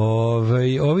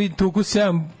 Ovi tuku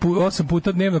 8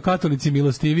 puta dnevno, katolici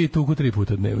milostivi tuku 3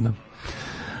 puta dnevno.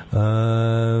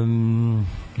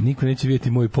 Niko neće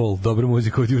vidjeti moj pol. Dobra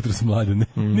muzika od jutra s Mladene.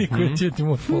 Niko neće vidjeti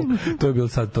moj pol. To je bilo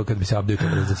sad to kad bi se update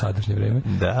za sadašnje vreme.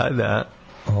 Da.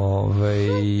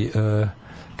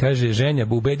 Kaže, ženja,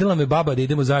 ubedila me baba da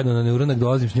idemo zajedno na neuronak,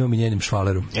 dolazim s njom i njenim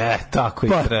švalerom. Tako i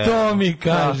pa treba. To mi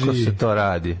kaži. Kako se to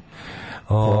radi?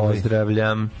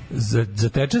 Pozdravljam.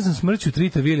 Zatečen sam smrću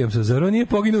Trita Williamsa. Zar on nije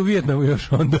poginuo u Vijetnamu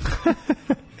još onda?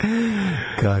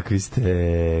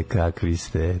 Kakvi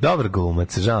ste. Dobar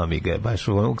glumac, žao mi ga je, baš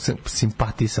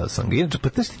simpatisao sam ga. Inače,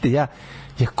 pataštite, ja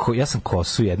sam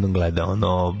Kosu jednom gledao,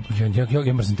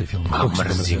 Ja mrzim taj film.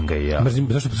 Mrzim ga i ja.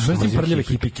 Zašto mrzim prljave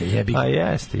hipike, jebi. A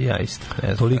jeste, ja isto.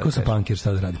 Toliko sam punkir,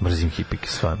 šta da radim. Mrzim hipike,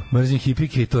 stvarno. Mrzim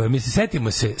hipike i to je. Mislim,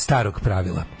 setimo se starog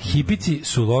pravila. Hipici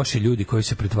su loši ljudi koji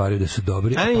se pretvaraju da su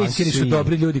dobri, a punkiri su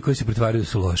dobri ljudi koji se pretvaraju da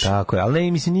su loši. Tako je, ali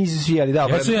ne, mislim, nisu svi, ali da.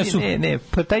 Ne,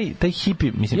 pa taj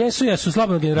hipi, mislim... Jesu,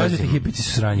 slabo generacije hipici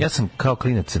su sranje. Ja sam kao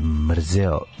klinac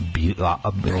mrzeo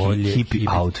hipi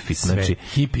outfit, znači,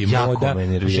 hipi moda,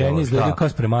 žene izgledaju kao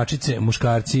spremačice,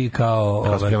 muškarci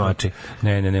kao spremači.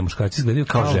 Ne, muškarci izgledaju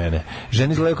kao žene.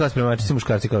 Žene izgledaju kao spremačice,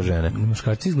 muškarci kao žene.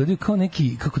 Muškarci izgledaju kao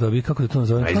neki, kako da to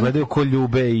nazovem? Izgledaju kao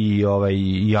Ljube i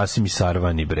Jasim i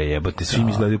Sarvani, bre, jebote. Svi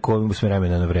mi izgledaju kao s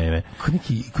vremena na vreme. Kao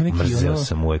neki mrzeo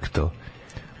sam uvek to.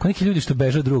 Kao neki ljudi što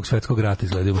beže od drugog svetskog rata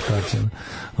izgledaju muškarci.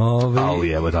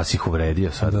 Evo, da si ih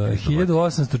uvredio sad.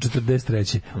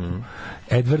 1843.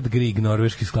 Edward Grieg,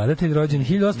 norveški skladatelj, rođen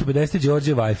 1850.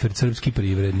 Đorđe Vajfer, srpski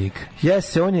privrednik.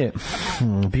 Jeste, on je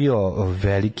bio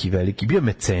veliki, bio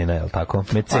mecena, je li tako?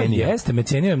 Mecenija. Jeste,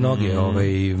 mecenio je mnoge,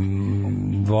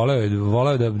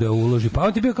 voleo da uloži. Pa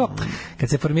on ti bio kao, kad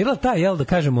se formirala ta, da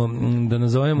kažemo, da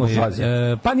nazovemo,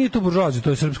 pa nije to buržoazija, to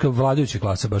je srpska vladajuća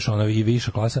klasa, baš ona i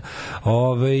viša klasa,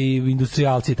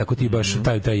 industrijalci, tako ti baš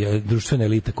taj društvena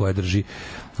elita koja drži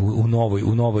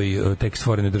u novoj tek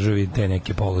stvorenoj državi te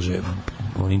neke položaje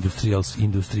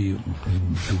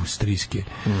industrijske.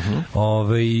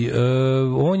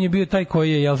 On je bio taj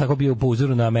koji je tako bio po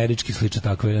uzoru na američki slične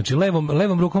takve. Znači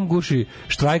levom rukom guši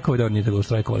štrajkove, da on nije tako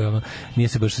štrajkovali,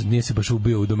 nije se baš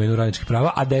ubio u domenu radničkih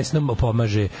prava, a desnom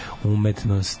pomaže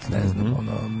umetnost, ne znam,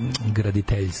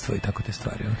 graditeljstvo i tako te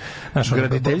stvari.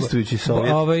 Graditeljstvujući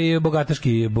Sovjet.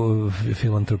 Bogataški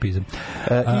filantropizam.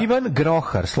 Ivan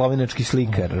Grohar, slovenački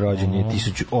slikar, rođen je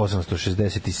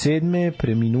 1867.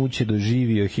 Preminuće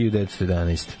doživio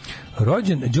 1911.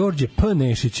 Rođen Đorđe P.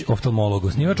 Nešić, oftalmolog,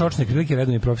 osnivač očne krilike,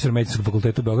 redovni profesor Medicinskog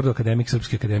fakulteta u Beogradu, akademik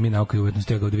Srpske akademije nauke i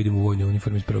umetnosti, ja ga ovde vidim u vojnoj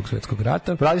uniformi iz Prvog svjetskog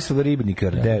rata. Vladislav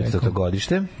Ribnikar, 900.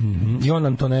 godište. Ion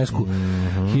Antonescu,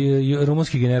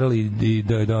 rumunski general i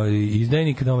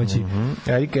izdajnik domaći.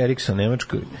 Erik Erikson,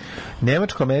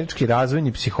 nemačko-američki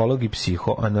razvojni psiholog i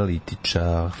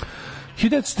psihoanalitičar.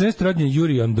 1914. rođen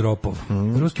Jurij Andropov,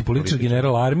 ruski političar,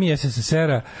 general armije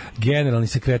SSSR-a, generalni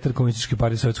sekretar Komunističke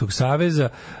partije Sovjetskog saveza,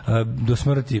 do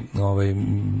smrti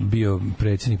bio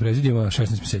predsjednik prezidijuma,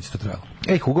 16 mjeseci to trajalo.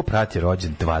 Hugo Pratt je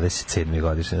rođen 27.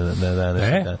 godišnje na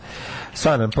današnji dan.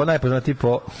 Stvarno, najpoznatiji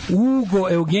po... Ugo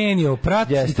Eugenio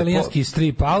Pratt, italijanski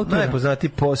strip autor. Najpoznatiji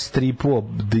po stripu o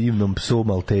divnom psu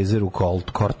Maltezeru,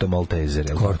 Korto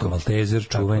Maltezer. Korto Maltezer,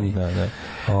 čuveni.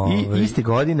 I iste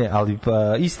godine, ali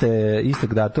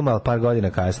istog datuma, ali par godina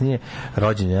kasnije,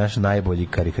 rođen je naš najbolji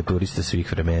karikaturista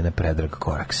svih vremena, Predrag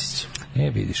Koraksić.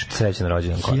 Vidiš. Srećan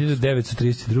rođendan Koraksić.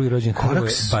 1932. rođen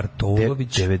Hrvoje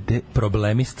Bartolović,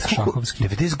 problemist šahovski.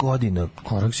 90 godina.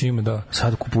 Koraksić ima, da.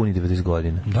 Sad kupuni 90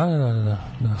 godina. Da.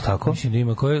 Tako? Mislim da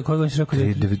ima. Koje godine si rekao?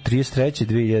 33.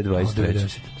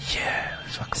 2023.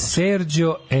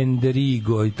 Sergio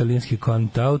Endrigo, italijanski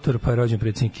kantautor, pa je rođen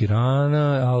predsjednik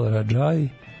Irana, Al-Rajai.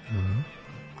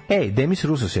 Demis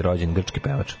Roussos je rođen, grčki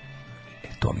pevač.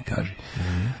 To mi kaže.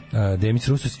 Demis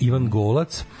Roussos, Ivan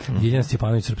Golac, Ljiljana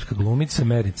Stjepanović, srpska glumica,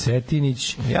 Meri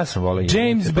Cetinić. Ja sam voleo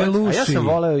James Belushi. A ja sam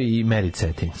voleo i Meri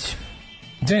Cetinić.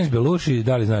 James Belushi,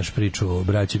 da li znaš priču o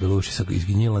braći Belushi iz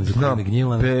Gnjilan? Znam,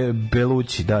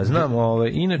 Belushi, da, znam.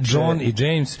 Inače, John i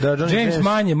James. Da, James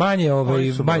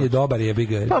manje dobar je.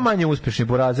 Pa manje uspešni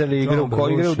porazili, igraju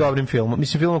u dobrim filmom.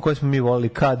 Mislim, filmom koji smo mi volili,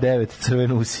 K9,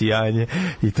 Crveno usijanje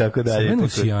i tako dalje. Crveno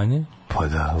usijanje? Pa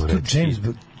da, James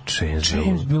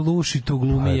James Belushi tu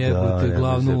glumi jebote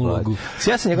glavnu ulogu.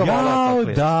 Ja sam njega volao.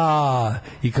 Da.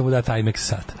 I kad mu da Timex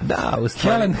sad. Da, u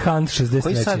stvari. Helen Hunt 63.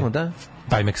 Koji sad mu da?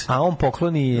 Timex. A on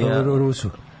pokloni Rusu.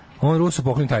 On Rusu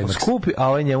pokloni Timex. Skupi, a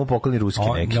ovaj njemu pokloni ruski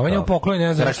neki. Ovaj njemu pokloni,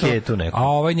 ne znam što. Raketu neku. A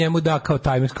ovaj njemu da kao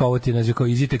Timex, kao ovo ti naziva kao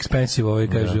is it expensive, ovaj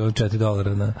kaže on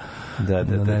 $4 na... Da,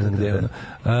 ne znam gde.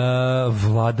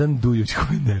 Vladan Dujović,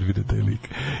 koji nervira taj lik.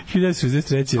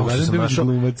 1963. Vladan Dujović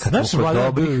glumac. Znaš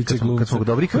Vladan Dujović glumac. Kad smo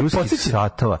dobrih ruskih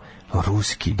satova,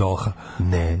 ruski Doha.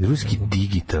 Ne, ruski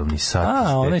digitalni sat.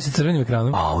 Onaj sa crvenim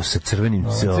ekranom. Sa crvenim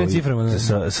ciframa.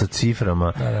 Sa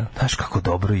ciframa. Znaš kako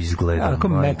dobro izgleda. Kako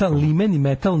limeni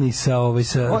metalni sa...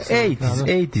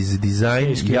 80s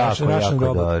design, jako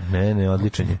dobar. Ne,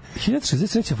 odličan je.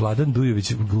 1963. Vladan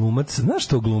Dujović glumac. Znaš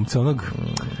što glumca onog...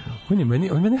 On je meni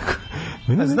neko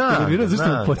nervirao,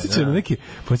 zašto podsjeća na neke,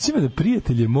 podsjeća me da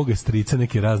prijatelje moga strica,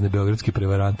 neke razne beogradske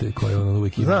prevarante koje on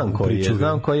uvijek ima u priču.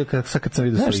 Znam koji je, sad kad sam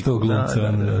vidio sliku. Znaš to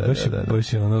glumca,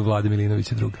 baš je ono Vlade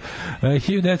Milinovića drug.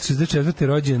 1964.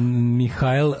 rođen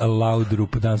Mihail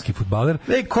Laudrup, danski fudbaler.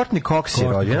 Courtney Cox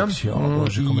je rođena.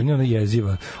 Bože, kako meni ona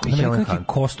jeziva. Ona ima neki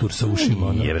kostur sa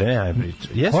ušima. Nije bre, aj priča.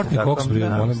 Courtney Cox,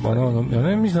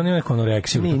 ona mislim da nema neku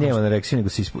anoreksiju. Nije anoreksiju, nego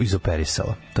se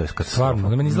izoperisala. To je stvarno,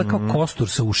 ona meni izgleda kao kostur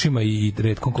sa ušima i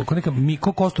retkom,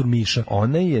 ko kostur miša.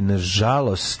 Ona je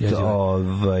nažalost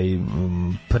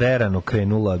prerano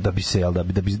krenula da bi se da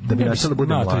bi našla da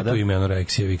bude mlada. To ime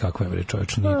anoreksije, kakva je bre čovjek,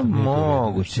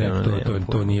 moguće.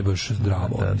 To nije baš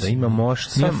zdravo. Da ima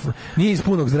mošta. Nije iz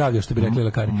punog zdravlja, što bi rekli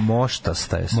lekari.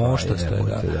 Moštasta je. Da.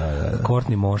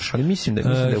 Courtney Moš. Ali mislim da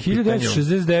je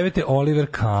 1969. Oliver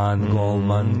Kahn,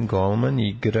 golman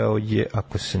igrao je,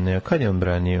 ako se ne, kad je on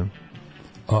branio?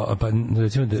 Pa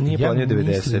recimo da nije ja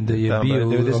mislim da je bio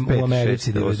u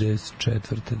Americi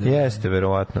 94. Jeste,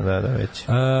 verovatno, da, već.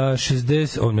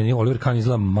 60, meni Oliver Kahn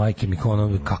izgleda majke mi kao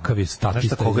ono, kakav je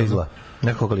statista. Znaš koga izgleda?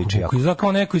 Nekoga liči jako. Izgleda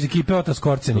kao neko iz ekipe Ota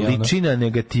Skorcen. Liči na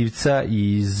negativca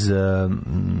iz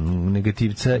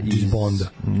Bonda.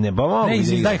 Ne, iz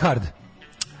Die Hard.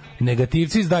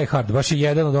 Negativci iz Die Hard, baš je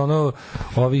jedan od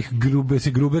ovih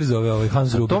Gruber zove,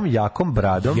 Hans Gruber. Tom jakom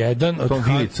bradom, tom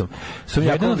vilicom.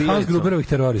 Jedan od Hans Gruberovih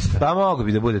terorista. Pa mogo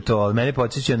bi da bude to, ali mene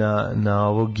podsjeća na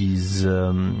ovog iz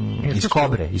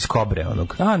Kobre,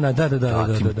 onog. Da.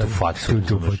 Tu facu,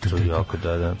 jako,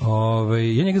 da.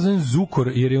 Ja njega zovem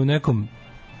Zukor, jer je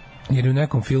u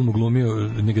nekom filmu glumio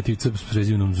negativca s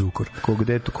prezimenom Zukor.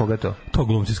 Koga to? To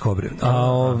glumci iz Kobre.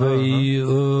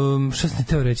 Šta sam ti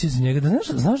teo reći za njega?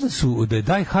 Znaš da je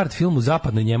Die Hard film u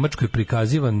zapadnoj Njemačkoj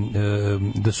prikazivan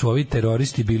da su ovi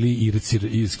teroristi bili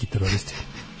irski teroristi.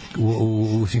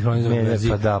 U sinhronizovanoj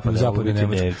verziji u zapadnoj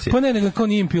Nemačkoj. Pa ne, nego kao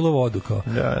nije im pilo vodu. Kao.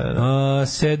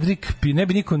 Cedric, ne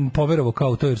bi niko poverovao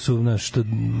kao to, jer su, znaš,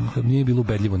 nije bilo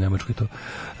ubedljivo u Nemačkoj to.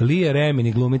 Lija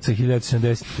Remin, glumica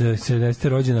 1970.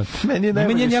 rođena. Meni je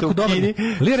najbolje što u Kini.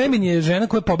 Lija Remin je žena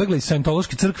koja je pobegla iz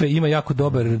Scientološke crkve i ima jako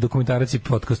dobar dokumentarac i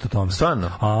podcast o tome. Stvarno?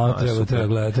 Treba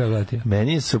gledati.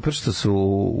 Meni je super što su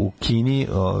u Kini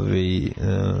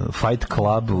Fight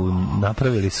Club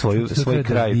napravili svoj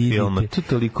kraj filma. To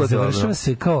toliko završava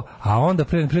se kao, a onda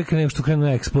pre nego što krenu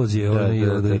na eksplozije,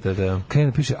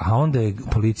 krenu piše, a onda je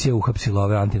policija uhapsila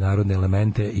ove antinarodne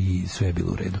elemente i sve je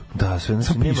bilo u redu. Da, sve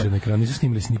znači piše na ekranu, nisu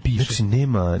snimili, ni piše.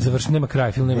 Znači nema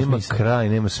kraj, film nema smisla.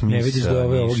 Nema smisla. Ne vidiš da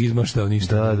je ovog izmaštao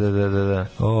ništa. Da.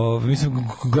 Mislim,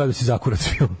 gledao si Zakurac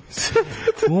film.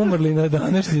 Umrli na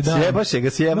današnji dan. Sjebaše ga,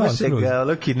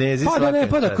 ono Kinezi. Pa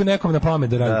da nekom na pamet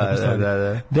da radi.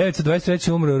 Da.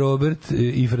 1923. umro Robert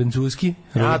i francuski.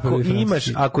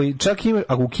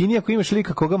 Ako u Kini ako imaš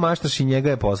lika koga maštaš i njega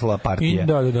je poslala partija.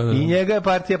 I njega je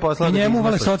partija poslala. I njemu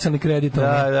uvale socijalni kredit.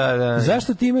 Da.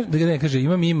 Zašto ti imaš, da ne kaže,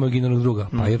 imam imaginarnog druga.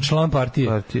 Pa je član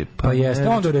partije. Pa jeste,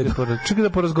 onda u redu. Čekaj da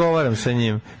porazgovaram sa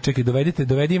njim. Čekaj,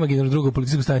 dovedi imaginarnog druga u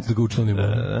policijsku stanicu da ga učlanimo.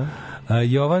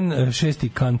 Jovan VI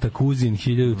Kantakuzin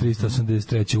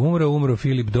 1383. umro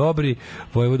Filip Dobri,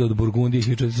 vojvoda od Burgundije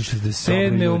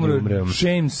 1467. umro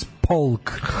James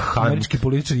Polk, američki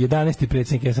političar, 11.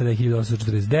 predsjednik SAD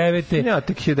 1849. Ja,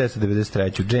 tek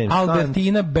 1993. James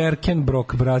Albertina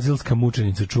Berkenbrock, brazilska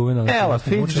mučenica, čuvena. Ella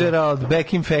Fitzgerald,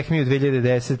 Bekim Fehmi u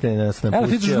 2010. nas napustio. Ella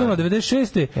Fitzgerald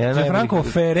 96. Gianfranco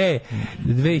Ferre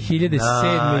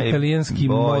 2007. italijanski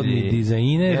modni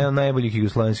dizajner. Jedan najboljih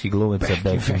jugoslovenskih glumaca,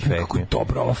 Bekim Fehmi. Kako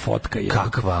dobra ova fotka je.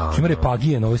 Kakva? Ima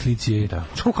repagije na ovoj slici.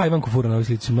 Što hajvanku fura na ovoj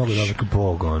slici, mnogo dobro.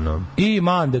 Bog, ono. I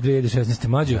Manda 2016.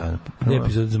 Mlađe.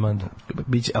 Epizod za Manda.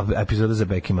 Biće epizoda za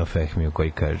Bekima Fehmiju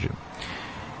koji kaže: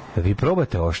 vi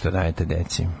probate ovo što dajete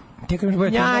deci.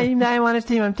 Ja im dajem ono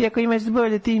što imam, ti ako imaš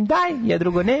bolje ti im daj, ja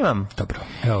drugo nemam. Dobro,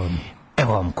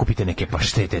 evo vam kupite neke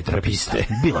paštete, trapiste,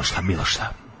 bilo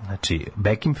šta. Znači,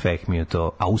 Bekim Fehmiju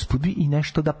to, a usput bi i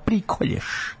nešto da prikolješ.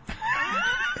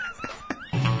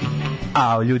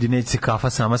 A, ljudi, neće se kafa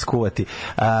sama skuvati.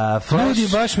 Ljudi,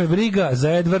 baš me briga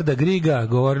za Edvarda Griga,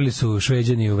 govorili su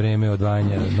Šveđani u vreme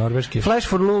odvajanja Norveške. Flash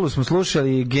for Lulu smo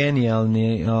slušali,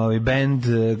 genijalni bend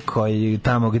koji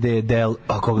tamo gde je Del,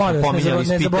 koga smo pominjali iz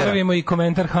Pitera. Ne zaboravimo i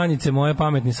komentar Hanice, moje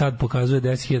pametni sad pokazuje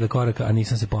 10.000 koraka, a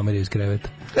nisam se pomerio iz kreveta.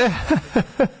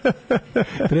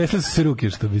 Tresle su se ruke,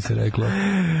 što bi se reklo.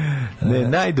 Ne,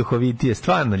 najduhovitije,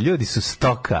 stvarno, ljudi su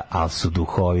stoka, ali su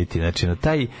duhoviti. Znači, no,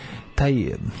 taj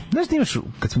znaš da imaš,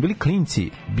 kad smo bili klinci,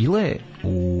 bilo je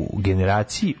u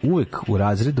generaciji uvek u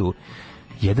razredu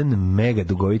jedan mega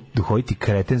duhoviti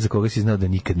kreten za koga si znao da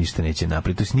nikad ništa neće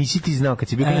napraviti. To nisi ti znao kad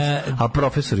si bio klinac, a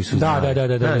profesori su znali.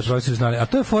 Da, profesori znali. A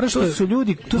to je fora što su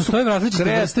ljudi, postoje različite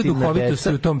vrste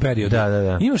duhovitosti u tom periodu.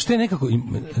 Da. Imaš te nekako,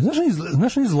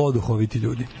 znaš oni zloduhoviti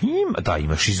ljudi?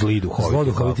 Imaš i zli duhoviti.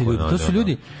 Zloduhoviti ljudi. To su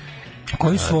ljudi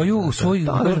koji svoju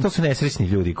to su nesrećni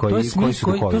ljudi koji su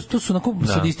duhoviti. To su onako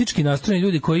sadistički nastrojeni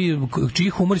ljudi čiji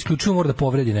humor isključivo mora da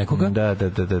povredi nekoga. Da.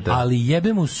 Ali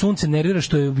jebe mu sunce, nervira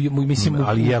što je, mislim,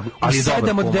 ali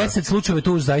 7 od 10 slučajeva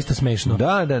to je zaista smešno.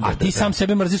 A ti sam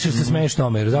sebe mrziš jer se smeješ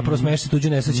tome, jer zapravo smeješ se tuđe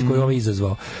nesreći koju je ovaj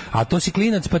izazvao. A to si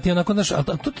klinac, pa ti onako, znaš,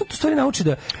 to stvari nauči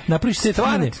da napraviš te fine.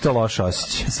 Stvarno ti to loše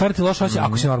osjećaj. Stvari ti loše osjećaj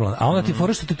ako si normalan. A onda ti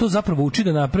fora što te to zapravo uči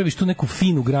da napraviš tu neku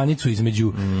finu granicu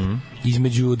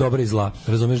između dobra i zla.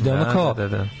 Razumeš da je ono kao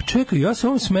čekaj, ja se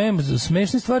ovom smejem,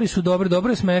 smešne stvari su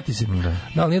dobre, smeti se.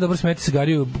 Da, ali nije dobro smeti se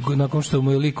Gariju nakon što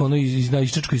mu je lik ono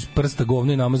iščačko iz prsta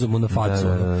govno i namazao mu na facu.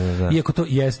 Iako to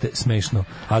jeste smešno,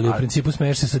 ali u principu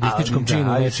smeješ se sadističkom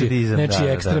činu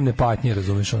nečije ekstremne patnje,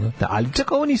 razumeš ono. Da, ali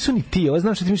čak ovo nisu ni ti, ovo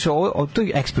znam što ti misliš, to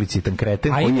je eksplicitan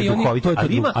kreten koji je duhovit.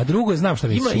 A drugo je, znam šta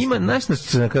misliš. Ima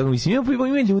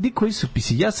ima ljudi koji su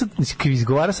ja sad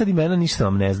izgovara sad imena, ništa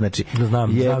vam ne znači.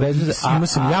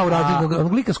 Sam ja uradio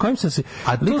onog lika s kojim sam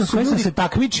se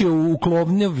takmičio u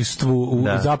klovnjavstvu,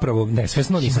 zapravo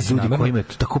nesvesno, nisam se namerno. Ljudi kojima je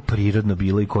to tako prirodno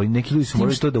bilo i koji neki ljudi su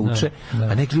morali to da uče,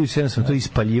 a neki ljudi su jednostavno to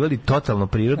ispaljivali totalno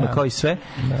prirodno kao i sve.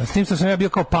 S tim što sam ja bio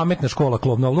kao pametna škola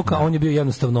klovnovluka, a on je bio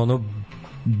jednostavno ono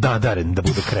dadaren da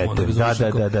bude kreten.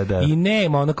 Da. I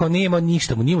nema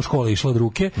ništa, mu nije u školi išlo od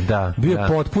ruke. Bio je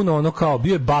potpuno ono kao,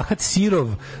 bio je bahat, sirov,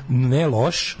 ne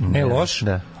loš,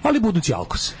 ali budući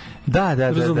alkos. Da.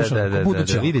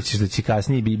 Vidjet ćeš da će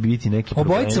kasnije biti neki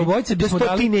problemi. Obojice bismo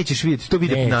dali... To ti nećeš vidjeti, to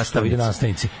vide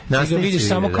nastavnici. Ti ga vidiš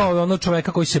samo kao ono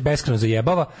čoveka koji se beskreno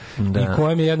zajebava i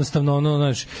kojem je jednostavno ono,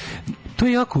 znaš, to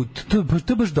je jako, to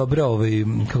je baš dobra,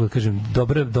 kako da kažem,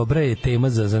 dobra je tema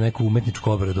za neku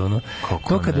umetničku obradu, ono.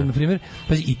 To kada, na primjer,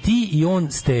 i ti i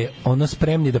on ste ono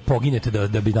spremni da poginete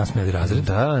da bi nasmejali razred.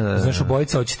 Znaš,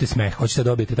 obojica hoćete smeh, hoćete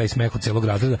dobijete taj smeh od celog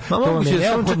razreda. Moguće da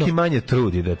se on čak i manje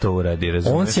trudi da to uradi,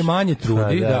 razumeš? On se manje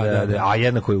trudi, a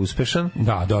jednako je uspešan.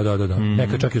 Da.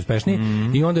 Neka čak i uspešniji.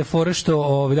 I onda je fora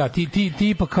što,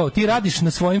 ti pa kao, ti radiš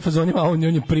na svojim fazonima, a on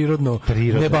je prirodno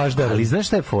ne baždar. Ali znaš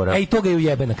šta je fora? I to ga je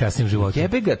ujebe na kasnim životu.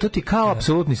 Jebe ga, to ti kao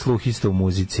apsolutni sluh isto u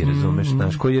muzici, razumeš,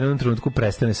 znaš, koji jednom trenutku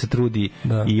prestane se trudi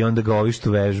i onda ga ovi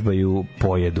što vežbaju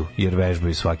pojedu, jer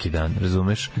vežbaju svaki dan,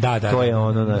 razumeš? To je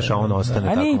ono, znaš, a on ostane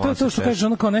tako. A nije to što kažeš,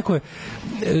 ono kao neko je,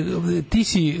 ti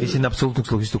si na apsolutnog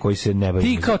sluhistu koji se ne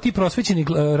bavi. Ti prosvećeni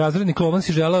razredni klovan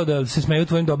si želeo da se smeju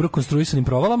tvojim dobro konstruisanim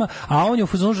provalama, a on je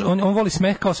on voli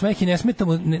smeh kao smeh i ne smeta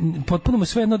mu, potpuno mu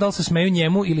svejedno da li se smeju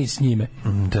njemu ili s njime.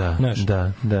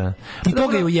 Da. I to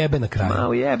ga je ujebe na kraju.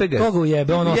 Ujebe ga. To ga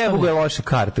ujebe, on ostane. Jebu ga loše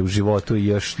karte u životu i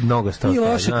još mnogo stvari. I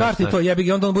loše karte, to jebi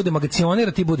ga, onda on bude magacioner,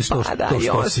 a ti budeš to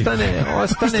što si.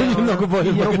 Ostane mnogo bolje.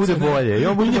 I on bude bolje. I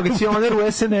on bude magacioner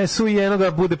u SNS-u i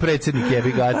jednoga bude predsjednik,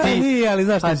 jebi ga. Ali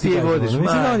znaš šta ti budeš?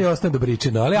 Mislim da on je ostane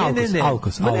dobričina, ali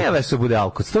alkos. Ne se bude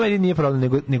alkos. To meni nije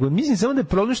problem, nego mislim samo da je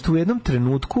problem što u jednom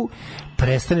trenutku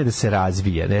prestane da se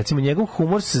razvija. Recimo, njegov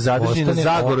humor se zadrži na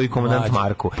Zagoru i Komandant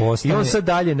Marku. I on sad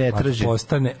dalje ne traži.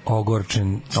 Postane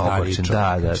ogorčen stari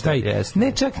čovjek.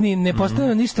 Ne čak ni ne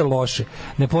postane ništa loše.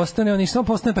 Ne postane on ništa, on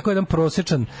postane tako jedan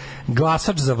prosječan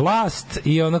glasač za vlast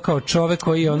i ono kao čovjek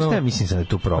koji ono... Znaš šta mislim da je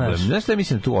tu problem? Znaš šta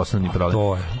mislim da je tu osnovni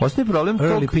problem? Osnovni problem...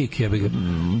 Early peak, jebi ga.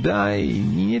 Da, i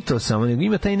nije to samo, nego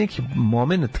ima taj neki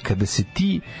moment kada se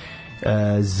ti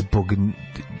zbog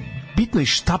bitno je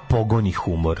šta pogoni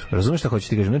humor. Razumeš šta hoću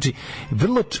ti kažem? Znači,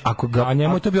 vrlo ako ga a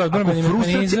njemu to bio odbrambeni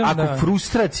mehanizam, ako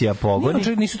frustracija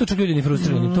pogoni, nisu to čak ljudi ni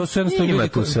frustrirani, to su jednostavno ljudi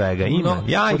tu svega. Ima.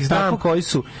 Ja ih znam koji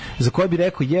su, za koje bi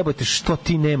rekao jebote što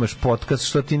ti nemaš podcast,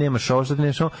 što ti nemaš ovo, što ti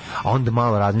nemaš ovo, a onda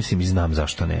malo razmislim i znam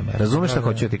zašto nema. Razumeš šta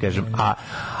hoću ti kažem?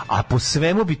 a po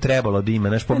svemu bi trebalo da ima,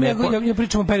 znaš, po ja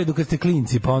pričam o periodu kad ste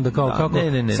klinci, pa onda kao kako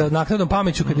sa naknadnom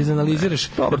pameću kad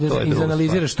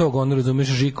izanaliziraš tog, onda razumeš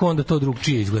Žiku, onda to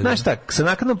drugčije izgleda. Znaš šta, sa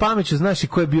naknadnom pameću znaš i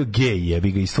ko je bio gej,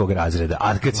 jebi ga, iz tvog razreda,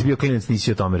 a kad si bio klinac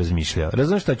nisi o tome razmišljao.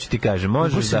 Razumeš šta ću ti kažem?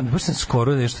 Možeš da... Baš sam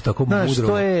skoro nešto tako mudro. Znaš,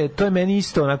 to je meni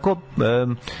isto onako...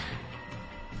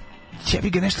 jebi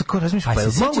ga nešto ko razmišlja, pa je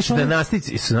moguće da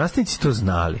nastavnici to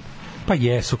znali. Pa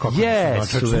jesu, kako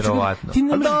jesu, verovatno.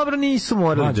 A dobro, nisu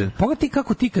morali. Pogledaj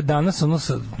kako ti kad danas ono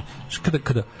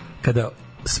kada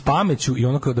s pameću i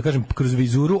ono, da kažem, kroz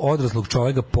vizuru odraslog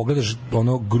čoveka pogledaš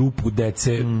ono grupu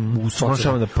dece u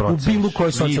socijalnoj, u bilo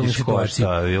kojoj socijalnoj situaciji.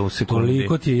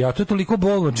 Toliko ti je, to je toliko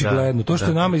bolno očigledno. To što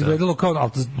je nama izgledalo kao,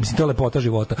 ali mislim, to je lepota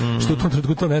života. Što u tom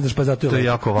trenutku to ne znaš, pa zato je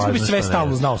jako važno. Što bi sve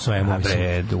stalno znao svemu.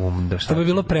 To bi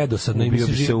bilo predosadno. Ubio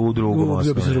bi se u drugom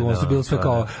osnovu. Bilo sve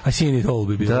kao, I seen it all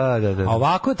bi bilo. A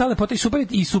ovako je ta lepota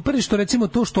i super je što recimo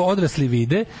to što odrasli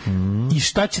vide i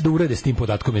šta će da urede s tim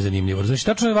podatkom je zanimljivo. Znači,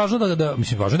 tačno je važno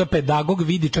važno da pedagog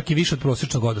vidi čak i više od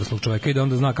prosječnog odraslog čoveka i da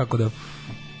onda zna kako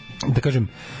da kažem,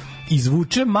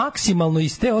 izvuče maksimalno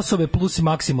iz te osobe plus i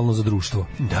maksimalno za društvo.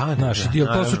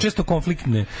 To su često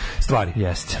konfliktne stvari.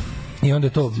 Jeste. I onda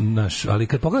je to, znaš, ali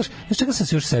kad pogledaš, znaš čega sam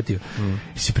se još setio?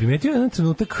 Si primetio jedan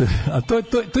trenutak, a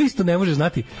to isto ne može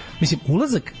znati. Mislim,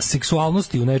 ulazak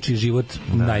seksualnosti u nečiji život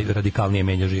najradikalnije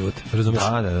menja život. Razumiješ?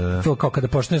 To kao kada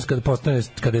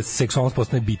seksualnost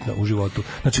postane bitna u životu.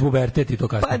 Znači, pubertet i to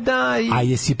kasnije. Pa da. A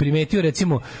jesi primetio,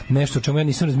 recimo, nešto o čemu ja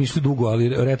nisam razmišljao dugo, ali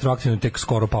retroaktivno tek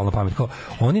skoro palo na pamet. Kao,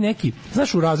 oni neki,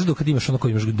 znaš, u razredu kad imaš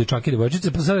dečake i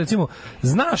devojčice, pa sad recimo,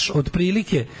 znaš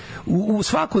otprilike,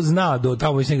 svako zna do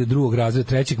tamo već negde drugog razreda,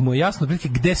 trećeg, mu je jasno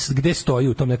gde stoji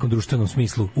u tom nekom društvenom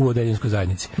smislu u odeljenskoj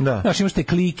zajednici. Znaš, imaš te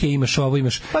klike, imaš ovo,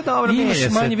 imaš... Pa dobro, menja se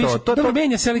to. Dobro,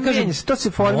 menja se, ali kažem... To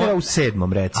se formira u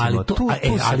 7. recimo.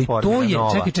 Ali to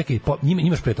je... Čekaj,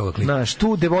 imaš pre toga klike. Znaš,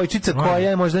 tu devojčica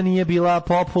koja možda nije bila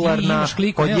popularna,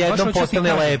 odjednom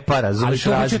postane lepa, razumiješ,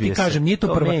 razvije se. Nije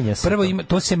to prvo,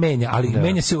 to se menja, ali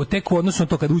menja se tek u odnosu na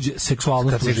to kad uđe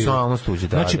seksualnost u život.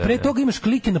 Znači, pre toga imaš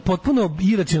klike na potpuno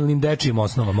iracionalnim dečijim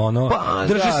osnovama,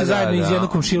 drže se zajedno iz jednog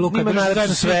komšiluka, drže se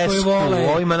zajedno sve koje vole.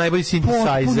 Ovo ima najbolji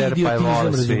synthesizer, pa je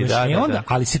vole svi.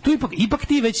 Ali se tu ipak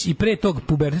ti već i pre tog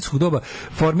pubertetskog doba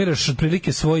formiraš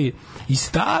otprilike svoj i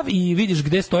stav i vidiš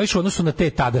gde stojiš u odnosu na te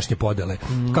tadašnje podele.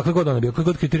 Kakve god ona bio, koji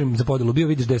god kriterijum za podelu bio,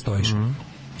 vidiš gde stojiš.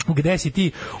 Gde si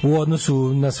ti u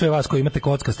odnosu na sve vas koji imate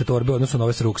kockaste torbe u odnosu na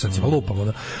ove s ruksacima,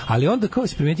 lupamo. Ali onda kao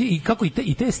se primetio i kako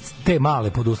i te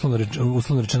male, pod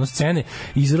uslovno rečeno scene,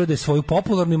 izrode svoju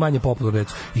popularnu i manje popularnu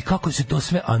recu. I kako se to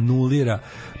sve anulira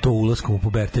to ulaskom u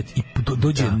pubertet i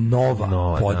dođe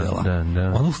nova podela.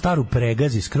 Onu staru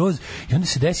pregazi skroz i onda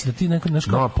se desi da ti neko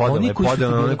podela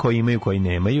one koji imaju, koji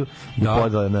nemaju i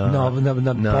podela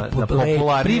na popularni,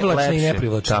 privlačne i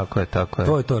neprivlačne. Tako je.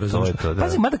 To je to, razumiješ.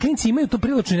 Pazi, mada klinci imaju to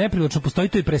privlačno i neprivlačno, postoji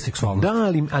to i preseksualno. Da,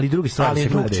 ali druge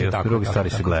stvari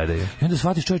se gledaju. I onda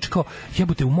shvatiš, čovječe, kao,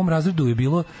 jebote, u mom razredu je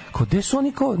bilo, kao, gde su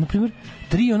oni, kao, na primjer,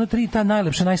 tri ta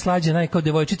najlepša, najslađa, kao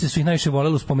devojčice su ih najviše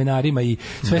volele u spomenarima i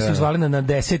sve su zvali na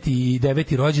 10. i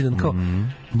 9. rođendan, kao,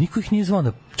 niko ih nije zvao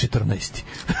na 14.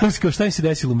 Kao, šta im se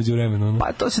desilo umeđu vremenu?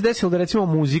 Pa to se desilo da, recimo,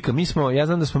 muzika, ja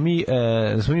znam da smo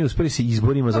mi uspeli se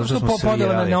izborimo zato što smo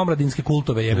svirali. Na omladinske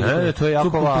kultove, jebe. To je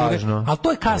jako važno. Ali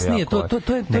to je kasnije, to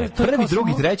je prvi,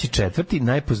 drugi, treći, četvrti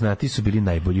najpoznatiji su bili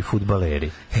najbolji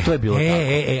fudbaleri. To je bilo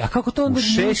tako. A kako to onda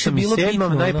nije bilo bitno? U 6. i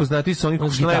 7. najpoznatiji su oni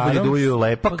koji su najbolje duju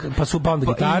lepak. Pa su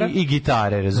onda gitara. I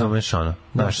gitare, razumeš, ono.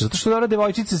 Zato što dobro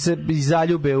devojčice se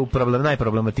zaljube u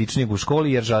najproblematičnijeg u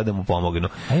školi jer žele da mu pomognu.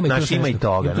 Ima i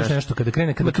toga. Ima nešto kad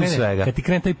ti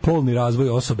krene taj polni razvoj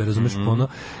osobe, razumeš, ono.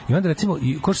 I onda recimo,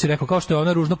 ko što si rekao, kao što je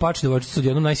ona ružno pači devojčica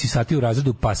odjednom najsisatiji u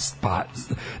razredu, pa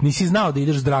nisi znao da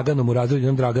ideš s Draganom u razredu,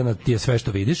 jednom Dragana ti je sve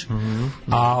što vidiš.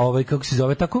 A kako se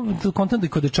zove, tako kontent i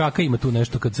kod dečaka ima tu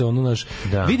nešto kad se ono naš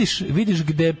vidiš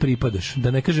gde pripadaš,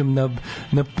 da ne kažem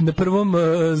na prvom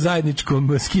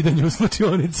zajedničkom skidanju u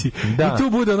slačionici. I tu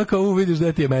bude ono kao vidiš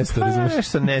gde ti je mesto, razumeš.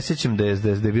 Nešto ne sjećam da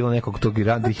je bilo nekog tog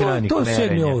ranih merenja. To je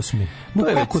 7. i 8. To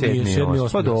je 7. i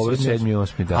 8. Pa dobro, 7. i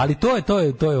 8. da. Ali to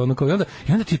je ono kao i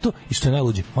onda ti to, i što je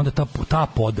najluđe, onda ta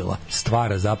podela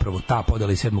stvara zapravo, ta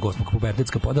podela iz 7. 8.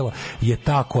 pubertetska podela je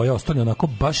ta koja ostane onako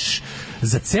baš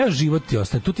za ceo život ti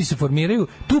ostane. Tu ti se formiraju,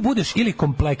 tu budeš ili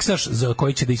kompleksaš za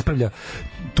koji će da ispravlja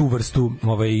tu vrstu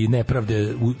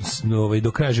nepravde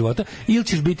do kraja života, ili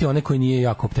ćeš biti onaj koji nije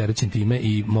jako opterećen time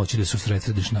i moći da se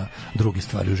usredsrediš na druge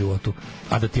stvari u životu,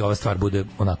 a da ti ova stvar bude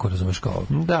onako, razumeš, kao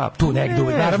tu negde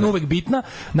uvek, naravno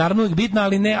uvek bitna,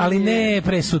 ali ne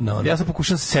presudna. Ja sam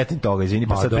pokušao se setiti toga, izvini,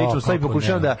 pa sad pričam, sad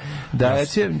pokušavam da...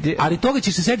 Ali toga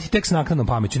ćeš se setiti tek s naknadnom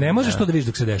pameću, ne možeš to da vidiš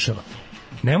dok se dešava.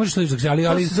 Ne možeš to izgledati,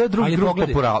 ali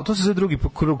to se za drugi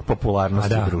krug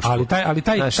popularnosti društva. Ali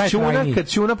taj trajni, kad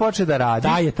Ćuna počne da radi,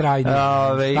 taj je trajni.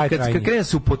 Kad krene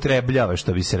se upotrebljava,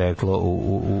 što bi se reklo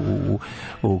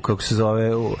u kako se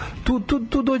zove,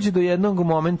 tu dođe do jednog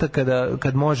momenta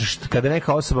kada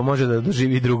neka osoba može da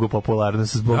doživi drugu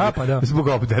popularnost zbog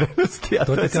obdarenosti.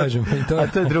 To ti kažem. A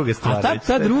to je druga stvar. A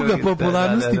ta druga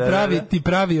popularnost ti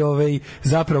pravi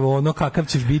zapravo ono kakav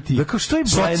ćeš biti. Dakle, što je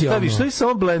blentavi, što je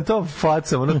samo blentov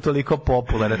facom, ono toliko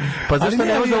popularan. Pa zašto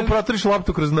ne možeš da protriš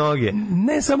loptu kroz noge?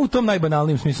 Ne samo u tom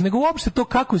najbanalnijem smislu, nego uopšte to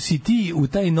kako si ti u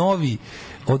taj novi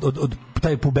od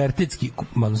taj pubertetski,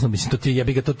 odnosno mislim to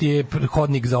ti je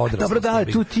hodnik za odraslost. Dobro,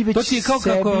 da, tu ti već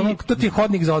to ti je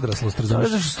hodnik za odraslost, razumeš?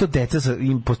 Zato što deca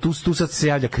tu sad se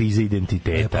javlja kriza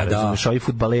identiteta, razumeš, ovi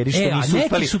fudbaleri što nisu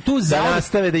uspeli da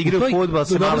nastave da igraju fudbal,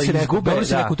 se malo izgube. Dobro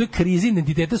se rekao, to je kriza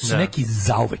identiteta, su neki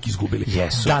zauvek izgubili.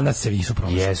 Danas se nisu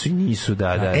prošli. Jesu i nisu,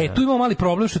 da. Tu imamo mali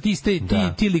problem što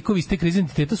ti likovi iz te krize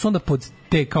identiteta su onda pod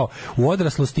te kao u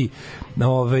odraslosti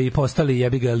postali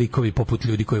jebiga likovi poput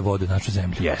ljudi koji vode našu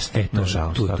zemlju. Jeste,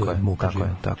 nažalost,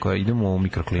 tako je. Idemo u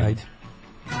mikroklimu. Ajde.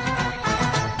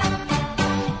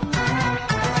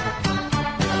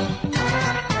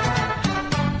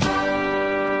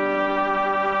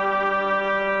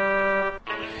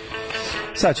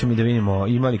 Sad ćemo da vidimo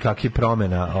imali kakve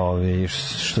promjena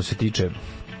što se tiče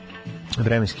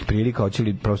vremenskih prilika, hoće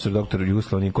li profesor doktor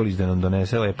Jugoslav Nikolić da nam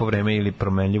donese lepo vreme ili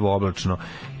promenljivo oblačno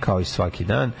kao i svaki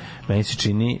dan. Meni se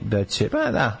čini da će,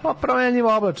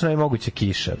 promenljivo oblačno i moguće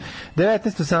kiša. 19,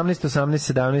 18,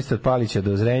 18, 17 od Palića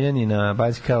do Zrenjanina,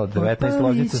 Banjska od 19,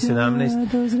 Loznica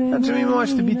 17. Znači vi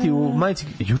možete biti u majici,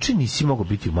 juče nisi mogao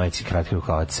biti u majici kratkih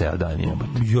rukava ceo dan.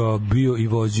 Ja bio i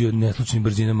vozio neslučnim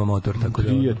brzinama motor, tako da.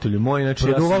 Prijatelji moji, znači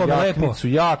ja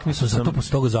sam jaknicu sam. Zato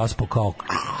posle toga zaspao kao.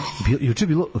 Juče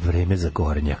bilo vreme za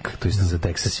gornjak, to je za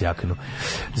Texas jaknu,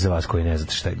 za vas koji ne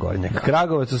znate šta je gornjak.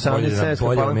 Kragovac 18,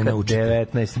 Palanka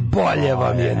 19. Bolje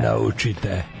vam je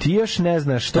naučite. Ti još ne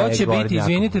znaš šta je gornjak. Biti,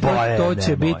 izvinite, to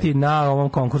će biti na ovom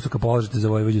konkursu kad položite za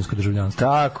vojvođansko državljanstvo.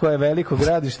 Tako je, Veliko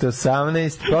Gradište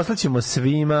 18. Poslaćemo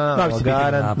svima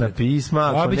garantna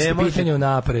pisma. Ako ne može, pitanje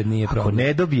unapred, nije problem. Ako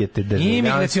ne dobijete državljanstvo,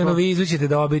 imigracionu vizu ćete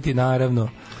dobiti, naravno.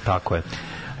 Tako je.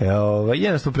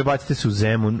 Jednostavno prebacite se u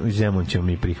Zemun ćemo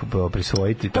mi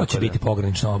prisvojiti. To će biti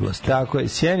pogranična oblast. Tako je,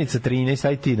 Sjenica 13,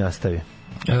 aj ti nastavi.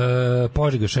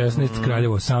 Požega 16,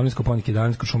 Kraljevo 18, Koponik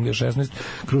 11, Košumlija 16,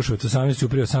 Kruševac 18,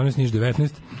 Ćuprija 18, Niš 19,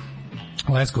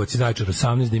 Leskovac i Zaječar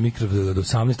 18, Dimitrovgrad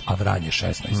 18, a Vranje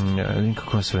 16.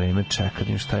 Kako se vreme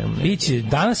čeka, šta je Biće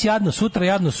danas jadno, sutra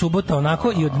jadno, subota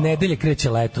onako i od nedelje kreće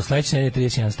leto, sledeće nedelje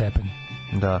 31 stepen.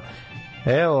 Da.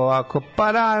 Evo, ako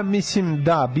mislim,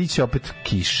 da, bit će opet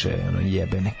kiše,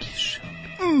 jebene kiše.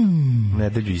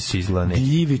 Nedelju se izlane.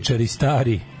 Gljivičari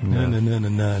stari.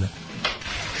 Na.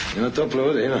 Ima tople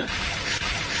vode, ima.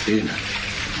 Fina.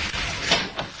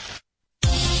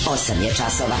 8 je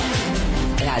časova.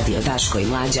 Radio Daško i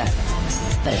Mlađa.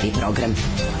 Prvi program.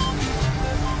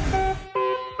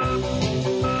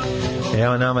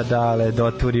 Evo nama Dale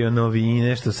doturio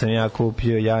novine, što sam ja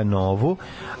kupio, ja novu,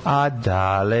 a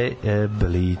Dale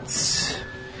Blic.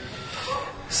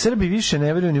 Srbi više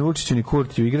ne veruju ni Vučiću ni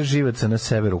Kurtiju, igra živaca na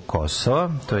severu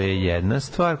Kosova, to je jedna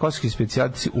stvar. Kosovski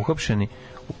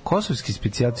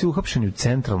specijalci uhapšeni u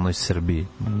centralnoj Srbiji.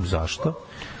 Zašto?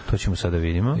 To ćemo sada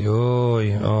vidimo.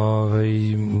 Joj,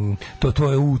 to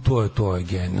je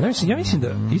genijalno. Ja mislim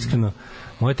da, iskreno,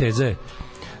 moja teza je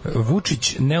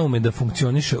Vučić ne ume da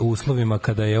funkcioniše u uslovima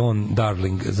kada je on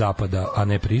darling Zapada, a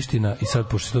ne Priština, i sad,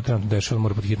 pošto se to trenutno dešava,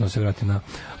 mora podhitno se vrati na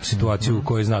situaciju u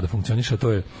kojoj zna da funkcioniše, a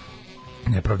to je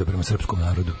nepravda prema srpskom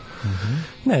narodu.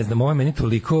 Ne znam, ovo je meni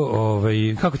toliko,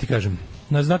 kako ti kažem,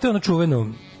 znate ono čuveno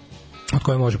od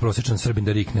koje može prosječan Srbin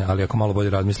da rikne, ali ako malo bolje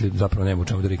razmisli, zapravo nema u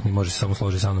čemu da rikne, može se samo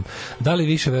složiti sa mnom. Da li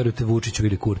više verujete Vučiću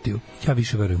ili Kurtiju? Ja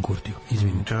više verujem Kurtiju,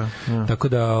 izvinite. Tako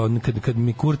da, kad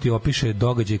mi Kurti opiše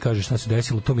događaj i kaže šta se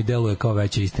desilo, to mi deluje kao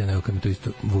veća istina nego kad mi to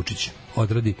isto Vučić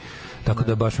odradi. Tako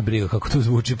da baš me briga kako to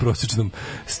zvuči prosječnom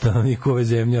stanovniku ove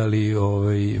zemlje, ali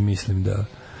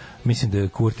mislim da je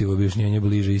Kurtijevo objašnjenje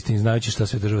bliže istini, znajući šta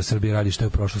sve država Srbije radi, šta je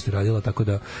u prošlosti radila, tako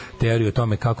da teoriju o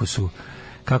tome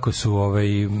kako su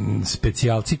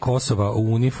specijalci Kosova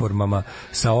u uniformama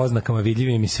sa oznakama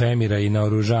vidljivim iz svemira i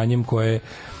naoružanjem koje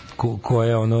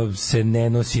se ne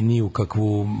nosi ni u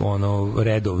kakvu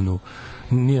redovnu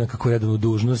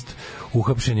dužnost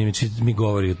uhapšeni, mi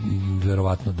govori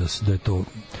verovatno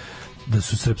da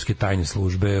su srpske tajne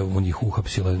službe u njih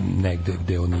uhapsile negde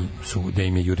gde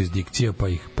im je jurisdikcija, pa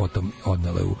ih potom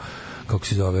odnele u kako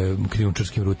se zove,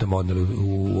 krijumčarskim rutama odneli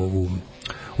u ovu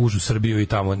užu Srbiju i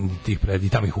tamo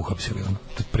ih uhapsili.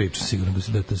 Priča sigurno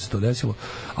da se to desilo,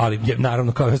 ali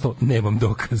naravno kao jasno nemam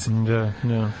dokaza.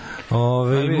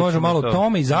 Može malo o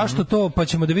tome i zašto to, pa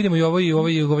ćemo da vidimo i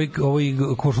ovaj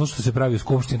košlo što se pravi u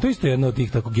Skupštini. To je isto jedna od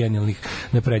tih tako genijalnih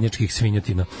naprednjačkih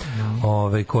svinjotina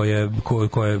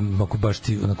koje baš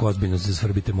ti onako ozbiljno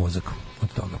zasvrbite mozak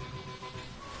od toga.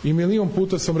 I milion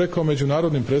puta sam rekao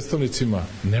međunarodnim predstavnicima,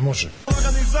 ne može.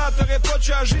 Organizator je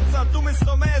počeo žicat,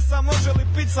 umjesto mesa može li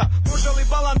pizza, može li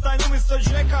balantajn umjesto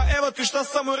džeka, evo ti šta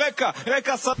sam mu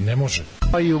reka sam... Ne može.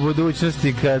 Pa i u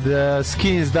budućnosti kad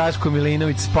Skins Daško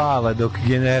Milinović spava dok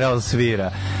general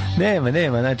svira.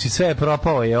 Nema, znači sve je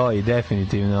propao i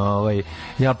definitivno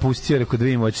ja pustio, rekao da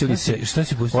vidimo,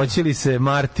 hoće li se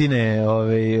Martine,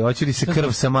 hoće li se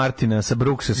krv sa Martina, sa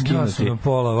Brooksa skinuti. Ja sam na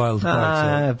pola Wild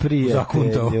Cards.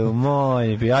 Prijatelju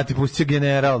moj, ja ti pustio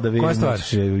general da vidim. Koja stvar?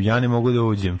 Ja ne mogu da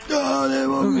uđem.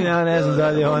 Ja ne znam da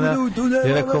li je ona,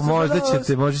 jer ako možda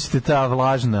ćete ta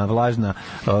vlažna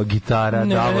gitara.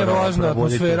 Ne,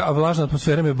 vlažna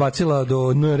atmosfera me bacila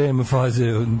do NRM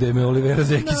faze, gde me Olivera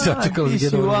Zekić sačekala za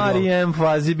jedan u R.E.M.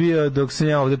 fazi bio dok sam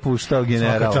ja ovde puštao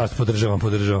general. Svaka čast,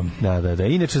 podržavam. Da.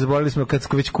 Inače, zaboravili smo, kad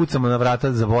već kucamo na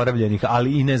vrata zaboravljenih,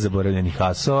 ali i nezaboravljenih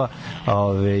asova,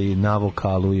 na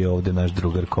vokalu je ovde naš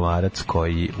drugar Komarac,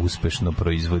 koji uspešno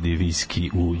proizvodi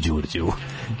viski u Đurđevu.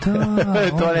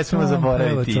 To ne smemo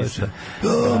zaboraviti isto.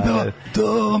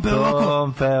 Tom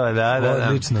peva, da.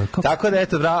 Odlično. Tako da,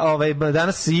 eto,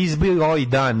 danas se izbio ovaj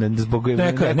dan, zbog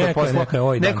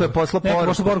neko je poslao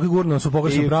poruku i gurno su u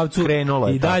pogrešnom pravcu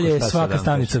i dalje je svaka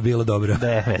stanica bila dobra.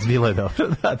 Bilo je dobro,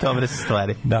 dobre su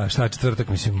stvari. Da, šta četvrtak,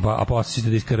 mislim, a posle ćete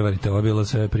da iskrvarite, ovo je bilo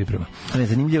sve priprema.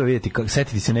 Zanimljivo vidjeti,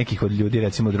 setiti se nekih od ljudi,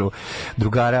 recimo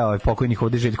drugara pokojnih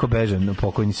ovde, Željko Bežan,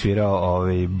 pokojni svirao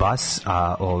bas,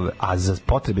 a za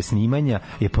potrebe snimanja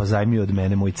je pozajmio od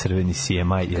mene moj crveni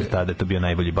CMI, jer tada je to bio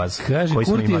najbolji bas. Kaže,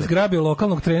 Kurti je zgrabio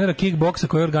lokalnog trenera kickboksa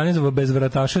koji je organizovao bez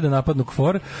vrataše da napadnu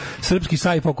KFOR. Srpski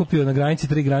SAI pokupio na granici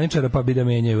 3 graničara pa bi da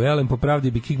menjaju. Elem po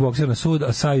pravdi bi kickbokser na sud,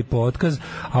 a SAI po otkaz,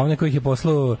 a one kojih je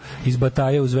poslao iz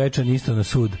Bataje uz Večan isto na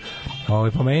sud.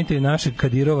 Pomenite i našeg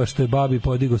Kadirova što je babi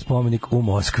podigao spomenik u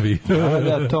Moskvi.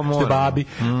 Da, to moramo. Što je babi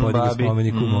podigao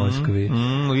spomenik u Moskvi.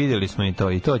 Vidjeli smo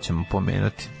i to ćemo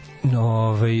pomenuti.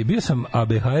 Bio sam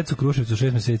ABH-ec u Kruševcu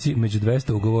 6 meseci među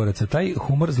 200 ugovoraca. Taj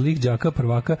humor zlih đaka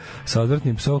prvaka sa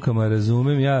odvrtnim psovkama,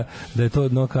 razumem ja da je to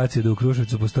dno kacije, da u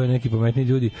Kruševcu postoje neki pametni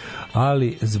ljudi,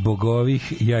 ali zbog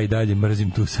ovih ja i dalje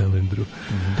mrzim tu Selendru.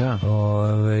 Da. To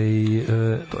je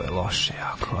loše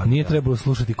jako. Nije trebalo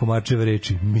slušati Komarčeve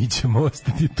reči, mi ćemo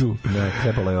ostati tu. Da,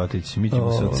 trebalo je otići, mi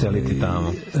ćemo se odseliti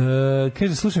tamo.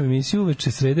 Kaže, slušam emisiju,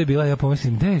 uveče srede bila, ja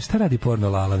pomislim, šta radi porno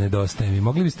Lala, nedostaje mi.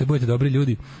 Mogli biste budete dobri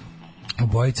ljudi,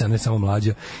 obojica, ne samo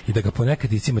Mlađa, i da ga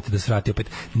ponekad iscimate da svrati opet.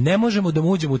 Ne možemo da mu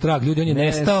uđemo u trag, ljudi, on je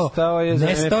nestao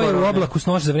je u oblaku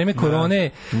snoć za vreme korone.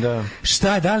 Da.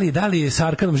 Šta, da li je s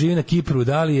Arkadom živi na Kipru,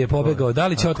 da li je pobegao, da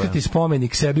li će otkriti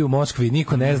spomenik sebi u Moskvi,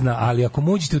 niko ne zna, ali ako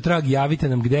mu uđete u trag, javite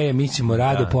nam gde je, mi ćemo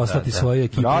rado poslati svoju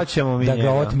ekipu da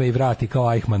ga otme i vrati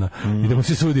kao Eichmana i da mu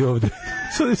se sudi ovde.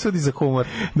 Sudi za humor.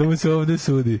 Da mu se ovde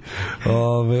sudi.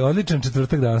 Odličan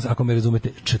četvrtak danas, ako me razumete,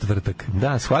 četvrtak.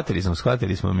 Da, shvatili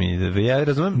smo mi. Ja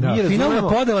razumem, da, finalna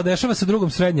podela dešava se drugom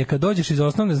srednje. Kad dođeš iz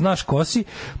osnovne, znaš ko si,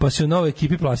 pa se u novoj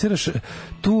ekipi plasiraš.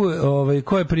 Tu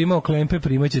ko je primao klempe,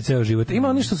 primaće ceo život. Ima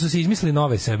oni što su se izmislili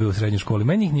nove sebe u srednjoj školi.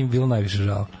 Meni ih nije bilo najviše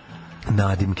žao.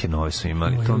 Nadimke nove su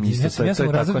imali. To mi isto, ja sam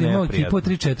u razredu imao ekipu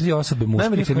 3-4 osobe muške.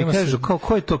 Najbolje mi kažu,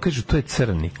 ko je to? Kažu, to je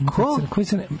crni. Ko?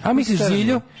 A misliš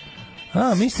Ziljo?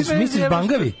 A, misliš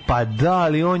Bangavi? Pa da,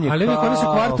 ali on je kao... Ali on je kod nas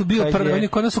u kvartu bio prvi, on je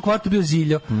kod nas u kvartu bio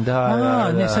Ziljo.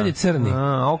 Da. Ne, sad je crni.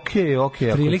 Okej.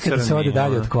 Prilika da se ode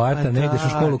dalje od kvarta, ne ideš u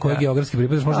školu koju geografski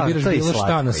pripadaš, možda biraš bilo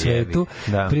šta na svetu.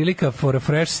 Prilika for a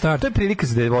fresh start. To je prilika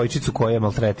za devojčicu koja je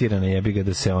maltretirana, jebi ga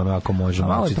da se ono ako može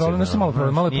malčice.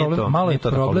 Malo je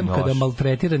problem kada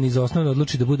maltretiran iz osnovne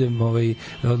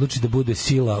odluči da bude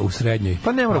sila u srednjoj.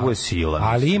 Pa ne mora bude sila.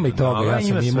 Ali ima i toga, ja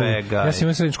sam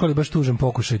imao u srednjoj školi baš tužan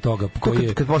pokušaj toga.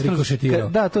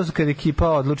 Da, to su kad ekipa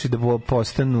odluči da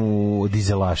postanu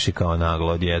dizelaši kao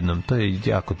naglo odjednom. To je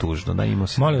jako tužno. Da,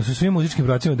 molim, su svim muzičkim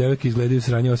bracima devojke izgledaju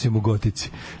sranje osim u gotici.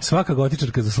 Svaka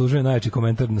gotičarka zaslužuje najjači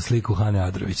komentar na sliku Hane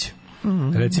Adrović.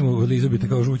 Recimo, Elizabeta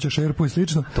kao žuća šerpu i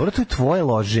slično. Dobro, to je tvoje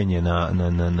loženje na...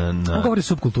 On govori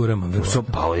subkulturama.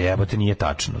 Pa jebote, nije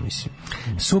tačno, mislim.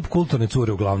 Subkulturne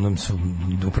cure uglavnom su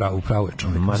upravo je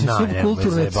čovjek.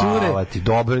 Subkulturne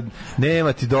cure...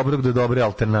 Nema ti dobrog do dobre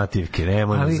alternativke.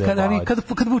 Ali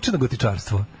kad vuče na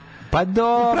gotičarstvo? Pa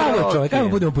dobro. Pravo čovjek, ajmo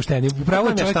budemo pošteni. Pravo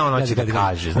čovjek šta on hoće da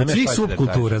kaže. Od svih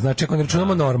subkultura, znači ako ne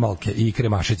računamo normalke i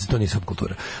kremašice, to nije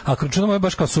subkultura. Ako računamo je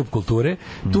baš kao subkulture,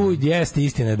 tu jeste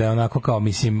istina da je onako kao,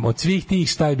 mislim, od svih tih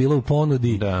šta je bilo u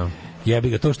ponudi, jebi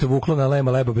ga, to što je vuklo na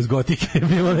lema leba bez gotike je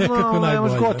bilo nekako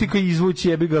najbolje. No, gotika izvući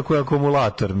jebi ga koji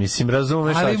akumulator, mislim,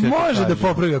 razumeš šta ću ti kažem. Ali može da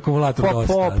popravi akumulator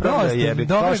dosta. Popravlja jebi,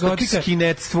 kao što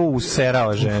skinetstvo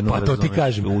userava ženu. Pa to ti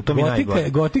kažem.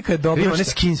 Gotika je dobra. Riba ne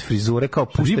skins frizure, kao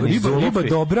pušteni zulufi. Riba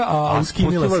dobra, a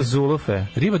uskinila se. Zulufe.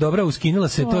 Riba dobra, uskinila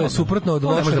se, to je suprotno od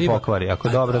loša riba. Može da pokvari, ako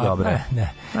dobra.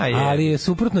 Ne. Ali je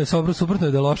suprotno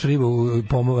je da loša riba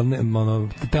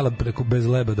tela preko bez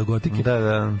leba do gotike.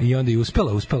 Da. I onda i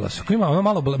uspela su. Ima ono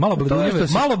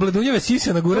malo bledunjeve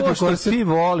sise nagurati u korset. To što ti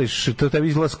voliš, to tebi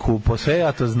izgleda skupo, sve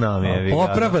ja to znam.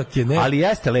 Popravak je, ne. Ali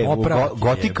jeste lepo,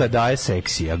 gotika daje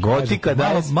seksija. Gotika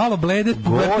daje... Malo blede,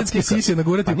 pubertetske sise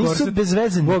nagurati u korset. Nisu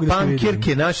bezvezani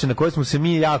pankirke naše na koje smo se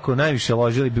mi jako najviše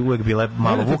ložili, bi uvek bile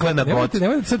malo vukle na got.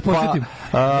 Nemoj da sad podsjetim.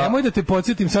 Nemoj da te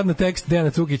podsjetim sad na tekst Dejana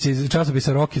Cukića iz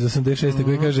časopisa Rock iz 86.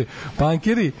 koji kaže,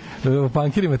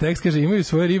 pankirima tekst kaže, imaju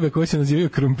svoje ribe koje se nazivaju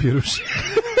krumpiruši.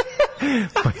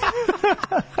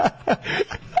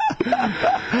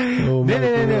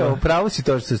 Ne, upravo si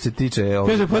to što se tiče.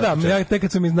 Kaže, pa da, ja tek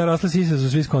kad sam narasla sise su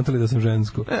svi skontali da sam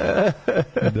žensko.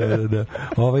 Da.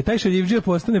 Taj šaljivđija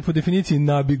postane po definiciji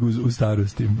nabiguz u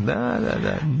starosti. Da.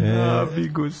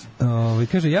 Nabiguz.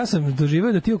 Kaže, ja sam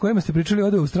doživao da ti o kojima ste pričali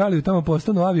ode u Australiju, tamo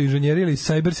postanu avioinženjeri ili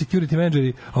cyber security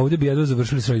menadžeri, a ovdje bi jedva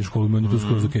završili srednju školu, meni to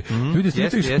skoro okej.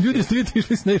 Ljudi ste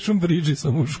išli s Nešom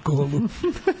Bridgesom u školu.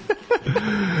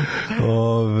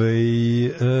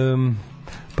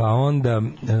 Pa onda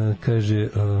kaže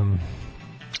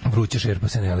vruća šerpa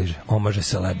se ne liže, omaže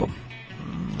se lebom.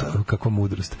 Kakva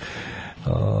mudrost.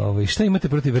 Šta imate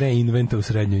protiv reinventa u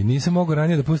srednjoj? Nisam mogao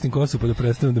ranije da pustim kosu pa da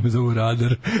prestanem da me zovu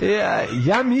radar.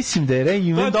 Ja mislim da je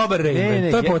reinvent... To je dobar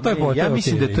reinvent. Ja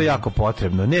mislim da je to jako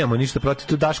potrebno. Nemamo ništa protiv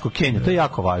tu Daško Kenja. To je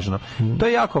jako važno. To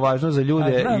je jako važno za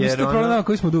ljude. Mislim da je problem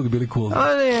koji smo dugi bili cool. A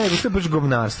ne, to je baš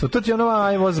govnarstvo. To ti je ono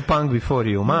I was a punk before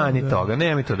you. Mani toga.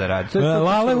 Nema mi to da radi.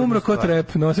 Lale umro ko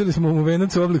trep. Nosili smo mu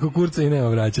venac u obliku kurca i nema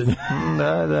vraćanja.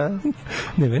 Da.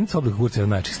 Ne, venac u obliku kurca je od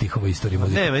najčih stihova istorije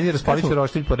muzike. Ne, meni je Raspalić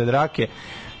roštilj pored rake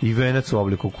i venac u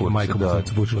obliku kurca. Majko mu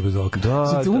sad bučila bez oka.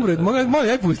 Da. Umre, mogu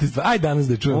ja pustiti stvar. Aj danas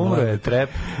da čujem. Umre je trep.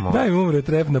 Daj mi umre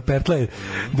trep na pertle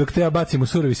dok te ja bacim u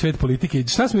surovi svet politike.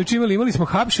 Šta smo učinili? Imali smo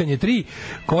hapšenje 3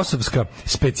 kosovska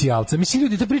specijalca. Mislim,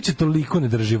 ljudi, ta priča toliko ne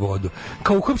drži vodu.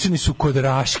 Kao uhapšeni su kod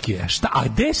Raške. Šta? A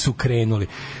gde su krenuli?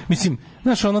 Mislim,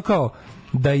 znaš, ono kao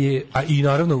da je, a i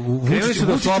naravno Vučić su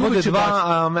da slobode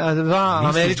dva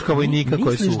američka vojnika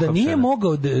koji su uhapšeni. Da nije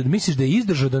mogao, misliš da je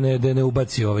izdržao da ne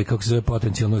ubaci kako se zove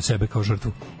potencijalno sebe kao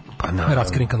žrtvu? Pa naravno,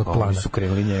 raskrinkanog plana. Oni su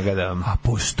krenuli njega da... A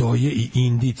postoje i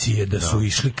indicije da su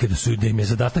išli, da im je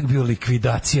zadatak bio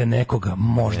likvidacija nekoga,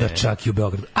 možda čak i u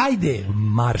Beogradu. Ajde,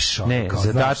 maršo.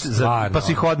 Pa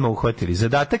su ih odmah uhvatili.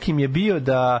 Zadatak im je bio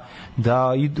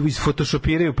da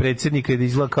isfotošopiraju predsjednika i da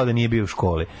izgleda kao da nije bio u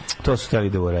školi. To su hteli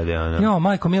da urade. Jo,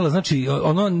 majko mila, znači,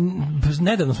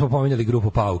 nedavno smo pominjali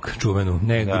grupu Pauk, čuvenu,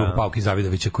 ne grupu Pauk iz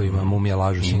Zavidovića koji ima Mumija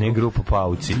lažu. Ne grupu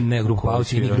Pauci. Ne grupu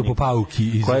Pauci, ni grupu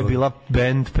Pauki. Koja je bila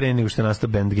band pre nego što je nastao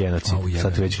band Genocid.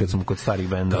 Sad već kad smo kod starih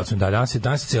benda. Danas je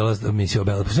cijela misija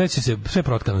obela. Sve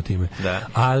protkano time.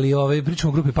 Ali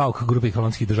pričamo o grupi Pauk, grupi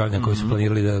holandskih državljana koji su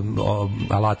planirali da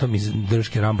alatom iz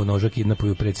drške Rambo noža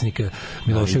kidnapuju predsjednika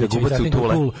Miloševića i zatim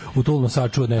u Tulno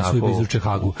saču odnesu i izruče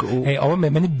Hagu. Ovo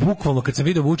meni bukvalno kad sam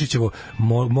video Vučićevo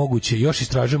moguće, još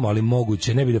istražujemo, ali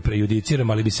moguće, ne bi da prejudiciram,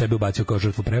 ali bi sebe ubacio kao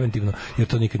žrtvu preventivno, jer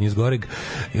to nikad nije zgoreg.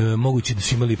 Moguće da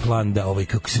su imali plan da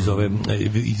kako se zove,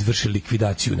 izvrši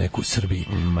likvidaciju neku u Srbiji.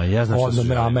 Ja znam što su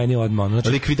znači,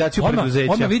 likvidaciju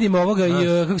preduzeća. Odmah vidimo ovoga,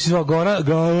 kako se zove,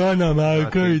 Govana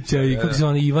Markovića i kako se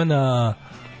zove, Ivana...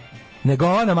 Ne,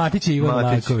 Govana Matića i Ivana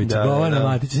Markovića. Govana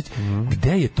Matića.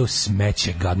 Gde je to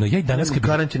smeće gadno? Ja i danas...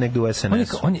 Garant je negde u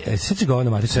SNS-u. Sad će Govana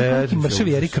Matića. Neki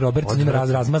mršavi Erik Roberts s njim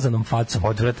razmazanom facom.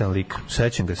 Odvratan lik.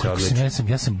 Sećam ga se odlično.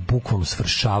 Ja sam bukvalno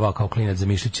svršavao kao klinac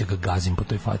zamišljajući ga gazim po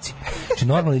toj faci. Znači,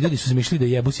 normalni ljudi su zamišljali da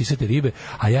jebu sisate ribe,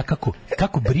 a ja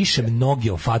kako brišem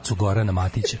noge o facu Gorana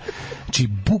Matića. Znači,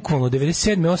 bukvalno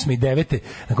 97. 8. i 9.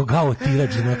 Onako gao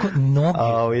tirač, da mu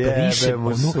noge brišem,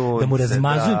 da mu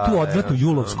razmazujem tu odvratnu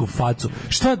julovsku facu facu.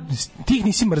 Šta, ti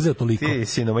nisi mrzeo toliko? Ti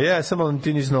si, no, ja sam, ali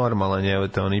ti nisi normalan, evo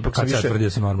te, on ipak sam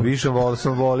više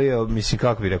volio, mislim,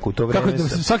 kako bi rekao, u to vreme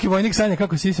svaki vojnik sanja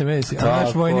kako sise mesi, a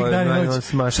naš vojnik dan i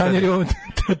noć sanjari ovom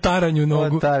taranju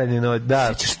nogu.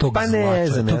 Da. Pa ne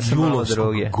znam, ja sam malo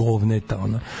druge. Govneta,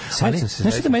 ono. Ali,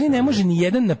 znaš da meni ne može ni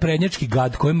jedan naprednjački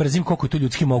gad koji mrzim koliko je to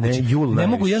ljudski moguće. Ne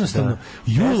mogu jednostavno,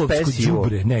 julovsko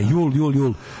đubre, ne,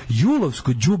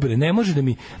 julovsko đubre, ne može da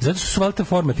mi, zato su valjda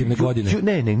formativne godine.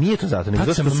 Ne, nije to zato, nego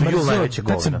zato što su jul najveće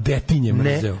govna. Tad sam detinje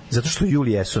mrzeo. Zato što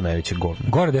juli jesu najveće govna.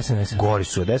 Gore od SNS. Gori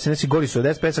su od SNS i gori su od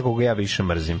SPS-a koga ja više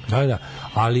mrzim. Da,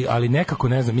 ali nekako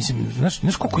ne znam, mislim,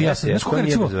 znaš koliko ja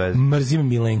recimo mrzim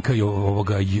Milenka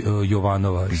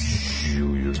Jovanova.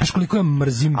 Znaš koliko ja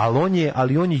mrzim.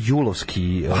 Ali on je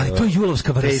julovski. Ali to je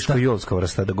julovska vrsta. Teško julovska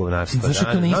vrsta da govnarstva. Znaš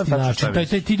to na isti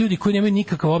način. Ti ljudi koji nemaju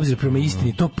nikakav obzir prema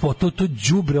istini, to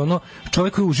đubre, ono,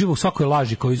 čovjek koji uživa u svakoj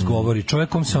laži koju izgovori,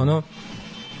 čovjekom se ono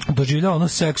doživljava ono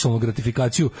seksualnu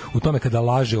gratifikaciju u tome kada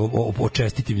laže o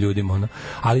čestitim ljudima, ono.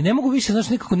 Ali ne mogu više, znaš,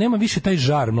 nekako nema više taj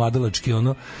žar mladalački,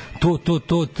 ono,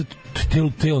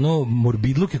 te ono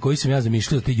morbidluke koji sam ja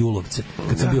zamišljao za te julovce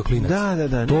kad sam bio klinac.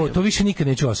 Da. To više nikad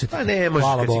neću osjetiti. Pa ne, možeš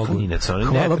kad si klinac.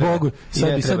 Hvala Bogu.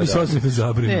 Sad bi se osjetio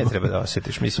zabrinuo. Ne treba da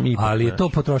osjetiš, mislim, ipak. Ali je to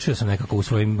potrošio sam nekako u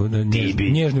svojim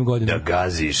nježnim godinama. Da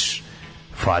gaziš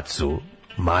facu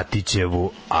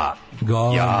Matićevu, a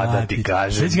ja da ti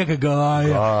kažem. Sveći kakav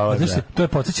gaja. To je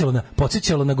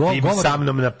podsjećalo na govor. Ti bi sa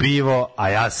mnom na pivo, a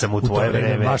ja sam u tvoje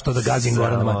vreme. Baš to da gazim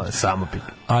Gorana Matića. Samo pivo.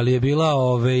 Ali je bila,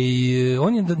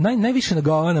 on je najviše na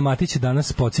Govana Matića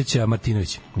danas podsjeća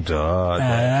Martinović. Da.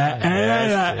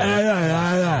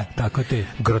 Tako te.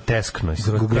 Grotesknost.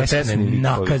 Groteskne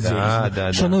nakaze.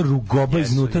 Što ono rugoba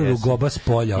iznutra, rugoba s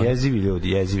polja.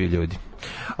 Jezivi ljudi.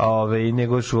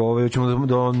 Nego ćemo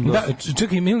da,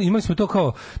 čekaj, imali smo to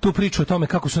kao tu priču o tome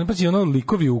kako su napazi ono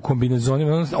likovi u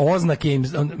kombinezonima,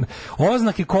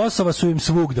 oznake Kosova su im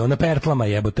svugde, na pertlama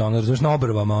jebote, ono, razumeš, na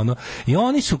obrvama, ono, i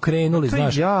oni su krenuli,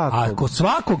 znaš, a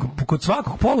kod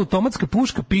svakog poluautomatska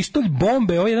puška, pištolj,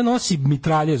 bombe, jedan nosi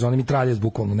mitraljez,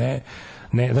 bukvalno, ne,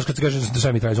 znaš kad se kaže da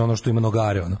šta mi traži ono što ima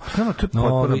nogare, ono. No, to je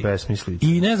potpuno besmislica.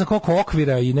 I ne znam koliko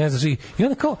okvira i ne znam, i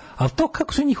onda kao, ali to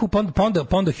kako su njih pa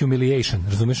onda humiliation,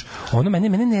 razumeš? Ono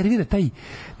mene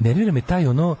nervira me taj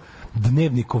ono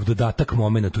dnevnikov dodatak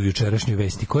momenat u jučerašnjoj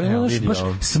vesti, koja je baš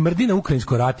smrdi na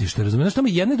ukrajinsko ratište, razumiješ? Tamo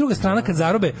jedna i druga strana kad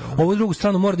zarobe, ovu drugu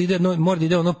stranu mora da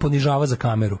ide ono ponižava za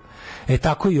kameru.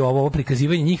 Tako i ovo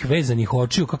prikazivanje njih vezanih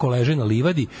očiju kako leže na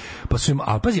livadi, pa su im,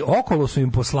 ali pazi, okolo su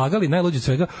im poslagali, najluđe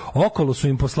svega,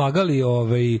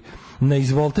 na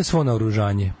izvolte svo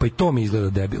naoružanje, pa i to mi izgleda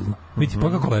debilno. Vidite,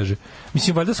 pa kako leže.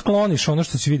 Mislim, valjda skloniš ono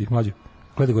što se vidi, mlađe.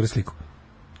 Gledaj gore sliku.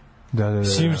 Da.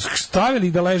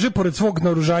 Stavili da leže pored svog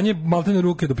naoružanja maltene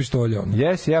ruke do pištolja.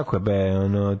 Jesi,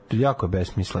 jako je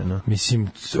besmisleno. Mislim,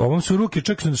 ovom su ruke,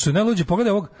 čak što ne luđe,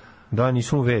 pogledaj ovog. Da,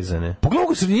 nisu mu vezane.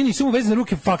 Pogledaj u sredini, nisu mu vezane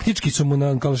ruke, faktički su mu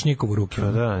na Kalašnjikovu ruke.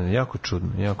 Da, jako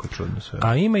čudno sve.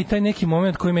 A ima i taj neki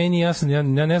moment koji meni nije jasan, ja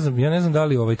ne znam da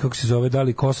li kako se zove, da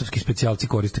li kosovski specijalci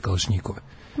koriste Kalašnjikove.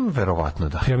 Verovatno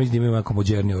da. Ja mislim da imaju neko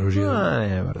modernije oružje.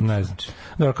 Ne znam.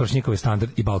 Dobro, Kalašnjikov je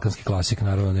standard i balkanski klasik,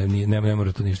 naravno, ne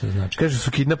mora to ništa da znači. Kaže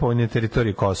su kidnapovani na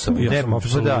teritoriji Kosova. Ja sam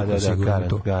apsolutno siguran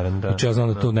to. Znači, ja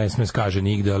znam da to ne sme skaže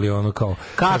nigde, ali ono kao...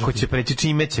 Kako će preći,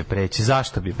 čime će preći,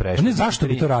 zašto bi prešli? Ne, zašto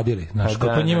bi to radili? Znaš,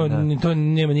 to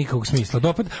nema nikakvog smisla.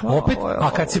 Opet, a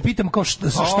kad se pitam kao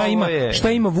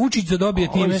šta ima Vučić da dobije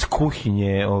time...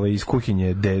 Iz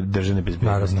kuhinje državne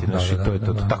bezbednosti. To je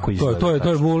tako izgleda. To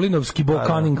je Vulinovski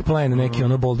Cunning plan, neki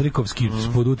ono boldrikovski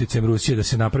pod uticajem Rusije da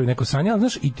se napravi neko sranje, ali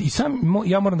znaš, i sam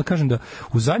ja moram da kažem da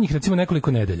u zadnjih recimo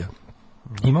nekoliko nedelja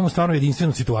imamo stvarno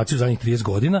jedinstvenu situaciju u zadnjih 30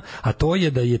 godina, a to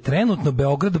je da je trenutno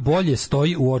Beograd bolje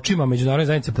stoji u očima međunarodne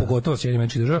zajednice, pogotovo Sjedinjenih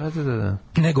Američkih Država,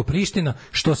 nego Priština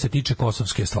što se tiče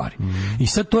kosovske stvari. I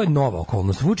sad to je nova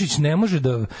okolnost. Vučić ne može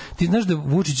da... Ti znaš da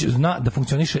Vučić zna da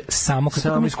funkcioniše samo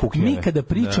iz kuhinje. Mi kada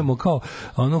pričamo kao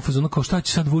kao šta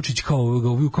će sad Vučić kao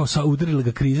udarila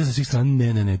ga kriza sa svih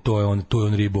strana, ne, to je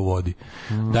on riba u vodi.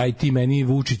 Daj ti meni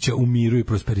Vučića u miru i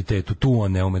prosperitetu. Tu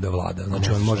on ne ume da vlada. Znači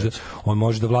on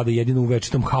može da vlada jedino u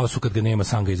večitom haosu kad ga nema,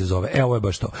 sam ga izazove. Ovo je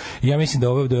baš to. I ja mislim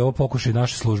da je ovo pokušaj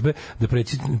naše službe da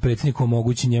predsjedniku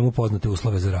omogući njemu poznate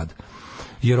uslove za rad.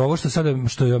 jer ovo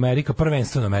što je Amerika,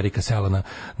 prvenstveno Amerika sela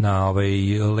na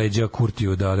leđa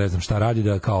Kurtiju da ne znam šta radi,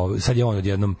 da kao sad je on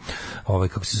odjednom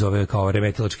kako se zove, kao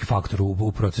remetilački faktor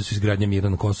u procesu izgradnje mira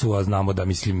na Kosovu, a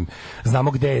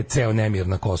znamo gde je ceo nemir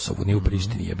na Kosovu, nije u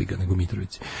Prištini, jebi ga, nego u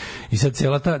Mitrovici. I sad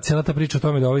cela ta priča o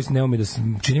tome da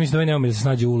čini mi se da ovaj ne ume da se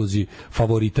snađe u ulozi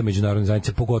favorita međunarodne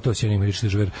zajednice, pogotovo Sjedinjenih Američkih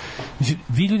Država.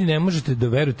 Vi ljudi ne možete da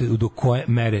verujete do koje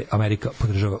mere Amerika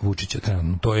podržava Vučića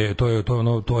trenutno.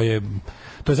 To je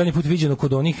zadnji put viđeno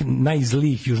kod onih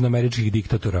najzlijih južnoameričkih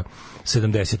diktatora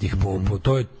 70-ih.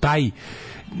 To je taj,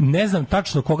 ne znam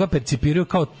tačno koga percipiraju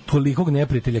kao tolikog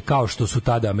neprijatelja kao što su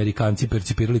tada Amerikanci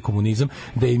percipirali komunizam,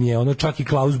 da im je čak i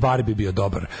Klaus Barbie bio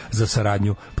dobar za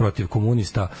saradnju protiv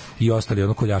komunista i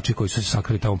ostali koljači koji su se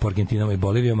sakrili tamo po Argentinama i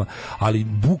Bolivijama, ali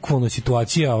bukvalno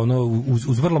situacija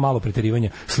uz vrlo malo preterivanja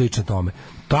slična tome.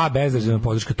 Ta bezrezervna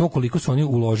podrška, to koliko su oni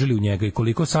uložili u njega i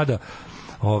koliko sada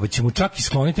ćemo čak i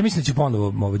skloniti, mislim da će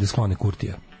ponovo da sklone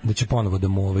Kurtija, da će ponovo da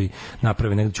mu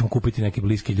naprave, da ćemo kupiti neke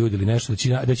bliski ljudi ili nešto,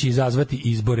 da će izazvati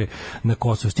izbore na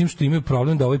Kosovo. S tim što imaju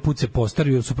problem da ovaj put se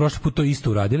postaraju, jer su prošli put to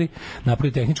isto uradili,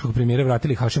 napravili tehničkog premijera,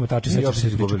 vratili Hašima Tači,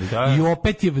 i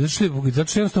opet je, zato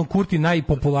što jednostavno Kurti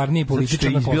najpopularniji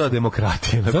političar na Kosovu. Izbila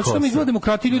demokratija na Kosovu. Zato što izbila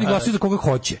demokratija, ljudi glasuju za koga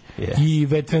hoće. I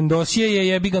Vetvendosije je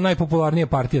jebi ga najpopularnija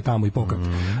partija tamo i pokret.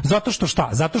 Zato što šta?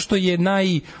 Zato što je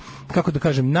kako da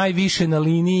kažem, najviše na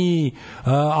liniji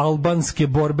albanske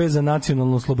borbe za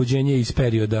nacionalno oslobođenje iz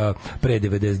perioda pre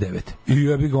 99. I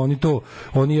jebi ga,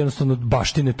 oni jednostavno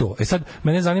baštine to. Sad,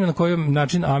 mene zanima na koji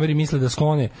način Ameri misle da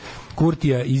sklone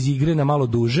Kurtija iz igre na malo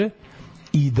duže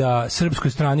i da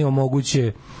srpskoj strani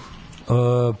omoguće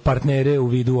partnere u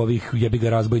vidu ovih jebiga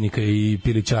razbojnika i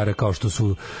pilićara kao što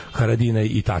su Haradina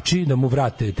i Tači, da mu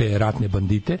vrate te ratne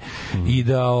bandite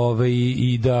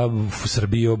i da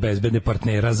Srbiji obezbede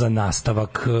partnera za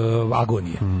nastavak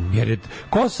agonije. Jer je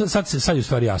sad je u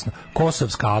stvari jasno,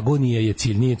 kosovska agonija je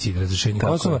cilj, nije cilj razrešenja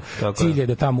Kosova, cilj je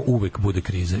da tamo uvek bude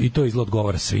kriza i to izgled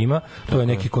govora svima, to je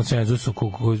neki konsenzus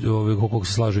oko kog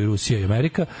se slažu i Rusija i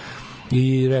Amerika.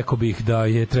 I rekao bih da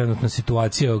je trenutna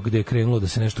situacija gde je krenulo da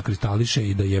se nešto kristališe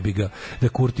i da jebi ga, da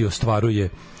Kurti ostvaruje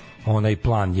onaj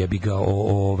plan jebi ga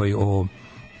o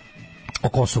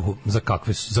Kosovu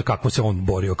za kakvo se on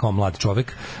borio kao mlad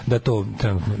čovek, da to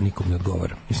trenutno nikom ne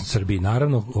odgovara. Mislim, Srbiji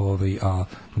naravno, a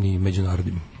ni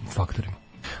međunarodnim faktorima.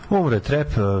 Umre Trep,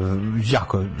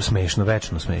 jako smešno,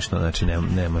 večno smešno, znači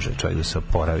ne može čovjek da se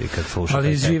oporavi kad sluša taj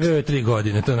tekst. Ali živeo je 3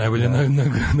 godine, to najbolje,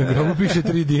 na grobu piše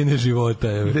 3 dine života.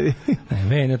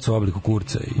 Venac u obliku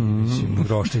kurca i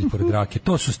roštilj pored rake,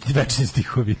 to su večni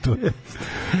stihovi.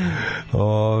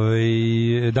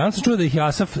 Danas sam čuo da ih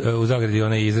Asaf u zagradi,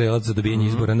 onaj Izraelac za dobijanje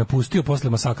izbora, napustio posle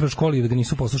masakra u školi i da ga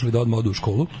nisu poslušali da odmah odu u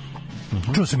školu.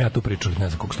 Čuo sam ja tu priču, ne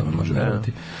znam koliko što me može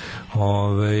verovati.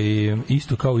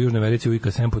 Isto kao u Južnoj Americi u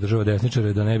IKSM podržava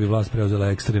desničare da ne bi vlast preuzela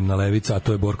ekstremna levica, a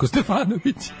to je Borko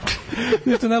Stefanović.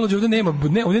 Nešto najluđe,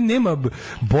 ovdje nema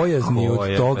bojazni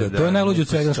od toga. To je najluđe od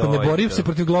svega. Ne bori se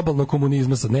protiv globalnog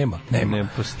komunizma, sad nema.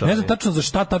 Ne znam tačno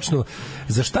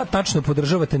za šta tačno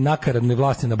podržavate nakaradne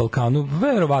vlasti na Balkanu.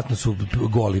 Verovatno su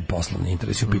goli poslovni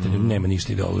interesi u pitanju, nema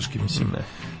ništa ideološki, mislim.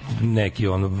 Neki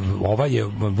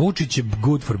Vučić je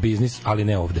good for business, ali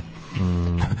ne ovde.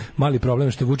 Mali problem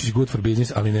je što je Vučić good for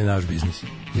business, ali ne naš biznis.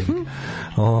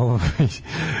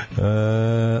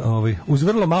 Uz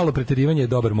vrlo malo preterivanja je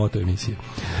dobar moto emisije.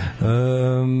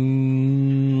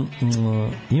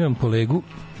 Imam kolegu,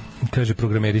 kaže,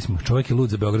 programeri smo, čovjek je lud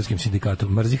za beogradskim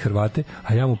sindikatom, mrzi Hrvate,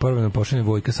 a ja mu prvo pošaljem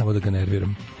Vojka samo da ga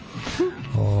nerviram.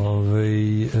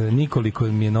 Nikoliko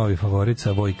mi je novi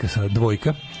favorica, Vojka sa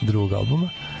Dvojka, drugog albuma.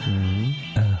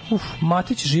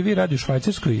 Matić živi i radi u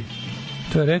Švajcarskoj.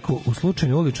 To je rekao u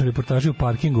slučajnoj uličnoj reportaži u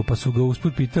parkingu, pa su ga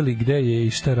usput pitali gde je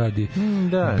i šta radi.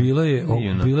 Bilo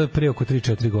je pre oko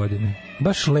 3-4 godine.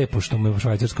 Baš lepo što mu je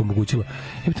Švajcarska omogućila.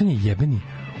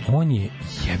 On je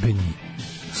jebeni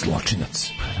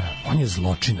zločinac. On je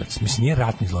zločinac. Mislim, nije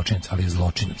ratni zločinac, ali je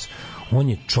zločinac. On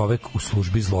je čovek u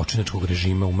službi zločinačkog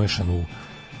režima umešan u...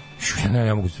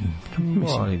 Ne mogu...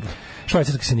 Mislim,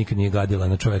 Švajcarska se nikad nije gadila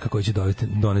na čoveka koji će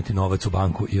doneti novac u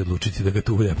banku i odlučiti da ga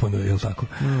tu deponuje, je li tako?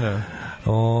 Ne.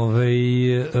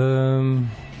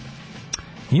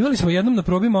 Imali smo jednom na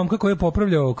probi momka koji je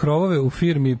popravljao krovove u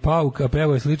firmi Pauk, a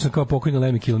pevao je slično kao pokojni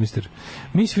Lemmy Kilmister.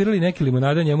 Mi svirali neke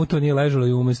limonade, njemu to nije ležalo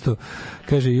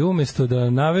i umesto da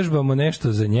navežbamo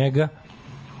nešto za njega,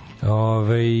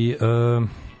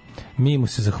 mi mu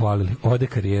se zahvalili. Ode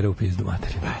karijera u pizdu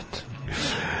materiju.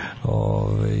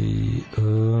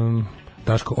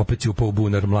 Daško, opet si upao u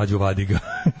bunar, mlađo vadi ga.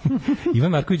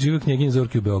 Ivan Marković živi u Knjeginji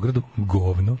Zorki u Beogradu.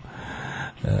 Govno.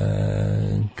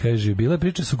 Kaže, bila je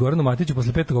priča su Goranu Matiću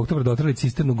posle 5. oktobra dotrali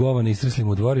cisternu govana i istresli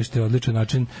mu u dvorište, odličan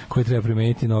način koji treba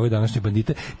primeniti na ove današnje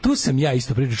bandite. Tu sam ja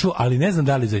isto priču čuo, ali ne znam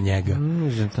da li za njega.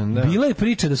 Bila je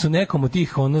priča da su nekom od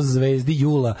tih zvezdi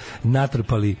jula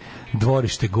natrpali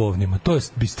dvorište govnima. To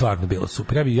bi stvarno bilo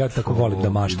super. Ja tako volim da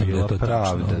maštam da je to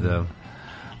tačno.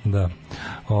 Da.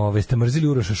 Ste mrzili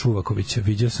Uroša Šuvakovića,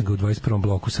 vidio sam ga u 21.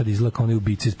 bloku, sad izgleda kao onaj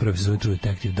ubica iz prve sezone True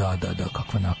Detective. Da,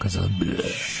 kakva nakaza.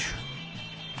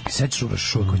 Sećaš Uroša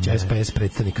Šuvakovića, SPS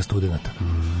predstavnika studenata?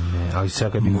 Ali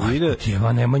sad kad bi ga vidio...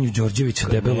 Tjeva Nemanju Đorđevića,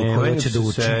 debelu,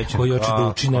 koji hoće da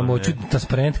uči, nema hoću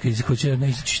transparentka, hoću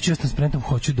transparentom,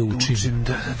 hoću da učim.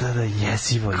 Da,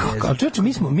 jezivo. Ali čovječe,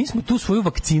 mi smo tu svoju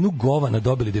vakcinu govana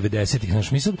dobili 90-ih,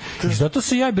 znaš, i zato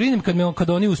se ja brinem kad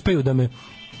oni uspeju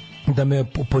da me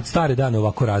pod stare dane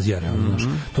ovako razjare.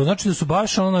 To znači da su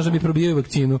baš da mi probijaju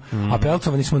vakcinu, a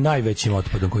pelcovani smo najvećim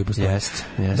otpadom koji postoji.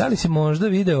 Da li si možda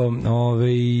video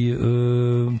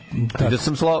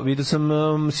vidio sam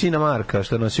sina Marka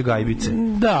što je nosio gajbice.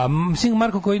 Da, sin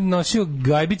Marko koji nosio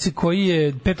gajbice, koji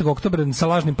je 5. oktobra sa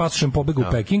lažnim pasošem pobegao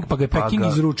u Peking, pa ga je Peking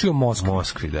izručio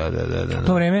Moskvi. Da.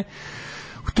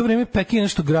 U to vreme Peking je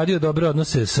nešto gradio dobre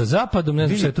odnose sa Zapadom, ne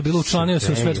znam što je to bilo, učlanio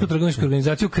se u Svetsku trgovinsku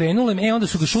organizaciju, krenule, onda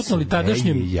su ga šutnuli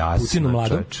tadašnjem Putinu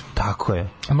mladom. Tako je.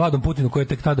 Mladom Putinu koji je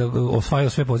tek tada osvajao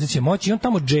sve pozicije moći i on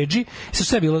tamo džedži, sa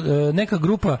sve bilo neka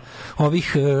grupa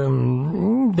ovih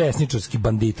desničarskih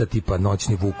bandita tipa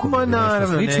Noćni Vukovi,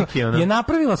 je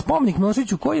napravila spomenik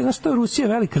Miloševiću koji je, znaš što je Rusija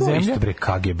velika zemlja. Isto bre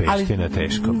KGB-ština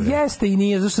teško bre. Jeste i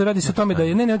nije, zašto se radi se o tome da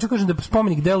je, ne hoću kažem da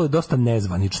spomenik deluje dosta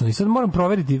nezvanično i sad moram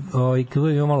proveriti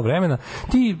ima malo vremena,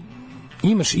 ti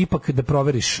imaš ipak da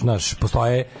proveriš,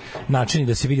 postoje načini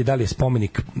da se vidi da li je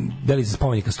spomenik, da li iza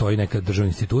spomenika stoji neka državna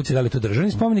institucija, da li je to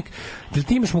državni spomenik, da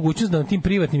ti imaš mogućnost da na tim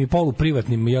privatnim i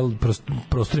poluprivatnim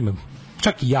prostorima,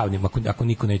 čak i javnim, ako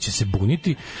niko neće se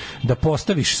buniti, da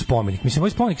postaviš spomenik. Mislim,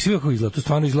 ovaj spomenik svi kako izgleda, to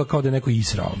stvarno izgleda kao da je neko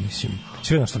israo, mislim,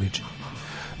 sve na što liči.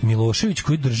 Milošević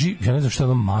koji drži, ja ne znam šta,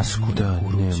 masku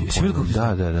u ruci.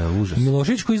 Da, užas.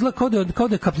 Milošević koji izgleda kao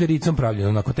da je kapljericom pravljeno,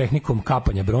 onako tehnikom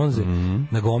kapanja bronze,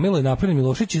 na gomilu je napravljen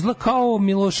Milošević, izgleda kao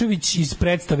Milošević iz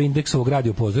predstave Indeksovog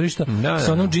radio pozorišta,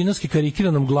 sa onom džinovski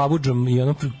karikiranom glavuđom i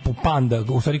onom panda,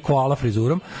 u stvari koala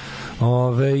frizurom,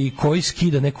 i koji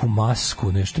skida neku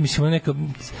masku, nešto, mislim, neka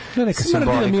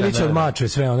smrdila Milića od mačve,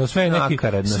 sve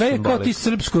je kao ti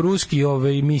srpsko-ruski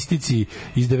mistici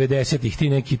iz 90-ih, ti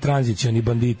neki tranzicioni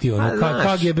banditi,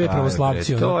 KGB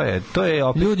pravoslavci, to je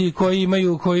opet ljudi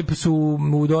koji su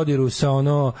u dodiru sa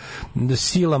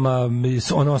silama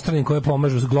ostranim koje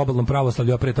pomažu s globalnom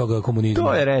pravoslavlju, a pre toga komunizmu.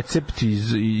 To je recept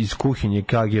iz kuhinje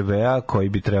KGB-a koji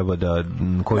bi trebao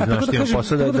koji znaš ti ima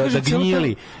posao da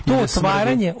gnjili. To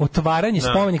otvaranje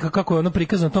spomenika, kako je ono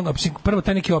prikazano toga, prvo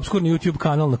taj neki obskurni YouTube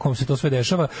kanal na kom se to sve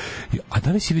dešava. A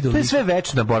da li si vidio? To je sve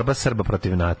večna borba Srba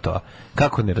protiv NATO-a.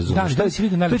 Kako ne razumiješ? Da li si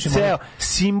vidio najlepši moment? To je ceo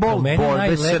simbol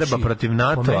borbe Srba protiv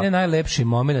NATO-a. Po mene najlepši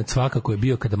moment svakako je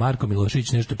bio kada Marko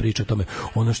Milošević nešto priča o tome,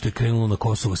 ono što je krenulo na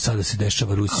Kosovo, sada se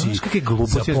dešava Rusiji. Znaš kakve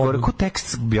gluposti je izgovorio? Ko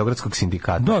tekst Beogradskog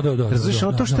sindikata. Da. Razumiješ,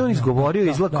 to što je on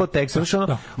izgovorio izgleda kao tekst. Znaš,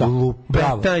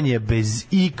 lupetanje bez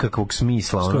ikakvog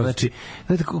smisla. Znači,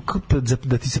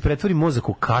 da ti se pretvori mozak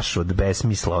u kašu od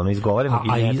besmisla, izgovorenog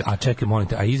i a čekaj, molim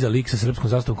te, a iza lik sa srpskom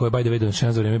zastavom koji je by the way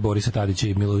donesen za vreme Borisa Tadića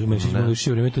i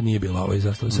Miloševića vreme, to nije bila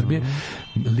zastava Srbije.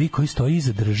 Lik koji stoji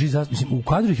iza drži zastavu, mislim, u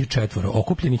kadru ih je 4,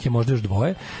 okupljenih je možda još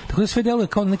 2, tako da sve deluje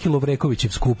kao neki Lovrekovićev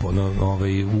skup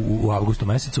u avgustu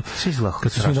mesecu.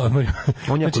 Kad su svi na odmoru.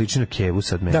 On je liči na Kevu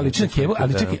sad meni. Da, liči na Kevu,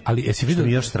 ali čekaj, ali jesi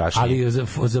vidio, ali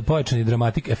za pojačani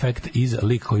dramatik efekt iza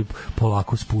lik koji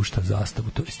polako spušta zastavu.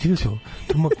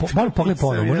 To malo pogledaj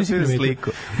ponovo,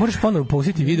 možeš ponovo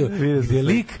pustiti video gdje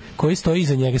lik koji stoji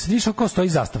iza njega. Sad vidiš kao stoji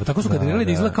zastava. Tako su kadrirali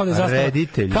da izgleda kao da je zastava.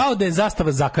 Kao da je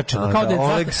zastava zakačena. Kao da je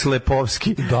Oleg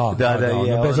Slepovski. Da,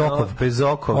 bez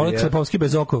okov. Oleg Slepovski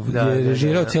bez okov je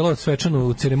režirao cijelu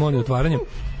svečanu ceremoniju otvaranja.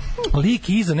 Lik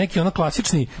iza neki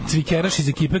klasični cvikeraš iz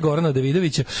ekipe Gorana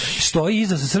Davidovića stoji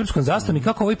iza sa srpskom zastavom i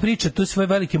kako ovaj priča to svoje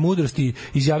velike mudrosti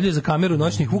izjavljuje za kameru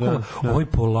Noćnih Vukova, ovaj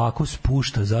polako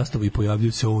spušta zastavu i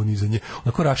pojavljuje se on iza nje,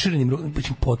 onako raširenim,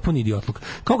 potpuni idiotluk,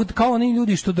 kao oni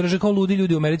ljudi što drže, kao ludi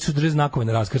ljudi u Americi što drže znakove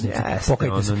na raskrsnici,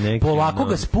 pokajte se, polako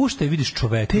ga spušta i vidiš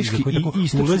čoveka koji tako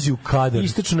ulazi u kadar,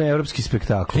 istočno-evropski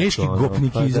spektakl, teški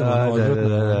gopnikizam,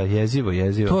 jezivo.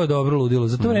 To je dobro ludilo.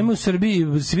 Za to vreme u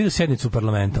Srbiji se vidi sednicu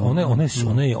parlamenta.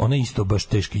 Ona je isto baš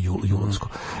teški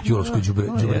julovsko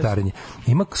đubretarenje.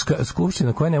 Ima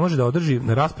skupština koja ne može da održi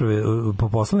rasprave po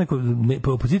Poslovniku.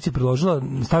 Opozicija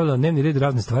stavila na dnevni red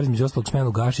razne stvari, između ostalog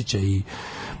smenu Gašića i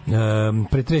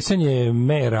pretresanje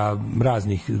mera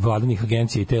raznih vladinih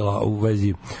agencija i tela u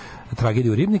vezi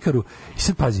tragediju u Ribnikaru. I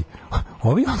sad pazi,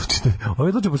 ovi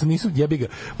odluče, pošto nisu jebiga,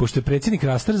 pošto je predsjednik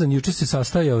rastrzan, juče se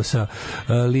sastajao sa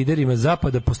liderima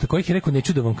zapada, posle kojih je rekao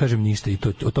neću da vam kažem ništa, i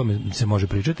to o tome se može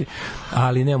pričati,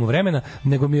 ali nemamo vremena,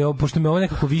 nego mi je, pošto me ovo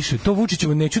nekako više, to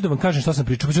Vučićevo neću da vam kažem šta sam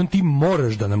pričao, pa ti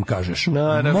moraš da nam kažeš.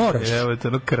 Moraš. Evo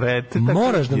to krete.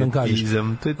 Moraš da nam kažeš.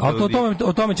 A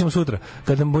o tome ćemo sutra,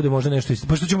 kad nam bude možda nešto isto,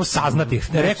 pošto ćemo saznati.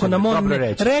 Rekao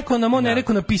nam on,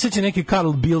 rekao napisaće neki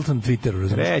Carl Bildt na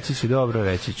Twitteru. Reći ću, dobro,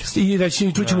 reći ću. I reći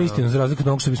i čućemo istinu, za razliku od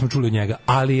onog što bismo čuli od njega.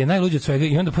 Ali je najluđe od svega,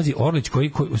 i onda pazi, Orlić,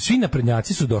 koji svi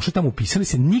naprednjaci su došli tamo, upisali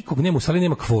se, nikog nema, u sali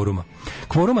nema kvoruma.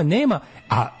 Kvoruma nema,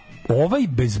 a ovaj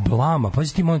bez blama,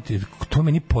 pazi ti momenti, to je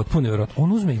meni potpuno nevjerojatno.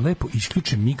 On uzme i lepo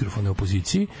isključe mikrofone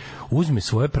opoziciji, uzme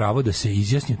svoje pravo da se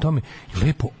izjasni o tome i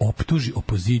lepo optuži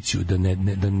opoziciju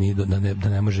da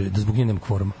ne može, da zbog nje nema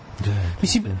kvoruma.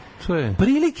 Mislim,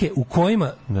 prilike u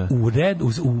kojima u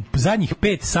zadnjih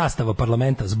 5 sastava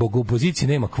parlamenta zbog opozicije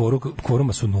nema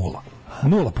kvoruma su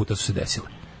 0 puta su se desile.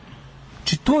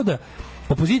 Či to da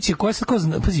opozicija koja sad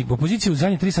pazi, opozicija u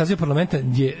zadnje 3 saziva parlamenta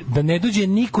je da ne dođe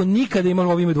niko nikada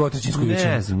imalo ovime dvotrećinsku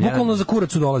većinu. Bukvalno za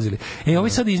kurac su dolazili. Ovi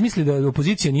sad izmisli da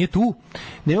opozicija nije tu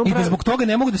i da zbog toga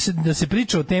ne mogu da se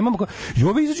priča o temama. I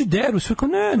ovi izađu deru, sve kao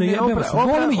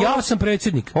ja sam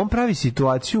predsjednik. On pravi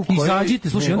situaciju u kojoj izađite,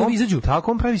 slušaj, onda izađu.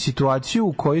 Tako on pravi situaciju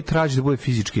u kojoj traži da bude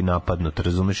fizički napadnut,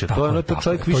 razumeš? To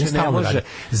čovjek više ne može.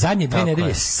 Zadnje 2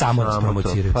 nedelje samo nas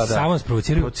provociraju. Samo nas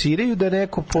provociraju da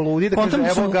neko poludi, da kaže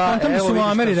evo ga,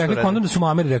 da su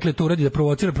Ameri rekli to uradi, da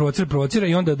provocira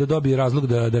i onda da dobije razlog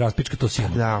da raspička to sino.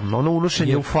 Da, ono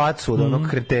unošenje u facu od onog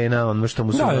kretena, ono što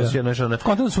mu se unosio nešto.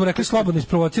 Kontam da su mu rekli slobodno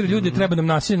isprovocira ljudi, treba nam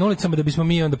nasilje na ulicama da bismo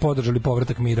mi onda podržali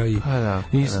povratak mira i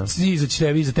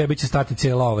iza tebe će stati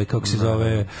cijela kako se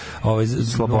zove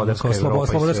slobodarska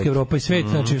Evropa i svet,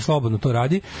 znači slobodno to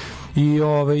radi.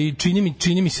 I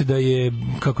čini mi se da je,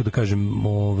 kako da kažem,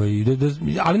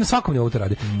 ali na svakom nivou to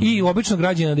radi. I obično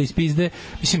građana da ispizde,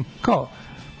 mislim, kao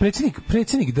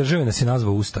predsjednik države nas je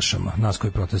nazvao ustašama, nas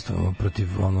koji protestujemo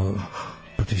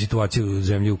protiv situacije u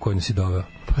zemlji u kojoj nas je doveo.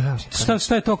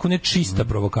 Šta je to ako ne čista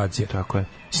provokacija? Tako je.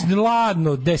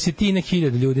 Ladno,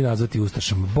 10.000 ljudi nazvati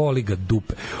ustašama, boli ga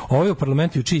dupe. Ovo u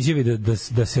parlamentu juče izjavi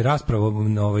da se rasprava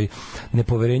o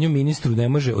nepoverenju ministru ne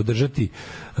može održati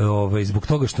zbog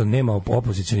toga što nema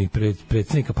opozicionih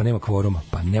predsjednika, pa nema kvoruma.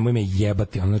 Pa nemoj me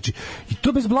jebati. Znači, i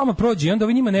to bez blama prođe i onda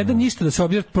ovi njima ne da ništa da se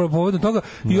objavlja povodom toga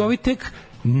i ovi tek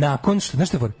nakon što, znaš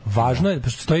što je važno je,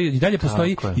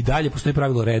 i dalje postoji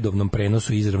pravilo o redovnom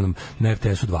prenosu izravnom na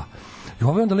RTS-u 2. I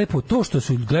ovo je onda lepo, to što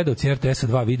su gledalci RTS-a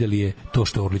 2 videli je to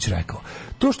što Orlić rekao.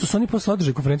 To što su oni posle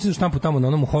održali konferenciju za štampu tamo na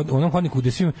onom hodniku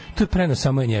gde svima, to je prenos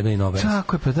samo N1 i Nova S.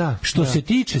 Tako je, pa da. Što se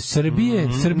tiče Srbije,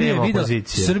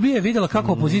 Srbija je videla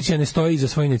kako opozicija ne stoji iza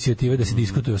svoje inicijative da se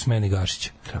diskutuje o smeni Gašića.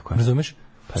 Razumeš?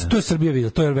 To je Srbija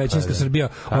videla, to je većinska Srbija,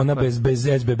 ona bez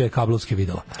SBB kablovske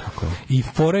videla. I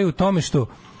fora je u tome što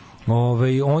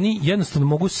oni jednostavno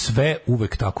mogu sve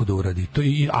uvek tako da uradi.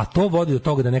 A to vodi do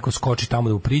toga da neko skoči tamo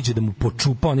da mu priđe, da mu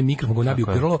počupa onaj mikrofon, ga nabije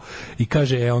u grlo i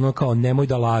kaže ono kao nemoj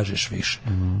da lažeš više.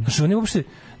 Znači oni uopšte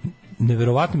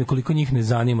neverovatno mi koliko njih ne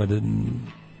zanima da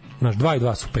znaš, 2 i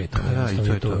 2 su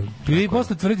 5. Vi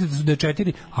posle tvrdite da je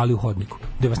 4, ali u hodniku,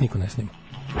 gde vas niko ne snima.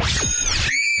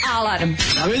 Alarm.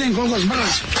 Da vidim koliko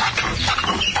zbrz.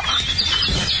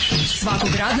 Svakog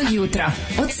radnog jutra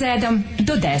od 7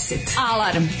 do 10.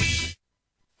 Alarm.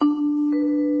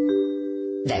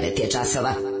 9 je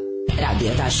časova.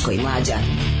 Radio Dasko i Mladja.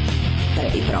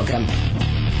 Prvi program.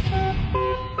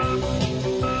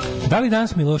 Da li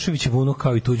danas Miloševićev unuk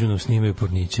kao i Tuđmanov snimaju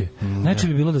porniće? Znači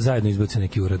bi bilo da zajedno izbace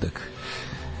neki uradak.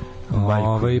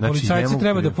 Policajci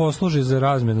treba da posluže za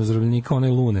razmenu zarobljenika one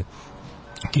Lune.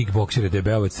 Kickboksere,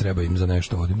 debelovac, treba im za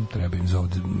nešto odim, treba im za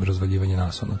razvaljivanje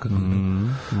nas ono kad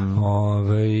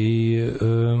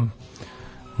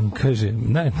kaže,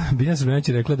 Biljana Srbljanić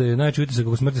je rekla da je najveći utisak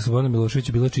oko smrti Slobodana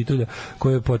Miloševića bila čitulja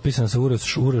koja je potpisana sa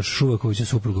Uroš Šuvakovićem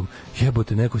suprugom.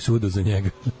 Jebote, neko se udao za njega.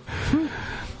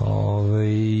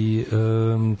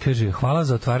 Kaže, hvala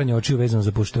za otvaranje očiju vezano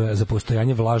za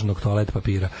postojanje vlažnog toalet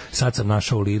papira. Sad sam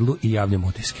našao u Lidlu i javljam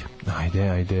utiske.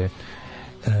 Ajde.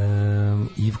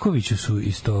 Ivkoviću su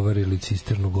istovarili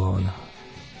cisternu govana.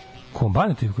 Kom?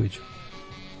 Banetu Ivkoviću?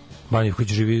 Banja Ivković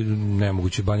živi,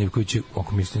 nemoguće, Banja Ivković je,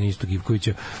 ako mislite na istog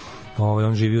Ivkovića,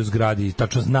 on živi u zgradi,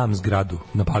 tačno znam zgradu,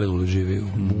 na Paliluli živi,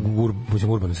 u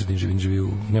urbanoj sredini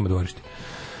živi, nema dvorište.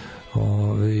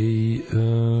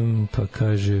 Pa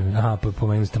kaže, pa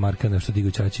pomenuli ste Markana što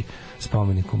digo ćaći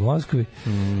spomenik u Moskvi.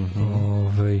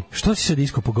 Što si sad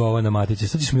isko pogovana, Matice?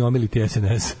 Sad ćeš mi omiliti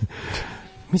SNS.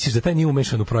 Misliš da taj nije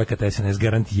umešan u projekat SNS?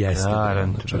 Garanti jeste.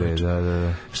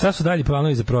 Da. Šta su dalje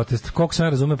planovi za protest? Koliko sam ja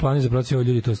razume planovi za protest, ovo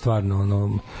ljudi, to je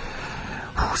stvarno,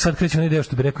 sad kreće onaj deo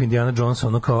što bi rekao Indiana Jones,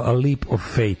 kao a leap of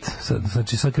fate.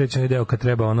 Znači sad kreće onaj deo kad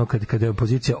treba, kad je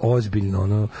opozicija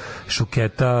ozbiljno,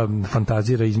 šuketa,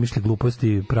 fantazira, izmišlja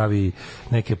gluposti, pravi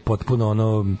neke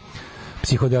potpuno,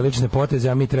 psihodelične poteze,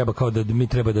 a mi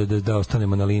treba da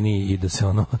ostanemo na liniji i da se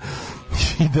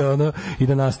i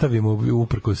da nastavimo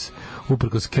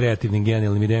uprkos kreativnim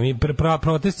genijalnim idejama.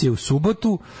 Protest je u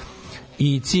subotu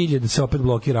i cilj je da se opet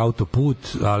blokira autoput,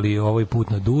 ali ovaj put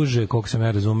na duže, koliko sam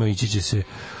ja razumeo, ići će se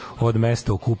od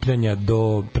mesta okupljanja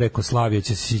do preko Slavije,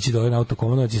 će se ići dole na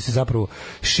autokomandu, će se zapravo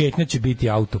šetnja će biti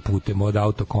autoputem od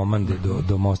autokomande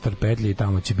do Mostar petlje i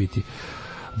tamo će biti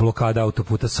blokada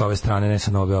autoputa sa ove strane, ne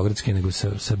sa novobeogradske, nego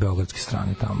sa beogradske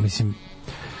strane tamo. Mislim,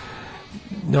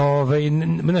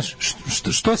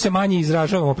 što se manje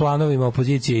izražavamo planovima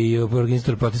opozicije i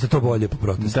organizatora protesta, to bolje po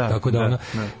protestu. Tako da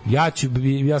ja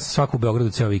sam svako u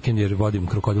Beogradu ceo vikend jer vodim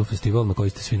Krokodil festival na koji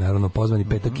ste svi naravno pozvani.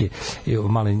 Petak je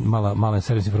mala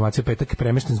servis informacija, petak je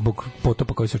premešten zbog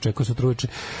potopa koji se očekuje sutra uveče.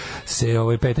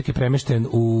 Petak je premešten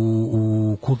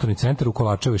u kulturni centar u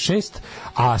Kolačevoj 6,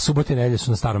 a subote i nedelje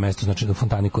su na starom mestu, znači na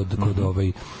fontani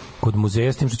kod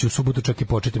muzeja, s tim što će u subotu čak i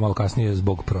početi malo kasnije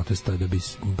zbog protesta, da bi,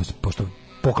 pošto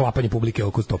poklapanje publike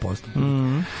oko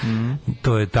 100%.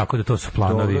 To je tako da to su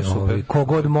planovi.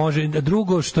 Kogod može.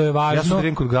 Drugo što je važno... Ja sam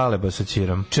drin kod Galeba sa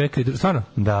Čirom. Čekaj, stvarno?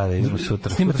 Da, idemo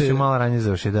sutra. Sutra se malo ranije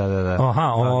završi, da.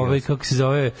 Aha, kako se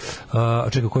zove...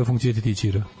 Čekaj, koje funkcije ti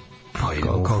Čiro?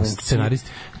 Kao scenaristi?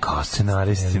 Kao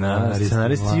scenaristi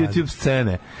YouTube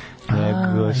scene.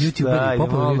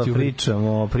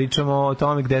 Pričamo o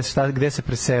tome gde se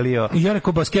preselio. Ja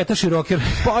rekao basketaš i roker.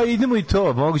 Pa idemo i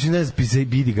to, moguće ne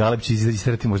Bidi Galeb će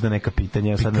istrati možda neka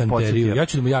pitanja. Pikanteriju, ja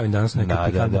ću da mu javim danas neka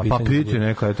pikantna pitanja. Pa piti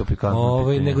neka, eto pikantna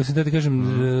pitanja. Nego sam da kažem,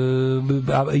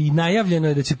 i najavljeno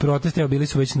je da će protest, evo bili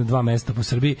su već na 2 mesta po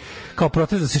Srbiji, kao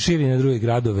protest da se širi na druge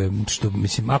gradove, što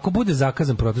mislim, ako bude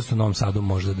zakazan protest u Novom Sadu,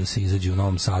 možda da se izađe u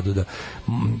Novom Sadu, da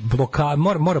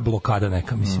mora blokada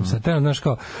neka, mislim, sad trenutno, znaš,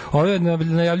 kao ove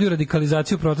najavljuju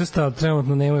radikalizaciju protesta, ali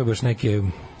trenutno nemaju baš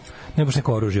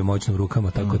neko oružje moćno u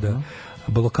rukama, tako da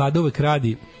blokada uvek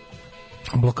radi.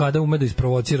 Blokada ume da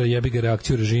isprovocira jebiga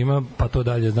reakciju režima, pa to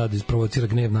dalje zna da isprovocira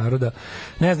gnev naroda.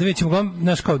 Ne znam, vidimo,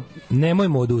 znaš, kao,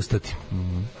 nemojmo odustati.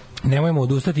 Nemojmo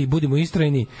odustati i budimo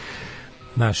istrajni.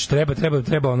 Znaš, treba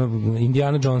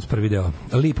Indiana Jones prvi deo.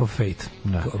 Leap of Fate.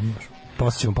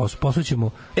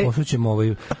 Posućemo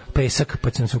ovaj pesak, pa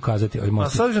će nam se ukazati. A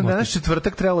s obzirom da naš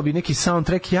četvrtak trebalo bi neki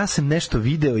soundtrack, ja sam nešto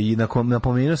video i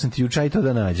napomenuo sam ti jučer i to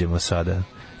da nađemo sada.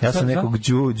 Ja sam nekog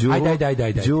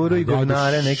Đuru i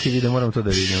govnare neki video, moramo to da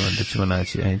vidimo, da ćemo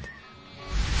naći. Ajde.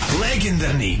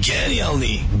 Legendarni,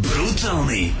 genijalni,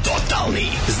 brutalni, totalni.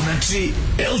 Znači,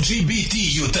 LGBT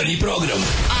jutarnji program.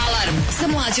 Alarm sa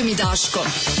Mlađom i Daškom.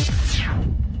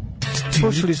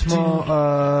 Slušali smo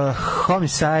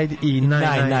Homicide i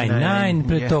 999.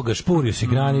 Pre toga Špurio si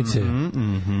granice.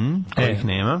 Kojih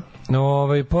nema.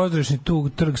 Pozdravišni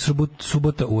trg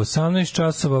subota u 18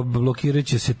 časova, blokirat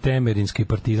će se Temerinska i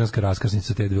Partizanska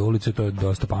raskrsnica te dve ulice, to je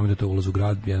dosta pametno, to je ulaz u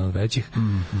grad, jedan od većih.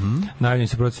 Najavljeni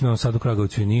se protiv Novom Sadu,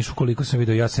 Kragujevcu i Nišu, koliko sam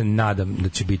vidio, ja se nadam da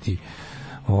će biti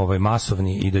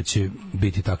masovni i da će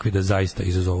biti takvi da zaista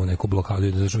izazovu neku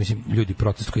blokadu. Znači, mislim, ljudi,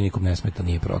 protest koji nikom ne smeta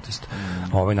nije protest.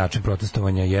 Ovaj način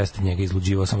protestovanja jeste njega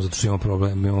izluđivao samo zato što imamo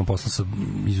problem, imamo posla sa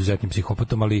izuzetnim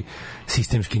psihopatom, ali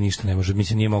sistemski ništa ne može.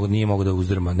 Mislim, nije mogo da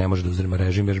uzdrma, ne može da uzdrma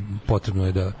režim, jer potrebno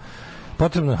je,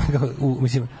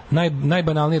 mislim,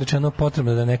 najbanalnije rečeno,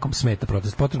 potrebno je da nekom smeta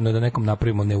protest, potrebno je da nekom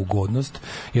napravimo neugodnost,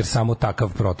 jer samo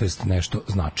takav protest nešto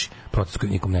znači. Protest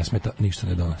koji nikom ne smeta ništa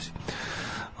ne donosi.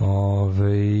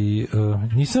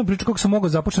 Nisam pričao kako sam mogao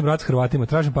započnem rad s Hrvatima,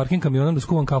 tražim parking kamionom da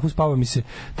skuvam kafu, spava mi se,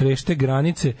 trešte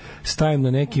granice, stavim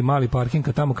na neki mali parking,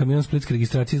 a tamo kamion splitske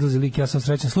registracije, izlazi lik, ja sam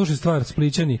srećan, slušaj stvar,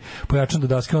 Splićani, pojačan do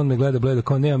Daske, on me gleda bledo,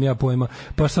 kao nemam ja pojma,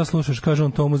 pa šta slušaš, kaže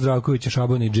on Tomu Zdravkovića,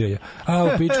 Šabana i Džeja, a u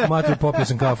pičku matru, popio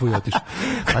sam kafu i otišao.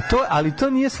 Ali to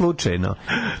nije slučajno,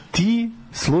 ti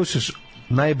slušaš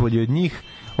najbolji od njih,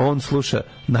 on sluša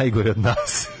najgore od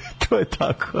nas. To je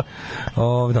tako.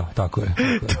 Da, tako je.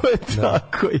 To je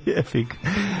tako, jefik.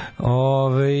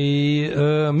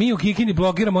 Mi u Kikindi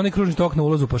blokiramo onaj kružni tok na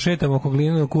ulazu, pa šetamo oko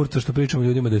Glinenog kurca što pričamo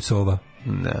ljudima da je sova.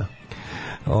 Ne.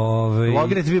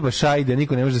 Blokirajte vi Bašajde,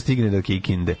 niko ne može da stigne do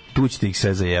Kikinde. Tu ćete ih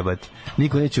sve zajebati.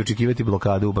 Niko neće očekivati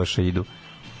blokadu u Bašajdu.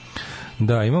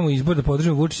 Da, imamo izbor da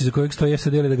podržimo Vučića za kojeg stoji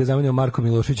SAD ili da ga zamenimo Markom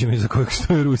Miloševićem i za kojeg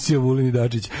stoji Rusija, Vulin i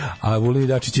Dačić. A Vulin i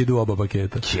Dačić idu oba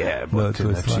paketa. Jebote,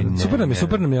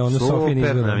 super nam je ono Sofijin izbor.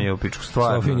 Super nam je u pičku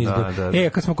stvarno. Da.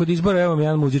 Kad smo kod izbora, evo mi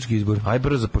jedan muzički izbor. Aj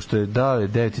brzo, pošto je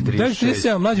 9:36.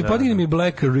 9:37, mlađi, podigni mi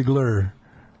Black Regular.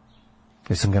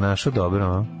 Jesam ga našao dobro,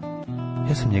 a?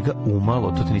 Ja sam njega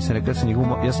umalo, to ti nisam rekao,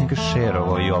 ja sam njega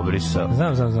šerovao i obrisao.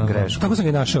 Znam. Grešku. Tako sam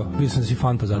ga našao, vidio sam da si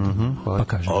fan pa zato. Pa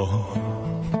kažem.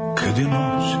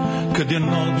 Kad je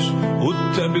noć,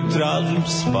 u tebi tražim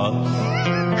spas.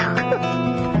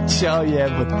 Ćao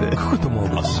jebote. Kako to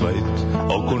mogu? A svet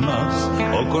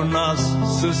oko nas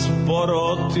se sporo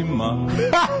otima.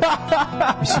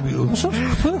 Mislim,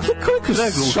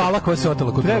 šala koja se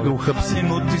otela kod treba uhapsi.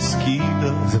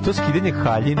 Za to skidanje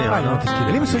haljine.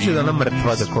 Ili ima slučaj da ona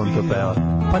mrtva da kon to peva?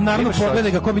 Pa naravno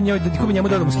pogledaj ga, ko bi njemu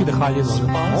dao da mu skida haljinu.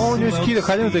 On joj skida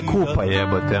haljinu da je kupa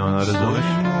jebote, ono, razumeš?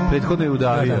 Prethodno je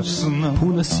udavio.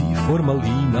 Puna si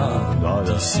formalina,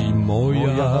 ti si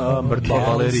moja mrtva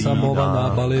balerina. Samovana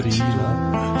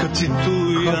balerina. Kad si tu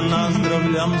ja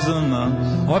nazdravljam za nas.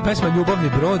 Ova pesma je Ljubavni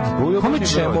brod. Kome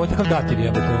čemo, ovo je takav dativ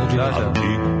jebote. A ti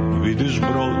vidiš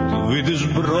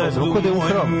brod u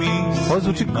moj mis. Ovo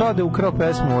zvuči kao da je ukrao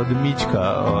pesmu od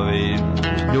Mićka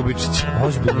Ljubičića.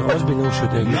 Ozbiljno ušao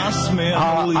tega.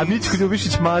 A Mićko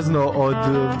Ljubišić mazno od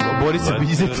Borisa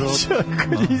Bizetića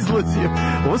kad je izlazio.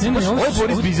 Ovo je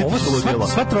Boris Bizetić ulazila.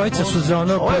 Sva trojica su za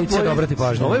ono policija da obrati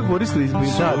pažnju. Ovo je Boris Bizetić,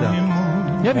 da.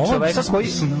 Ja bih čoveka koji,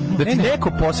 da ti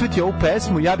neko posveti ovu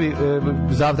pesmu, ja bih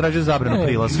tražio zabranu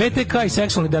prilaska. VTK i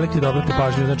seksualni delikti da obrate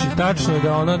pažnju. Znači, tačno je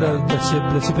da ono da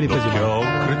se pripazimo. Dok ja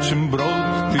okrećem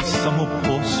brod, ti samo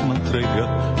posmatraj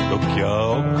ga. Dok ja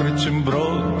okrećem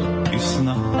brod i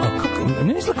sna.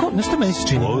 Ne mislim kao, nešto meni se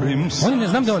čini. On ne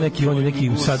znam da on je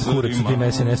neki sad kurac u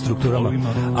tim SNS strukturama,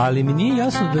 ali mi nije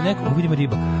jasno da neko, vidimo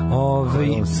riba.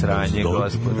 Sranje,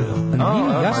 gospode.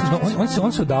 Nije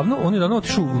jasno, on je davno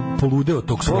otišao poludeo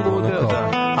tog svog.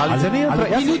 Ali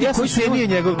ja sam cenio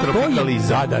njegov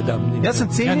tropikalizam. Da. Ja sam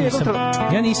cenio njegov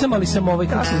tropikalizam. Ja nisam, ali sam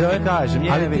kako se zove.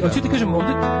 Ali, hoću ti kažem,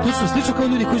 ovde, to su slično kao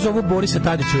ljudi koji zovu Borisa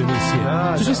Tadića emisije.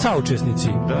 To su saučesnici.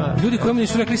 Ljudi koji mi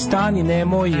nisu rekli stani,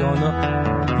 nemoj i ono.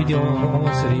 Vidi on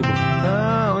sa ribom.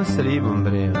 Da, on sa ribom,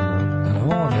 bre.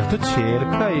 Je to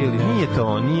čerka ili nije to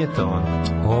on?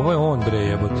 Ovo je on, bre,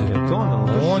 jebote. Je to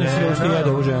on je sve što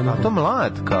jede u ženu. A to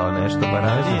mlad kao nešto, ba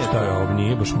nije. Šta je ovo,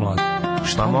 nije baš mlad.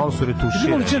 Šta malo su retuširani?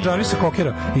 Imali čin Jarvisa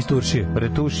Kokera iz Turšije.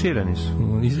 Retuširani su.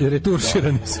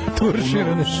 Retuširani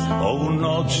su. Ovu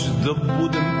noć da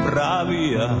budem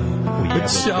pravi ja.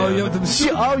 Ćao jebote.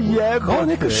 Ovo je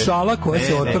neka šala koja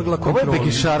se otrgla kontroli. Ovo je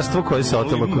begišarstvo koje se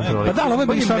otrgla kontroli. Pa da, ovo je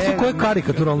begišarstvo koje je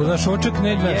karikaturalno. Znaš, oček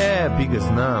ne znaš. Jebi ga,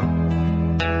 znam.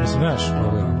 Znaš,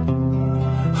 ovo je.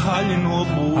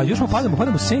 A još mu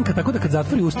padamo senka, tako da kad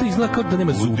zatvori usta izgleda kao da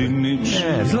nema zubi.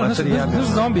 Znaš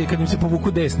zombije kad im se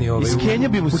povuku desni u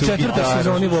četvrtoj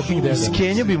sezoni Walking Dead.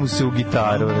 Iskenja bi mu se u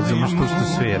gitaru, razumiješ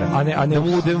što svira. Da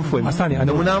mu udemfujem,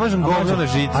 da mu namažem govno na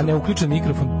žicu. A ne uključen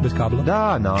mikrofon bez kabla?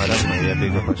 Da, naravno, jebi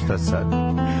ga, pa šta sad.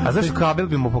 A znaš, kabel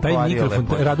bi mu pokvario lepo. Taj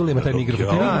mikrofon, Radula ima taj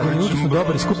mikrofon. Taj mikrofon je užasno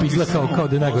dobar i skupi izgleda kao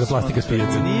da je najgore plastika s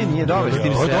pijaca. Nije dobar, s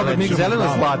tim zeleno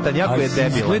zlatan, jako je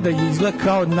debilan. Izgleda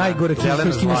kao najgore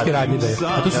kineske radnje da je.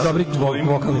 A to su dobri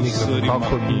vokalni mikrofoni.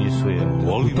 Kako nisu je?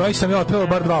 U toj sam ja otpevao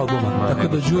bar 2 albuma.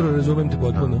 Tako da, Đuro, razumem te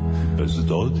potpuno. Bez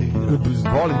dodira.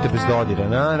 Volim te bez dodira,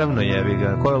 naravno, jebi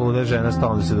ga. Koja luda žena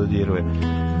stalno da se dodiruje.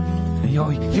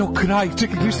 Jo, kraj,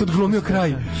 čekaj, gledaj što odglumio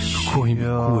kraj. Koji mi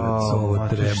kurac ovo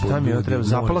treba. Šta mi ovo treba?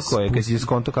 Zapala koja je, kad si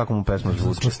iskonto kako mu pesma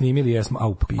zvuči. Smo snimili, jesmo,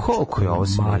 au, pić. Koliko je ovo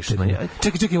smiješno.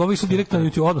 Čekaj, ovo išlo direktno na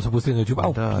YouTube, odmah smo pustili na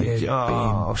YouTube.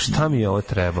 Au, šta mi je ovo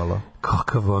trebalo?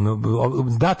 Kakav ono,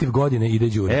 dativ godine ide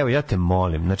Đuri. Evo, ja te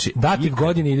molim, znači... Dativ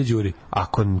godine ide Đuri.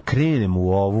 Ako krenem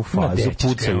u ovu fazu,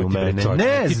 pucaju mene.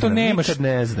 Ne znam, nikad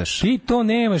ne znaš. Ti to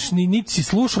nemaš, niti si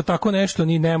slušao tako nešto,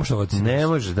 ni ne možeš ovo. Ne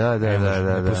može, da.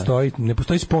 Ne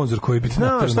postoji sponsor koji bi...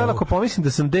 No, šta ako pomislim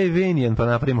da sam Dave Vanian, pa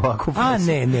napravim ovakvu fazu. A,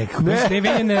 ne. Dave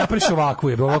Vanian ne napraviš ovakvu,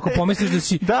 jebe. Ovako pomisliš da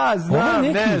si... Da, znam,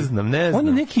 ne znam. On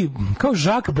je neki, kao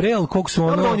Jacques Brel, kog su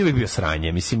ono... On je uvijek bio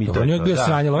sranje, mislim i to. On je uvijek bio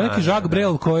sranje, ali on je neki Jacques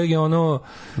Brel kojeg je ono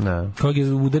kojeg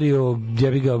je udario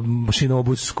jebiga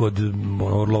Šinobus kod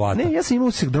Orlovata. Ne, ja sam imao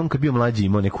usek da on kad bio mlađi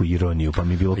imao neku ironiju, pa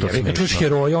mi je bilo to smešno. Kad čuš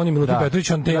heroja, on je Milutin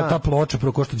Petrović, on ta ploča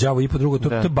prvo košta đavo i po drugo,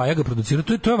 to je Bajaga producirao,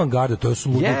 to je avangarda, to je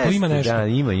ludo, to ima nešto. Da,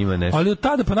 ima nešto. Ali od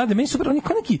tada pa nadalje, meni super, on je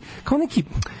kao neki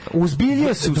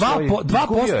uzbiljio se u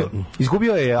 2%.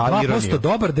 Izgubio je ironiju. 2%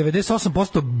 dobar,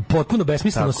 98% potpuno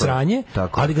besmisleno sranje,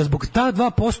 ali ga zbog ta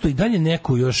 2% i dalje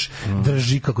neko još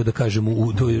drži, kako da kažemo,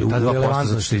 u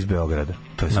relevantnosti. Beograda.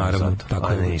 To je naravno, zato.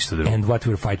 tako je. Ništa drugo. And what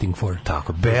we're fighting for.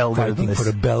 Tako, Belgradeless. Fighting for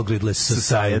a Belgradeless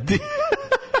society.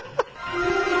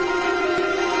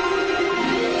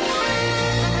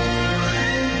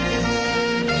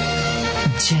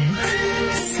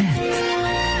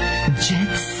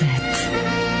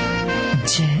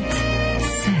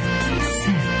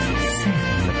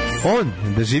 On,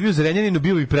 da živi u Zrenjaninu,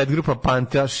 bio bi predgrupa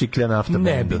Panta Šiklja nafta.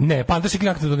 Ne, Panta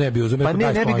Šiklja nafta to ne bio. Pa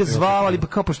ne bi ga zvali, pa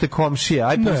kao pošto je komšija.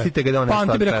 Aj, pustite ga da on nešto.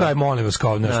 Panta bi rekao, aj, molim vas,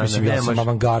 kao nešto, mislim, ja sam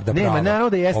avangarda prava. Nema, naravno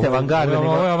da jeste avangarda.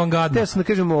 Ovo je avangardno. Teo sam da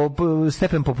kažemo,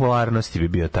 stepen popularnosti bi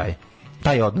bio taj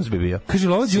odnos bi bio. Kaže,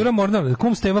 ovo Đura Mornar,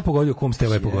 kum Steva pogodio, kum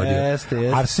Steva je pogodio.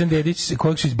 Jeste. Arsen Dedić,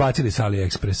 kojeg su izbacili sa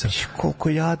AliExpressa. Koliko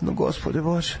jadno, gospode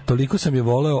Bože. Toliko sam je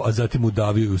voleo, a zatim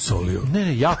udavio i usolio.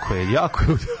 Ne, jako je.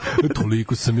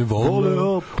 Toliko sam je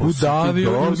voleo,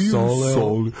 udavio i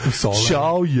usolio.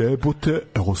 Ćao jebote,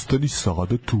 ostani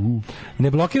sada tu.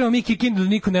 Ne blokiramo mi Kikindu,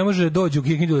 niko ne može doći u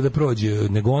Kikindu da prođe,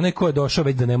 nego onaj ko je došao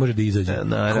već da ne može da izađe.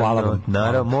 Hvala vam.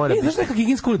 Naravno, mora biti. Znaš, neka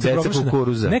Kikinska ulica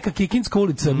proglašena. Neka Kikinska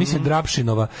ulica, mislim,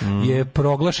 Drapšinova, je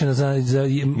proglašena za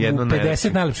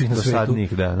 50 najlepših na svetu.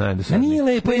 Dosadnih, da, najdosadnijih. Nije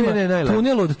lepo, ima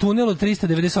tunel od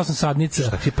 398 sadnica.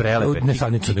 Šta ti prelepe? Ne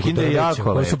sadnica, nego to je jako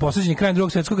lepo. Koji su posađeni krajem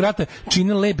drugog svjetskog rata,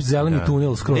 čine lep zeleni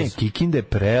tunel skroz. Ne, Kikinda je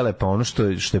prelepa, ono što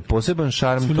je poseban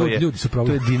šarm, to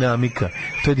je dinamika.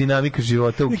 To je dinamika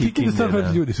života u Kikinde.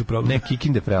 Ljudi su problem. Ne,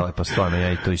 Kikinda je prelepa, stvarno,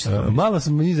 ja i to isto. Malo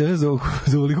sam izavio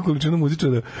za ovoliko količinu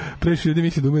muzičara, previše ljudi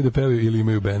misli da umeju da pevaju ili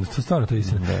imaju bend. To stvarno to je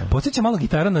istina. Podsjeća malo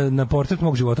gitara na portret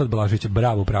mog života od Blaževića.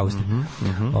 Bravo, pravo ste.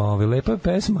 Lepa je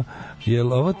pesma. Je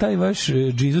li ovo taj vaš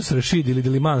Jesus Rashid ili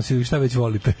Delimans ili šta već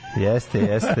volite?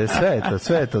 Jeste.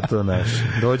 Sve je to naš.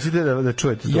 Dođite da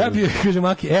čujete to. Ja bih, kaže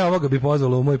Maki, ovoga bi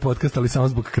pozvalo u moj podcast, ali samo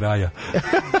zbog kraja.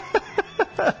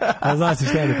 A znaš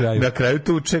šta je na kraju? Na kraju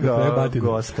tuče ga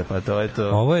gosta, pa to je to.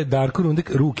 Ovo je Darko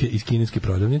Rundek, ruke iz kineske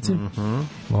prodavnice.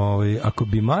 Ako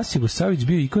bi Masivo Savić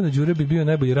bio ikona, Đure bi bio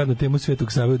najbolji rad na temu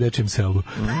Svetog Save u dečijem selu.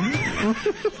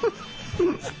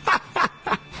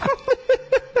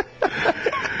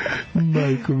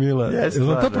 Majko mila.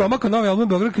 To promako novi album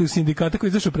Beogradski sindikata koji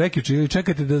izašao prekjuče ili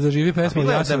čekate da zaživi pesma?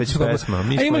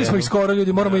 Imali smo ih skoro,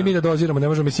 ljudi, moramo i mi da doziramo, ne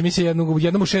možemo, mi se jednom u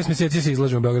 6 meseci se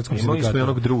izlažemo Beogradskom sindikatu. Imali smo i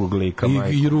onog drugog lika.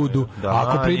 I Rudu.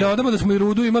 Ako pridodamo da smo i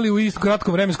Rudu imali u istom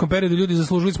kratkom vremenskom periodu, ljudi,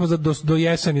 zaslužili smo do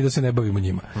jeseni da se ne bavimo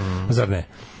njima. Zar ne?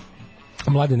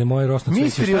 Mladene, moje rosno cveće.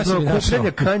 Misteriozno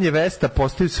okupljanje Kanje Vesta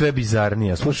postaju sve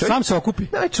bizarnija. Slušaj, sam se okupi.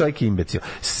 Čovjek je imbecil.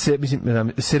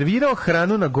 Servirao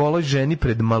hranu na goloj ženi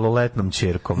pred maloletnom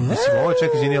ćerkom. Mislim, ovo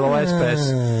čekaj, je li ovo SPS?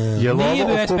 Je li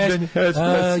ovo okupljanje?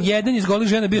 Jedan iz golih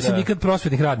žena bio sindikat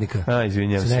prosvetnih radnika.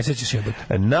 Izvinjam se. Ne sećaš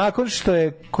jebote. Nakon što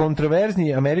je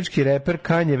kontroverzni američki reper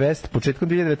Kanje West početkom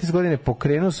 2019. godine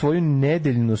pokrenuo svoju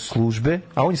nedeljnu službe,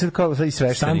 a on je sad kao i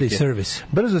sveštenik. Sunday service.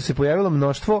 Brzo se pojavilo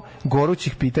mnoštvo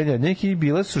gorućih pitanja. Neki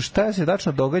bile su šta se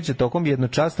tačno događa tokom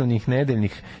jednočasovnih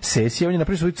nedeljnih sesija. On je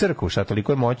napravio svoju crkvu, šta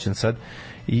toliko je moćan sad.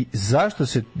 I zašto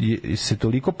se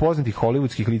toliko poznatih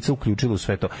hollywoodskih lica uključilo u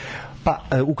sve to? Pa,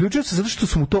 uključio se zato što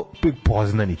su mu to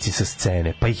poznanici sa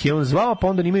scene. Pa ih je on zvao, pa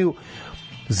onda imaju...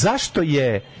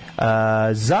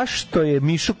 Zašto je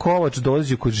Mišo Kovač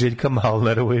dolazio kod Željka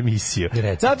Malnara u emisiju?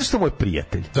 Zato što mu je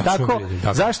prijatelj.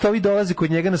 Zašto ovi dolaze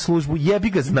kod njega na službu? Jebi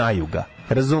ga, znaju ga.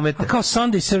 Razumete? A kao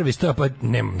Sunday service, to je pa,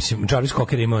 mislim, Jarvis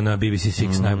Cocker imao na BBC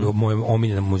 6, moja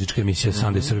omiljena muzička emisija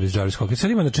Sunday service, Jarvis Cocker.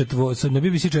 Sad ima na BBC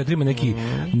 4 ima neki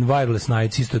wireless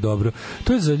nights, isto je dobro.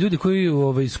 To je za ljudi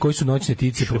koji su noćne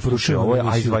tice, preporučuju. Ovo je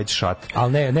Eyes Wide Shut.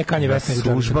 Ali ne Kanye West.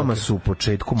 Službama su u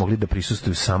početku mogli da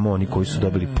prisustuju samo oni koji su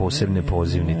dobili posebne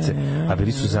pozivnice, a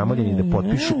bili su zamoljeni da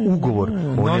potpišu ugovor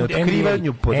o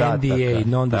neotkrivanju podataka. NDA,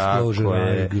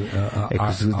 non-disclosure.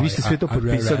 Vi ste sve to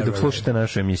potpisali dok slušate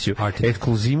našu emisiju.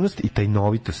 Ekskluzivnost i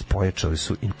tajnovitost pojačali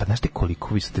su. Pa znaš te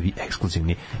koliko vi ste vi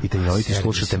ekskluzivni i tajnoviti,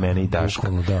 slušate mene i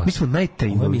Daška. Mi smo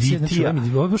najtajnovitija.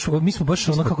 Mi smo baš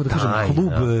ono, kako da kažem,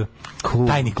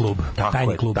 tajni klub.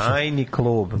 Tajni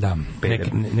klub. Da,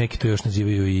 neki to još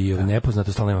nazivaju i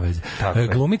nepoznato, stalo nema veze.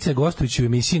 Glumica gostujući u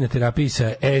emisiji na terapiji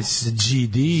sa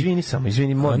SGD.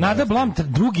 Izvini, Nada Blam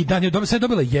drugi dan je sad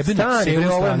dobila jebenu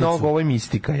celu stranicu. Ovo je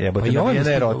mistika, jebote, I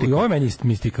ovo je meni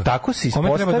mistika. Tako se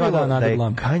ispostavilo da je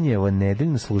Kanjeva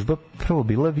nedeljna služba prvo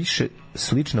bila više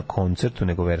slična koncertu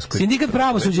nego verskoj. Sindikat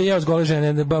pravosuđa je gole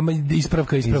žene,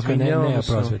 ispravka, ne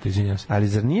prosvete, izvinjam se. Ali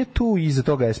zar nije tu iza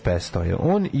toga SPS stoje?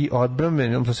 On i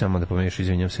odbrane, to samo da pomeš,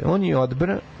 izvinjam se. On i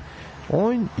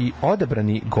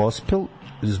odabrani gospel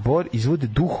zbor izvode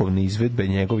duhovne izvedbe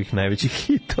njegovih najvećih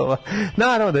hitova.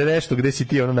 Naravno da je nešto gde si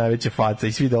ti ono najveća faca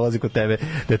i svi dolaze kod tebe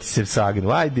da ti se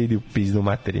sagnu. Ajde, idi u pizdu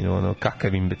materinu, ono,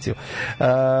 kakav imbecil.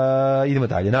 Idemo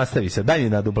dalje, nastavi se. Daj mi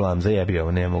Nadu Blam, zajebi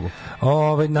ovo, ne mogu.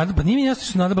 Pa nije mi jasno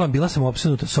su Nada Blam, bila sam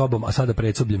opsednuta sobom, a sada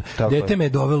predsobljem. Dete me je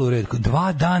dovelo u red.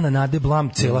 2 dana Nade Blam,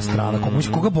 cela strana.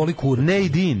 Koga boli kurac?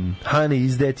 Nadine, honey,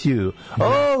 is that you?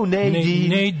 Oh,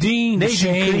 Nadine.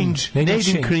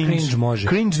 Cringe može.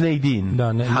 Cringe Nadine.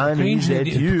 Da,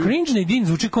 Cringe Nadine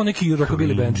zvuči kao neki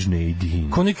rockabilly band.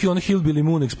 Kao neki on Hillbilly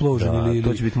Moon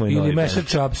Explosion ili Messer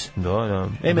Chaps. Da.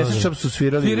 Messer Chaps su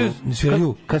svirali.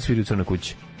 Kad sviraju Crna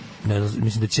kuća? Ne znam,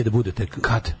 mislim da će da bude tek.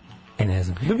 Kad? Ne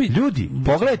znam. Ljudi,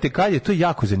 pogledajte kad je to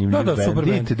jako zanimljiv band. Super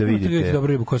band. Da vidite.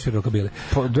 Dobro ribu ko svira rockabilly.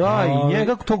 Pa da, i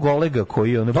njega tog Olega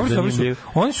koji je zanimljiv.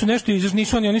 Oni su nešto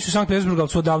nisu oni su Sankt Petersburg, ali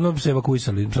su odavno se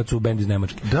evakuisali, sad su bend iz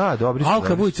Nemačke. Da, dobri su.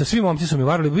 Alka Vujica, svi momci su mi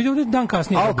varali, vidio dan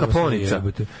kasnije. Alka Ponica.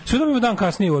 Sve dobimo dan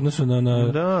kasnije u odnosu na...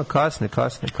 Da, kasne.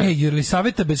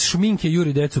 Jelisaveta bez šminke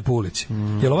juri decu po ulici.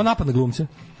 Je li ovo napad na glumce?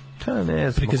 Ne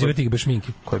znam. Prikazivati ih bez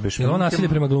šminke. Ko je bez šminke? Je li ovo nasilje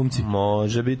prema glumci?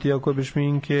 Može biti ako je bez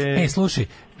šminke. Slušaj,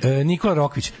 Nikola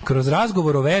Rokvić, kroz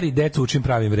razgovor o veri decu učim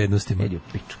pravim vrednostima. Edio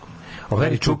pičku.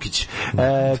 Overi Čukić.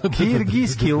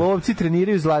 Kirgijski lovci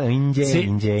treniraju zlata.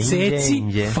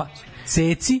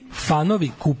 Ceci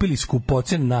fanovi kupili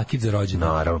skupocen nakit za rođendan.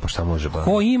 Naravno, pa šta može ba?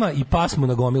 Ko ima i pasmu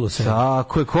na gomilu sere.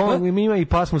 Tako je, ko ima i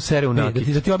pasmu sere u nakit.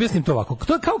 Da ti objasnim to ovako.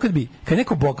 To je kao kad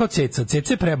neko bokao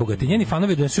Ceca je prebogati, njeni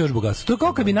fanovi donesu još bogatstvo. To je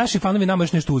kao kad bi naši fanovi nama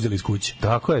još nešto uzeli iz kuće.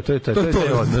 Tako je, to je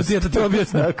odnos. Da te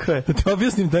objasnim. Da te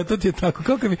objasnim da to ti je tako.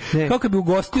 Kao kad bi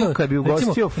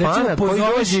ugostio fana koji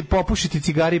dođe i popušiti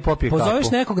cigari i popije kapu.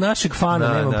 Pozoveš nekog našeg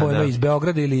fana, nema pojma, iz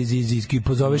Beograda ili iz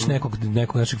pozoveš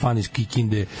nekog našeg fana iz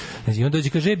Kikinde. I onda dođe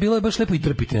kaže, bilo je baš lepo i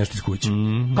trpiti nešto iz kuće.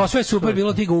 Kao sve super,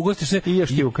 bilo ti ga ugostiš se i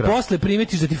posle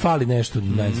primetiš da ti fali nešto,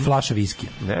 flaša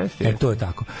viskija. To je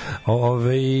tako.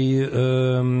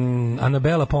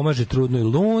 Anabela pomaže trudnoj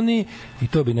Luni i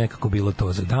to bi nekako bilo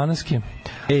to za danaske.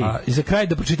 I za kraj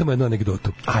da pročitamo jednu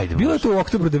anegdotu. Bilo je to u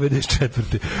oktobru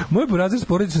 94. Moj burazir s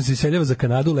porodicom se iseljava za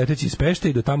Kanadu leteći iz Pešte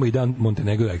i do tamo ide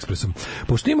Montenegro ekspresom.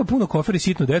 Pošto ima puno kofera i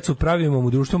sitnu decu, pravimo mu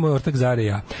društvo moj ortak Zare i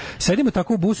ja. Sedimo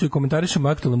tako u busu i komentarišemo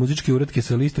aktualne muzičke uratke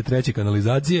sa liste treće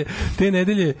kanalizacije. Te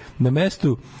nedelje na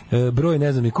mestu broj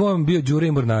ne znam ni ko vam bio Đure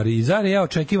i Mornari. I Zare i ja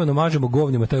očekivano mažemo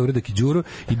govnjima taj uradak i Đuru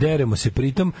i deremo se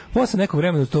pritom. Posle nekog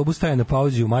vremena autobus staje na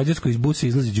pauzi u Mađarskoj, iz busa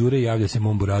izlazi Đure i javlja se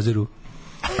mom burazeru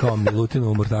kao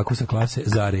Milutinovom ortaku sa klase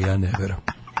Zare i ja ne veram.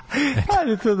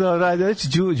 Ali to dobro, znači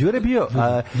Đure bio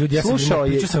slušao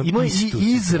je, imao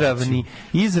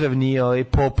izravni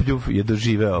popljuv je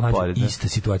doživeo pored. Ista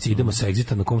situacija, idemo sa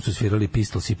Exita na kom su svirali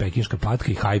Pistols i Pekinška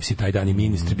patka i Hypes i taj dan i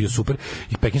Ministri, bio super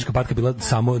i Pekinška patka bila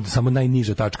samo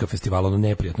najniža tačka festivala, ono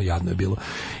neprijatno jadno je bilo.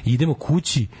 I idemo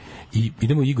kući i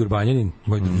idemo Igor Banjanin,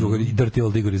 moj drugar i Dirty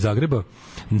Old Igor iz Zagreba,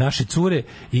 naše cure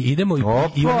i idemo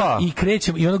i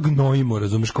krećemo i ono gnojimo,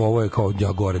 razumeš, kao ovo je kao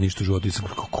ja gore ništa u životu i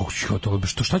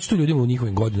šta će to ljudima u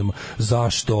njihovim godinama,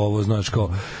 zašto ovo, znaš,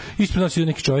 kao ispred nas je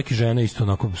neki čovjek i žena isto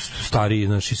onako stariji,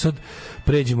 znaš, i sad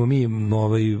pređemo mi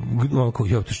onako,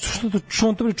 što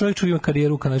on to čovjek ima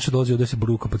karijeru kad nešto dolazi ovdje se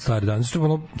bruka pod stari dan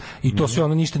i to sve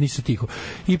ono ništa tiho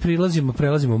i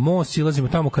prelazimo most, silazimo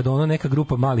tamo kada ona neka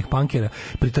grupa malih pankera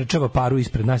pritrčava paru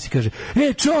ispred nas i kaže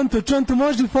Čonto,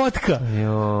 može li fotka?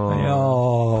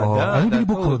 Oni bili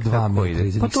bukvalo 2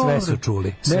 metra, sve su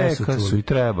čuli. Neka su i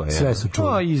treba. Sve su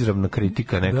čuli. Izravna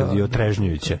kritika nekad je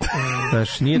otrežnjujuća.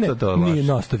 Znaš, nije to vaš. Nije,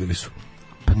 nastavili su.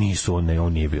 Pa nisu,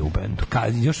 on nije bio u bendu.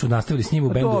 Još su nastavili s njim u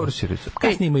bendu. Dobro si rekao.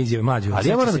 Kasnije ima izjave Mlađe. Ali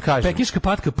ja moram da kažem. Pekinška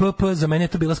patka PP, za mene je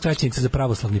to bila skraćenica za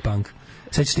pravoslavni punk.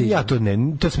 Sećate? Ja to ne,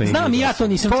 to sme. Znam i ja to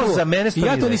nisam čuo. Za mene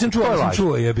ja to nisam čuo, sam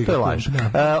čuo jebi ga. To je laž.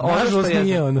 Ono što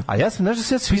nije on. A ja sam znaš da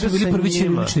se svirao sa bili prvi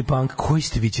ćirilični punk. Koji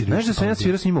ste vi ćirilični? Znaš da sam ja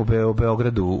svirao s njim u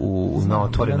Beogradu na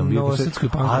otvorenom.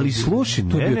 Ali slušaj,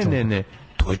 ne.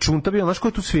 To je Čunta bio, znaš ko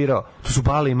je tu svirao? To su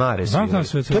Bale i Mare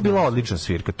svirali. To je bila odlična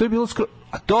svirka. To je bilo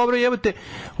a dobro, jebote,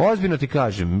 ozbiljno ti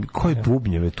kažem, ko je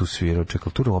bubnjeve tu svirao?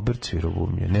 Čekaj, tu Robert svirao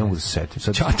bubnje, ne mogu da se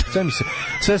setim.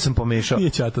 Sve sam pomešao. Nije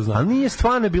Čata, znam. Ali nije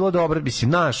stvarno bilo dobro,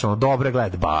 mislim, znaš, ono, dobro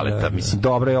gled baleta, mislim,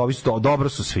 dobro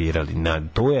su svirali.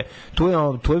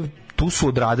 Tu su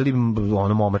odradili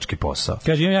ono momački posao.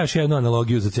 Kaže, imam ja još jednu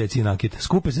analogiju za Ceci i nakit.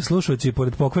 Skupe se slušalci i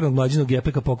pored pokvarenog Mlađinog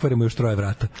gepeka pokvarimo još 3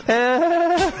 vrata.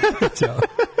 Ćao.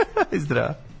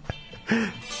 Zdravo.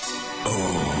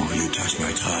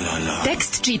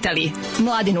 Tekst čitali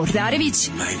Mladin Urdarević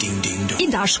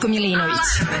i Daško Milinović.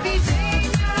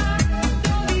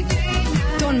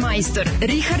 Ton majstor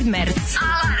Richard Merc.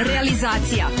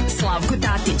 Realizacija Slavko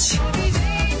Tatić.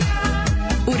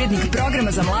 Urednik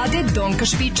programa za mlade Donka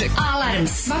Špiček.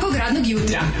 Alarms svakog radnog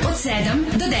jutra od 7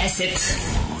 do 10.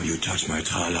 You touch my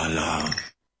tra-la-la.